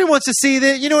 nobody wants to see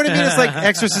that. You know what I mean? It's like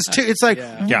Exorcist 2. It's like,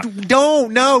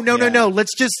 no.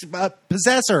 Let's just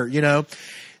possess her,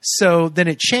 So then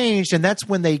it changed, and that's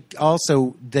when they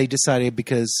decided,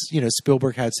 because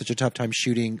Spielberg had such a tough time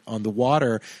shooting on the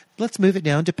water, let's move it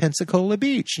down to Pensacola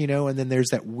Beach, and then there's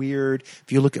that weird,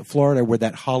 if you look at Florida where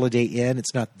that Holiday Inn,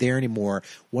 it's not there anymore.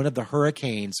 One of the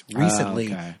hurricanes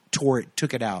recently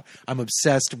took it out. I'm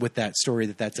obsessed with that story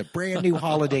that's a brand new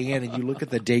Holiday Inn, and you look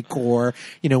at the decor,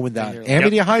 with the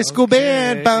Amity High School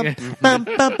band, bum, bum,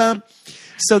 bum, bum.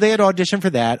 So they had auditioned for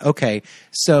that. Okay.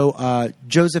 So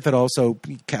Joseph had also,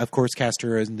 of course, cast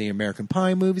her in the American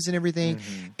Pie movies and everything.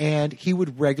 And he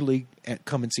would regularly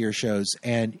come and see her shows.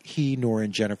 And he, Nora,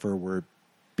 and Jennifer were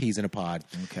peas in a pod.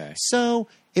 Okay. So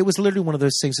it was literally one of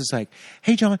those things. It's like,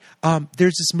 hey, John,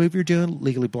 there's this movie you're doing,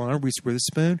 Legally Blonde, Reese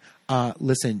Witherspoon.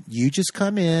 Listen, you just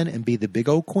come in and be the big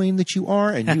old queen that you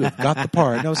are, and you have got the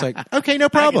part. And I was like, okay, no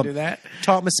problem. I can do that.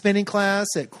 Taught my spinning class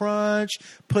at Crunch,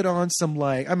 put on some,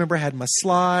 I remember I had my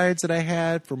slides that I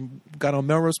had got on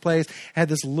Melrose Place, had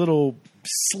this little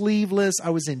sleeveless, I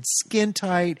was in skin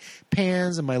tight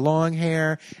pants and my long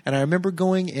hair, and I remember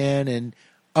going in and,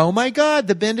 oh my God,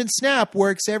 the bend and snap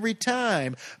works every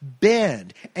time.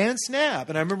 Bend and snap.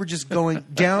 And I remember just going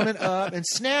down and up and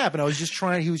snap. And I was just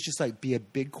trying, he was just like, be a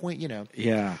big queen,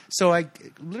 Yeah. So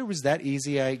it was that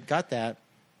easy. I got that.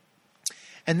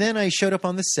 And then I showed up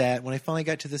on the set. When I finally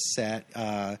got to the set,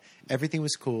 everything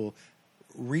was cool.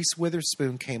 Reese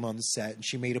Witherspoon came on the set, and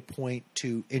she made a point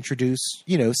to introduce,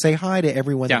 say hi to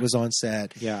everyone that was on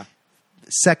set. Yeah.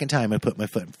 Second time I put my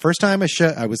foot. First time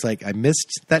I was like, I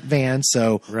missed that van,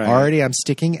 so already I'm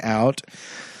sticking out.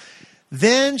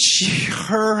 Then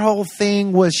her whole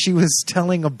thing was she was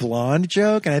telling a blonde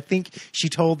joke, and I think she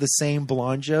told the same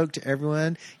blonde joke to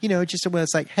everyone. Just when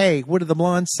it's like, hey, what did the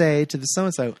blonde say to the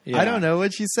so-and-so? I don't know.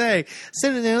 What'd she say?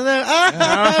 Sitting there,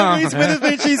 Reese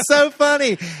Witherspoon, she's so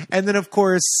funny. And then, of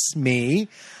course, me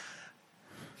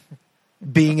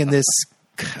being in this.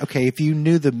 Okay, if you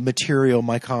knew the material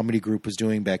my comedy group was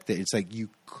doing back then, it's like you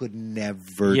could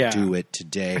never do it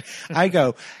today. I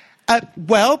go,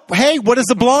 well, hey, what does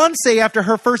the blonde say after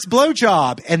her first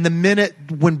blowjob? And the minute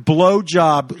when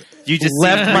blowjob you just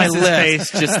left my lips,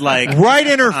 face, just like right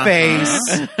in her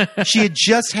face, she had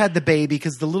just had the baby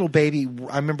because the little baby.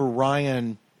 I remember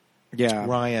Ryan. Yeah,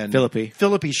 Ryan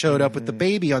Philippi showed up with the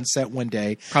baby on set one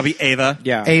day. Probably Ava.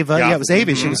 Yeah, it was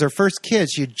Ava. She was her first kid.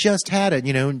 She had just had it,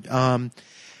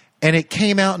 and it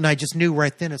came out, and I just knew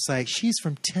right then. It's like, she's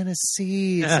from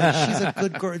Tennessee. It's like, she's a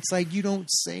good girl. It's like, you don't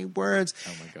say words.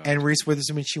 Oh my God. And Reese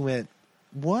Witherspoon, she went,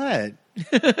 what?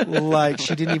 Like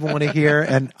she didn't even want to hear.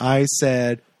 And I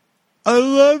said, I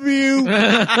love you.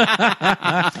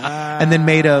 And then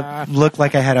made a look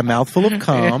like I had a mouthful of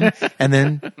cum, and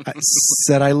then I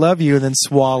said, I love you, and then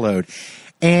swallowed.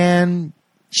 And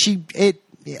she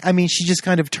just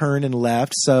kind of turned and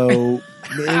left. So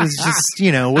it was just,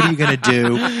 what are you going to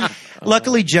do?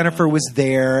 Luckily, Jennifer was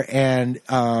there, and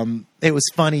it was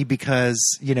funny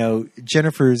because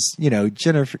Jennifer's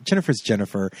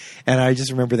Jennifer, and I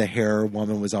just remember the hair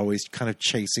woman was always kind of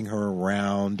chasing her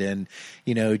around, and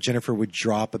Jennifer would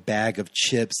drop a bag of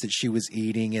chips that she was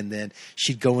eating, and then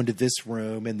she'd go into this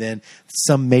room, and then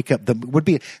some makeup would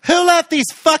be, who left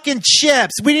these fucking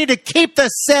chips? We need to keep the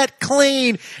set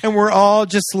clean, and we're all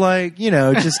just like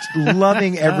just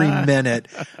loving every minute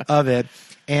of it,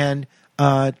 and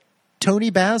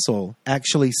Tony Basil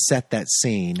actually set that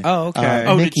scene. Oh,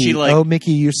 okay. Mickey, did she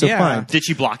Mickey, you're so fine. Did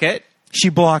she block it? She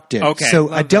blocked it. Okay.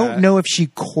 So I don't know if she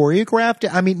choreographed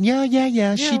it. I mean,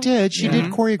 yeah, she did. She did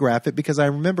choreograph it because I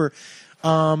remember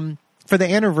for the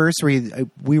anniversary,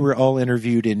 we were all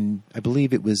interviewed in, I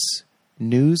believe it was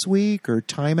Newsweek or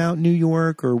Time Out New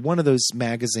York or one of those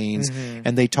magazines,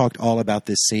 and they talked all about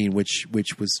this scene, which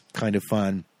was kind of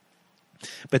fun.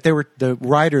 But there were the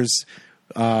writers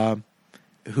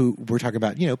who were talking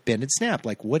about, bend and snap.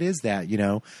 Like, what is that,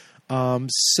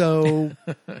 So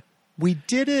we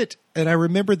did it, and I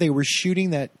remember they were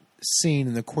shooting that scene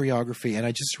in the choreography, and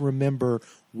I just remember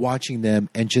watching them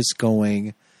and just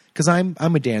going, because I'm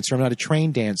a dancer. I'm not a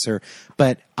trained dancer,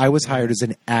 but I was hired as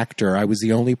an actor. I was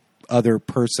the only other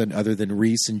person other than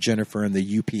Reese and Jennifer and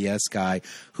the UPS guy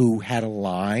who had a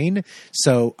line.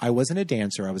 So I wasn't a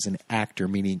dancer. I was an actor,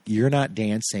 meaning you're not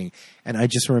dancing. And I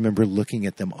just remember looking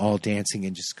at them all dancing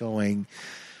and just going,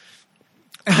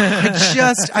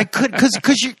 I could,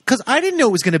 because I didn't know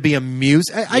it was going to be a muse.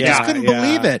 I just couldn't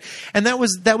believe it. And that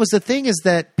was the thing, is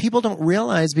that people don't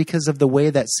realize, because of the way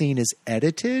that scene is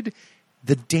edited,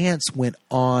 the dance went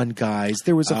on, guys.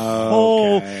 There was a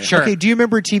whole... Sure. Okay, do you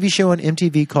remember a TV show on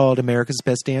MTV called America's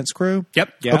Best Dance Crew?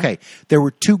 Yep. Yeah. Okay, there were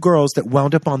two girls that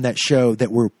wound up on that show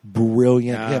that were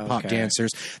brilliant hip-hop dancers.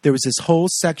 There was this whole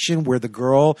section where the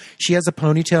girl, she has a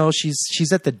ponytail,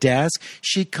 she's at the desk,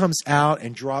 she comes out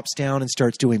and drops down and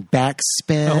starts doing back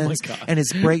spins and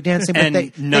is breakdancing. But they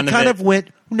kind of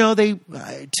went... No,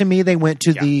 to me, they went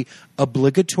to the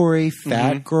obligatory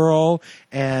fat girl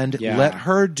and let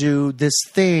her do this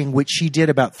thing, which she did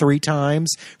about 3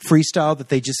 times, freestyle, that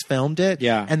they just filmed it.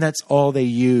 Yeah. And that's all they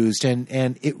used.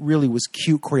 And it really was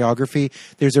cute choreography.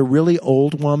 There's a really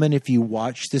old woman, if you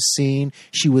watch this scene,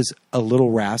 she was a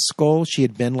little rascal. She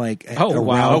had been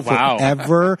around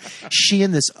forever. She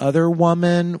and this other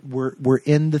woman were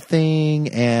in the thing.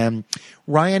 And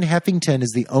Ryan Heffington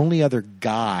is the only other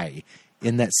guy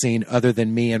in that scene other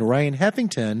than me. And Ryan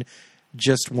Heffington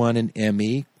just won an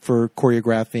Emmy for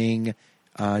choreographing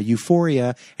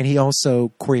Euphoria, and he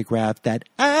also choreographed that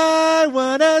I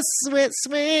Wanna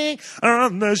Swing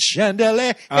on the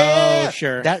Chandelier. Oh,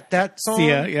 sure. That song.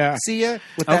 Sia,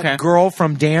 with that girl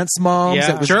from Dance Moms. Yeah,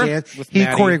 that was sure. He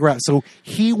choreographed. So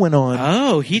he went on.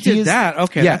 Oh, he did that.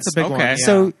 Okay, yes, that's a big one. Yeah.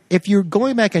 So if you're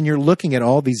going back and you're looking at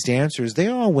all these dancers, they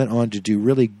all went on to do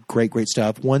really great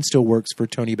stuff. One still works for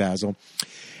Tony Basil.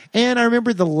 And I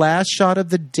remember the last shot of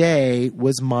the day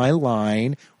was my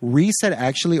line. Reese had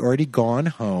actually already gone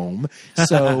home.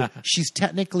 So she's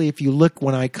technically, if you look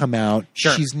when I come out,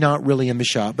 she's not really in the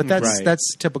shot. But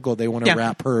that's typical. They want to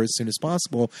wrap her as soon as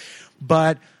possible.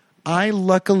 But I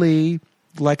luckily,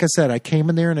 like I said, I came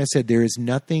in there and I said, there is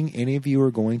nothing any of you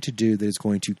are going to do that is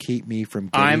going to keep me from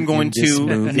getting I'm going in this to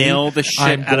movie. nail the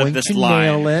shit out of this line.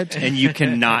 Nail it. And you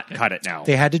cannot cut it now.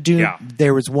 They had to do,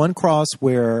 there was one cross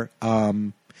where...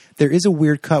 there is a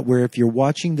weird cut where if you're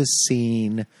watching the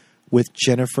scene with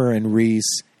Jennifer and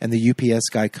Reese and the UPS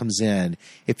guy comes in,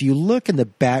 if you look in the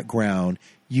background,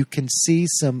 you can see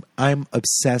some... I'm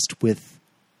obsessed with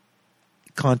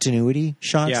continuity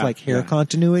shots, like hair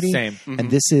continuity. Same.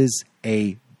 And this is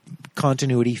a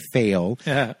continuity fail.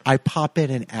 I pop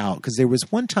in and out because there was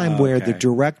one time where the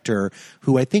director,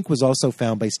 who I think was also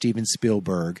found by Steven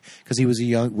Spielberg, because he was a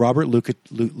young Robert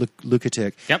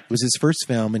Lukatic. It was his first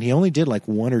film, and he only did like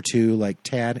 1 or 2, like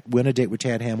Went a Date with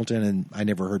Tad Hamilton, and I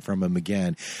never heard from him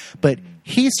again. But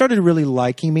he started really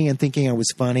liking me and thinking I was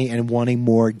funny and wanting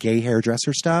more gay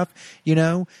hairdresser stuff, you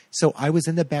know? So I was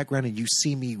in the background and you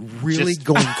see me really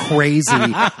going crazy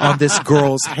on this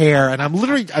girl's hair. And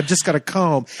I've just got a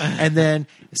comb. And then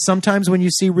sometimes when you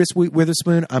see Reese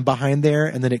Witherspoon, I'm behind there.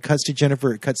 And then it cuts to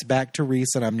Jennifer. It cuts back to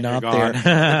Reese and I'm not there.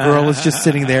 The girl is just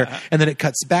sitting there. And then it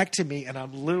cuts back to me and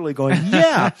I'm literally going,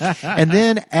 yeah. And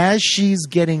then as she's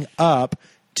getting up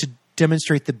to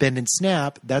demonstrate the bend and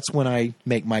snap, that's when I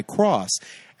make my cross.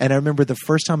 And I remember the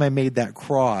first time I made that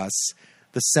cross,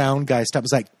 the sound guy stopped.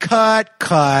 Was like,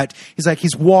 cut. He's like,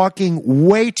 he's walking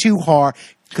way too hard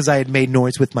because I had made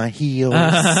noise with my heels.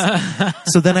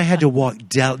 So then I had to walk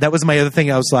down. That was my other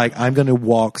thing. I was like, I'm going to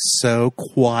walk so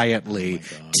quietly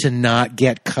to not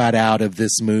get cut out of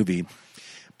this movie.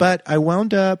 But I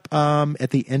wound up at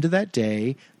the end of that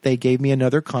day, they gave me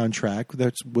another contract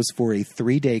that was for a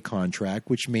 3-day contract,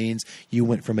 which means you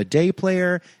went from a day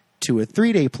player to a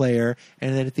 3-day player,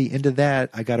 and then at the end of that,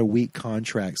 I got a week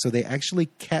contract. So they actually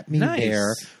kept me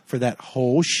there for that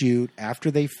whole shoot.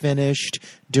 After they finished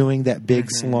doing that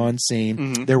big salon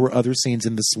scene, there were other scenes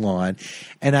in the salon.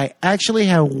 And I actually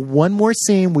have one more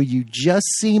scene where you just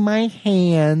see my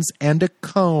hands and a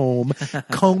comb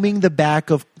combing the back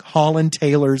of Holland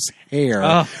Taylor's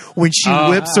hair when she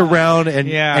whips around. And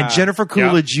Jennifer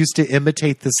Coolidge used to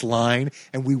imitate this line,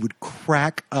 and we would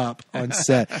crack up on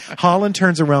set. Holland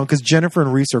turns around because Jennifer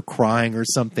and Reese are crying or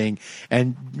something,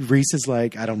 and Reese is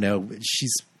like, I don't know,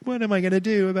 what am I going to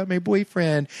do about my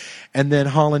boyfriend? And then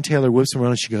Holland Taylor whips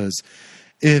around and she goes,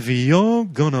 if you're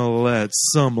going to let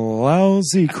some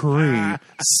lousy creep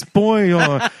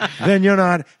spoil, then you're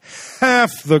not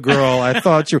half the girl I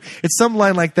thought you were. It's some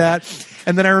line like that.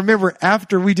 And then I remember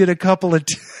after we did a couple of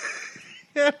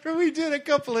after we did a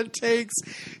couple of takes,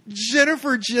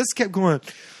 Jennifer just kept going,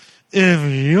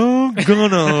 if you're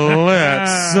gonna let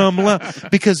some love,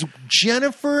 because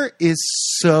Jennifer is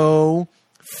so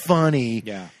funny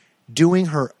doing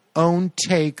her own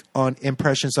take on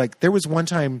impressions. Like there was one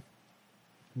time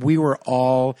we were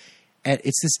all at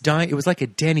it was like a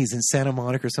Denny's in Santa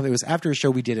Monica or something. It was after a show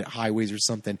we did at Highways or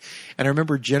something. And I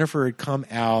remember Jennifer had come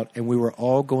out and we were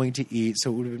all going to eat.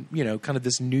 So it would have been, kind of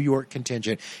this New York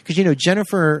contingent. Because,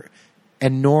 Jennifer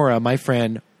and Nora, my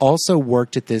friend, also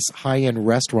worked at this high-end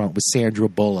restaurant with Sandra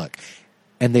Bullock.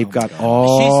 And they've got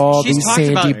all these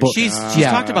Sandy Bullock. She's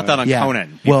talked about that on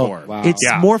Conan before. Well, it's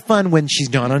more fun when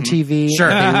she's not on TV.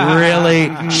 Sure.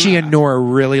 She and Nora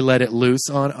really let it loose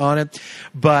on it.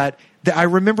 But I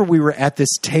remember we were at this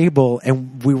table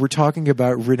and we were talking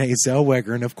about Renee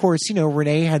Zellweger. And of course,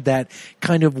 Renee had that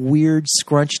kind of weird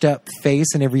scrunched up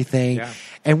face and everything. Yeah.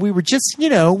 And we were just,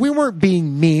 we weren't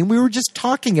being mean. We were just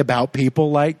talking about people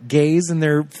like gays and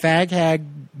their fag hag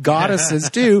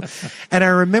goddesses too. And I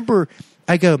remember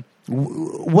I go,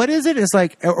 what is it? It's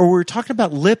like, or we're talking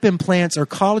about lip implants or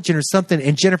collagen or something.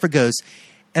 And Jennifer goes,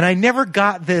 and I never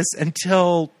got this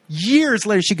until years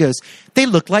later. She goes, they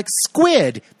look like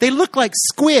squid. They look like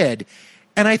squid.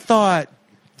 And I thought,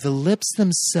 the lips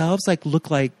themselves look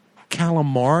like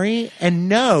calamari? And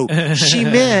no, she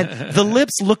meant the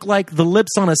lips look like the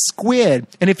lips on a squid.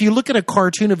 And if you look at a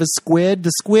cartoon of a squid,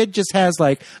 the squid just has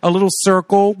like a little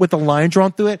circle with a line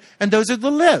drawn through it, and those are the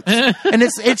lips. And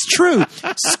it's true,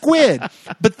 squid.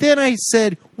 But then I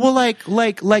said, well,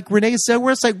 like Renee said,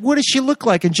 where it's like, what does she look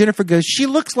like? And Jennifer goes, she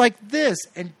looks like this.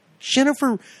 And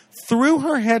Jennifer threw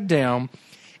her head down,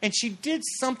 and she did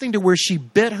something to where she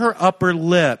bit her upper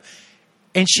lip.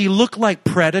 And she looked like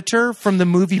Predator from the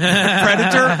movie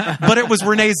Predator, but it was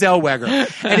Renee Zellweger.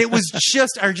 And it was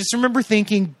I just remember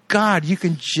thinking, God,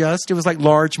 it was like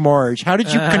Large Marge. How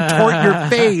did you contort your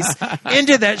face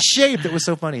into that shape? That was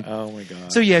so funny. Oh my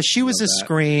God. So yeah, she was a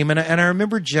scream. And I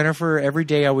remember Jennifer, every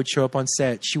day I would show up on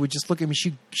set, she would just look at me.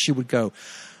 She would go,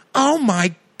 oh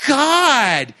my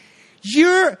God,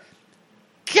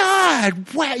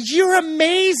 wow, you're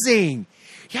amazing.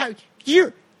 Yeah,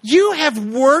 you have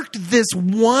worked this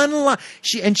one line.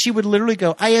 She would literally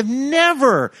go, I've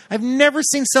never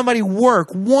seen somebody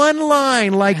work one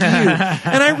line like you.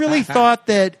 And I really thought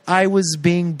that I was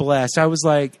being blessed. I was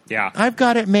like, I've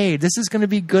got it made. This is going to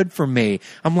be good for me.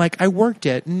 I'm like, I worked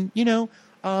it. And,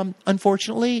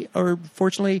 unfortunately or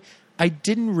fortunately, I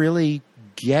didn't really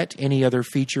get any other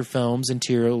feature films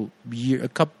until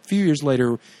a few years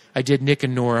later. I did Nick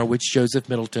and Nora, which Joseph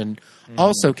Middleton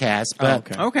also cast.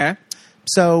 But, okay.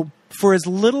 So for as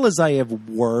little as I have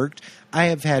worked, I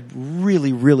have had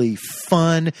really, really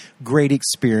fun, great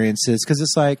experiences. Because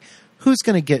it's like, who's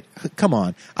going to come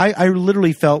on. I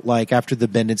literally felt like after the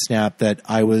Bend and Snap that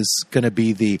I was going to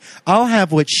be I'll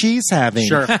have what she's having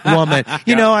woman.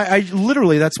 I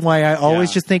literally, that's why I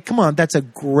always just think, come on, that's a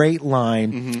great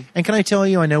line. Mm-hmm. And can I tell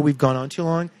you, I know we've gone on too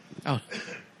long. Oh.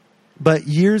 But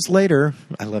years later,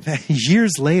 I love that.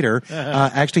 Years later,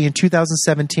 actually in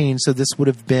 2017, so this would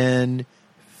have been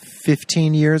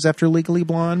 15 years after Legally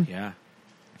Blonde. Yeah.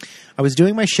 I was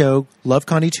doing my show, Love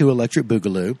Connie 2 Electric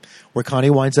Boogaloo, where Connie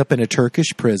winds up in a Turkish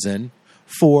prison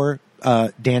for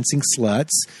dancing sluts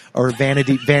or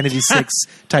Vanity 6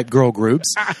 type girl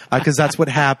groups, because that's what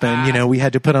happened. We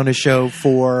had to put on a show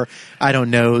for, I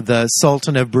don't know, the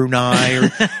Sultan of Brunei,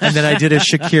 and then I did a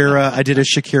Shakira.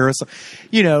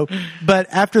 But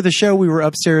after the show, we were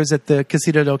upstairs at the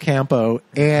Casita del Campo,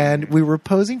 and we were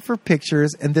posing for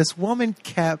pictures, and this woman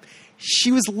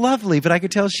she was lovely, but I could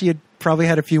tell she had probably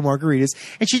had a few margaritas,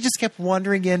 and she just kept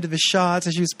wandering into the shots,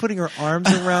 and she was putting her arms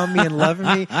around me and loving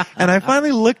me. And I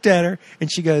finally looked at her,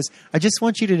 and she goes, I just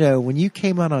want you to know, when you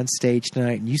came out on stage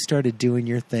tonight and you started doing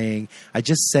your thing, I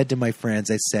just said to my friends,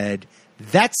 I said,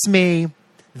 that's me.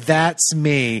 That's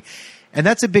me. And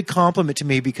that's a big compliment to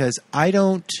me, because I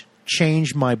don't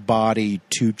change my body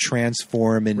to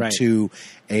transform into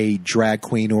a drag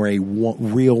queen or a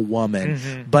real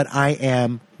woman, but I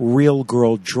am real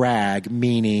girl drag,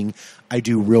 meaning I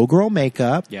do real girl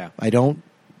makeup. Yeah. I don't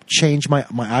change my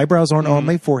eyebrows aren't on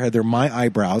my forehead. They're my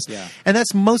eyebrows. Yeah. And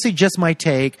that's mostly just my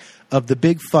take of the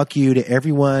big fuck you to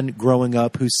everyone growing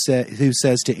up who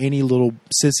says to any little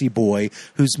sissy boy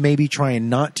who's maybe trying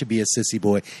not to be a sissy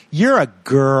boy, you're a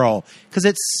girl. Because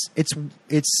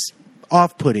it's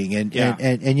off-putting and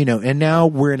now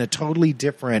we're in a totally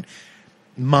different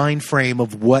mind frame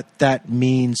of what that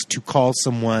means to call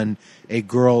someone a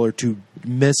girl or to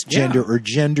misgender or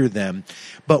gender them.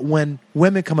 But when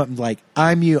women come up and like,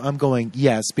 I'm you, I'm going,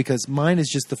 yes, because mine is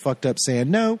just the fucked up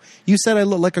saying, no, you said I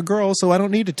look like a girl, so I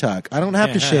don't need to tuck. I don't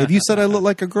have to shave. You said I look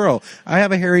like a girl. I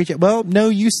have a hairy well, no,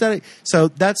 you said it. So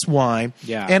that's why.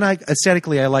 Yeah. And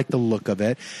aesthetically, I like the look of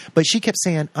it. But she kept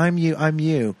saying, I'm you, I'm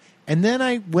you. And then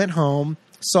I went home,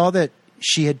 saw that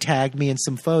she had tagged me in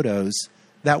some photos.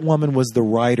 That woman was the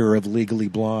writer of Legally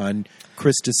Blonde,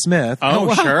 Krista Smith.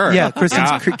 Oh, sure. Yeah,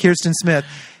 Kirsten Smith.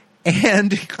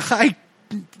 And I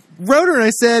wrote her and I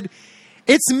said,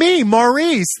 it's me,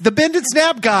 Maurice, the Bend and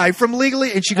Snap guy from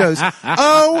Legally. And she goes,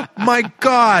 oh, my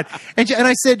God. And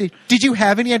I said, did you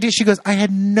have any idea? She goes, I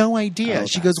had no idea.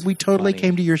 She goes, we totally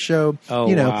came to your show.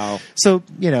 Oh, wow. So,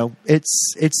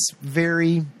 it's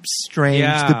very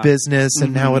strange, the business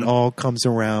and how it all comes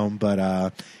around.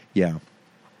 But, yeah.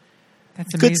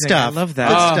 That's amazing. Good stuff. I love that.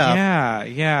 Good stuff. Yeah,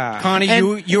 yeah.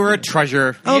 Connie, you're a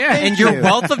treasure. Oh, yeah. And your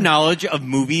wealth of knowledge of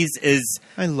movies is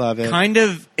I love it. Kind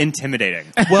of intimidating.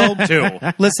 Well, too.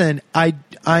 Listen,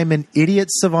 I'm an idiot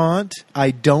savant.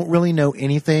 I don't really know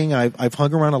anything. I've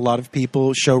hung around a lot of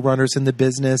people, showrunners in the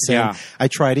business, and I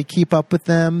try to keep up with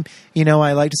them.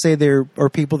 I like to say there are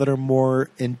people that are more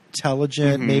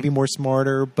intelligent, maybe more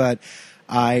smarter, but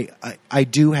I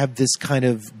do have this kind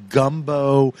of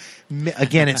gumbo.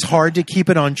 Again, it's hard to keep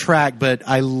it on track, but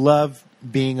I love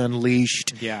being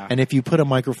unleashed. Yeah. And if you put a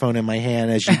microphone in my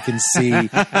hand, as you can see,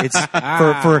 it's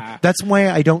that's why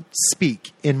I don't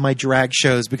speak in my drag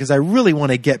shows, because I really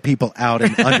want to get people out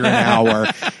in under an hour.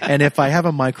 And if I have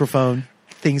a microphone,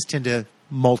 things tend to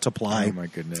multiply. Oh my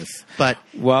goodness. But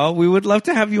well, we would love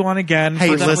to have you on again.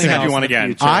 Hey, listen, have you on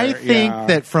again. I think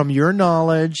that from your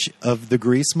knowledge of the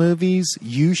Grease movies,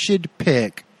 you should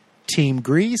pick Team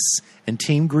Grease and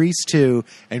Team Grease 2,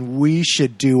 and we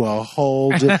should do a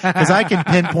whole because I can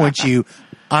pinpoint you.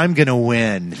 I'm gonna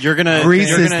win. Grease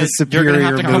is the superior you're gonna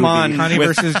have to come on Connie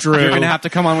versus Drew. You're gonna have to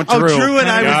come on with Drew. Oh, Drew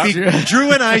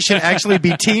and I should actually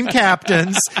be team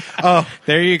captains. Oh,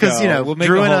 there you go. Because we'll make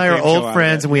Drew a and whole I are game old show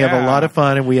friends, and we have a lot of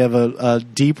fun, and we have a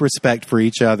deep respect for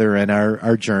each other and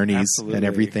our journeys and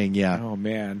everything. Yeah. Oh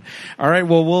man. All right.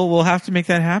 Well, we'll have to make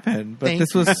that happen. But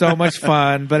this was so much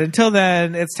fun. But until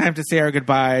then, it's time to say our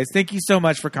goodbyes. Thank you so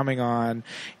much for coming on,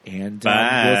 and we'll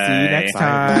see you next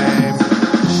time.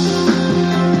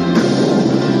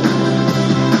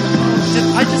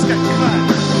 I just got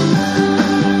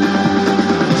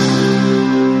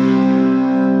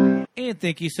cut. And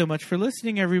thank you so much for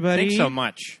listening, everybody. Thanks so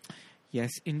much. Yes,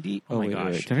 indeed. Oh my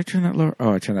gosh. Wait. Did I turn that lower?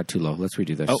 Oh, I turned that too low. Let's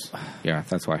redo this. Oh. Yeah,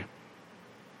 that's why.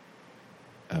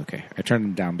 Okay. I turned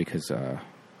it down because the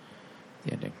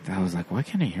ending. I was like, why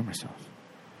can't I hear myself?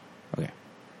 Okay.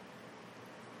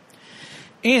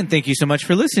 And thank you so much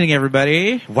for listening,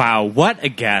 everybody. Wow, what a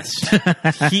guest.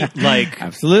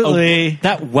 Absolutely.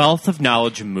 That wealth of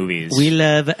knowledge of movies. We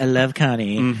love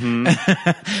Connie.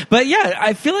 Mm-hmm. But yeah,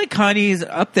 I feel like Connie's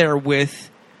up there with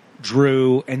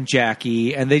Drew and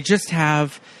Jackie, and they just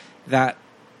have that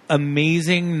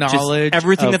amazing knowledge. Just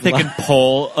everything that they can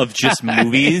pull of just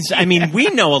movies. I mean,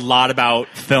 we know a lot about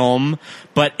film,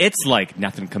 but it's like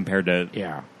nothing compared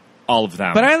to all of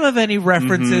them. But I love any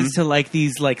references to like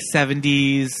these like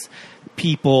 70s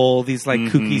people, these like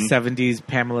kooky 70s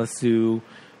Pamela Sue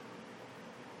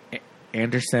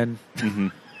Anderson.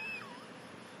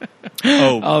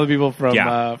 All the people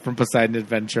from Poseidon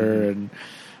Adventure and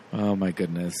oh my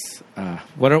goodness.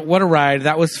 What a ride.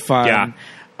 That was fun.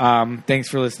 Yeah. Thanks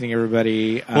for listening,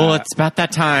 everybody. Well, it's about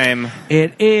that time.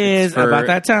 It is about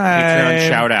that time. Patreon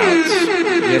shout-outs.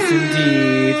 Yes,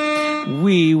 indeed.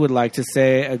 We would like to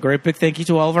say a great big thank you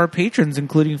to all of our patrons,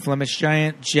 including Flemish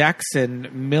Giant, Jackson,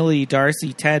 Millie,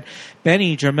 Darcy, Ted,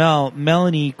 Benny, Jermel,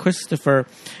 Melanie, Christopher,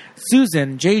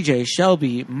 Susan, JJ,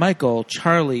 Shelby, Michael,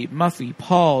 Charlie, Muffy,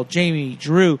 Paul, Jamie,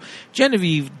 Drew,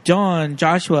 Genevieve, Dawn,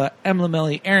 Joshua, Emma,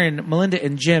 Melly, Aaron, Melinda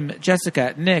and Jim,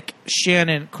 Jessica, Nick,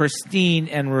 Shannon, Christine,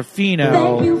 and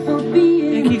Rufino.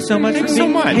 Thank you so much for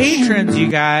being patrons, you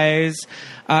guys.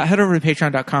 Head over to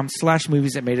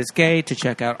patreon.com/movies that made us gay to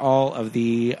check out all of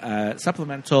the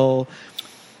supplemental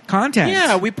content.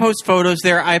 Yeah, we post photos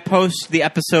there. I post the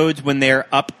episodes when they're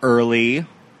up early.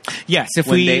 Yes, if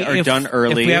they are done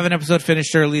early. If we have an episode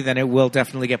finished early, then it will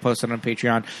definitely get posted on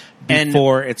Patreon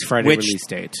before its Friday release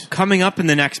date. Coming up in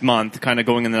the next month, kind of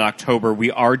going into October,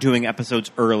 we are doing episodes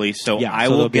early, so I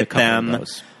will get them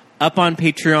up on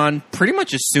Patreon pretty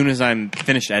much as soon as I'm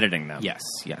finished editing them. Yes.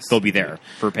 They'll be there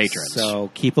for patrons.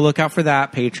 So keep a lookout for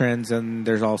that, patrons. And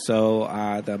there's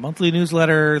also the monthly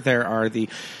newsletter. There are the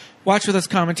Watch with us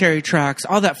commentary tracks,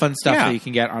 all that fun stuff that you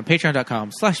can get on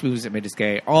patreon.com/movies that made us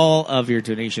gay. All of your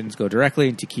donations go directly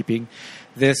into keeping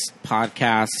this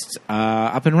podcast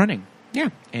up and running. Yeah.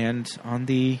 And on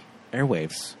the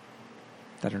airwaves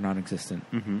that are non-existent.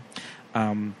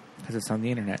 Because it's on the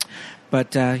internet.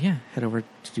 But, head over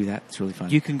to do that. It's really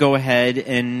fun. You can go ahead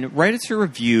and write us a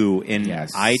review in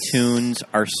iTunes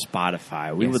or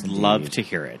Spotify. We would love to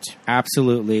hear it.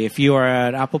 Absolutely. If you are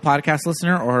an Apple Podcast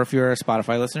listener or if you're a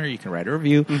Spotify listener, you can write a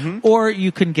review. Or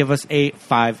you can give us a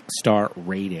 5-star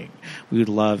rating. We would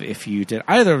love if you did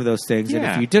either of those things. And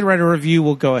if you did write a review,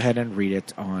 we'll go ahead and read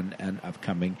it on an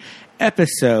upcoming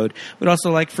episode. We'd also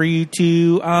like for you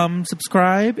to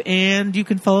subscribe, and you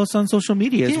can follow us on social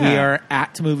medias. We are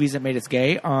at Movies That Made Us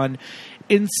Gay on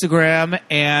Instagram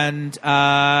and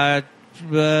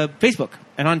Facebook.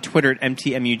 And on Twitter at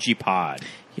MTMUGPod.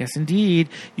 Yes, indeed.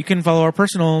 You can follow our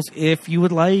personals if you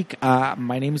would like.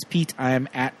 My name is Pete. I am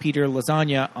at Peter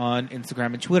Lasagna on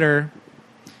Instagram and Twitter.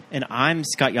 And I'm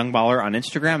Scott Youngballer on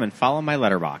Instagram, and follow my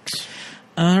letterbox.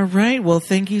 All right. Well,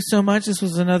 thank you so much. This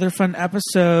was another fun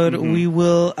episode. We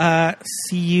will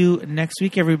see you next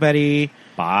week, everybody.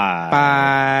 Bye.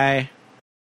 Bye.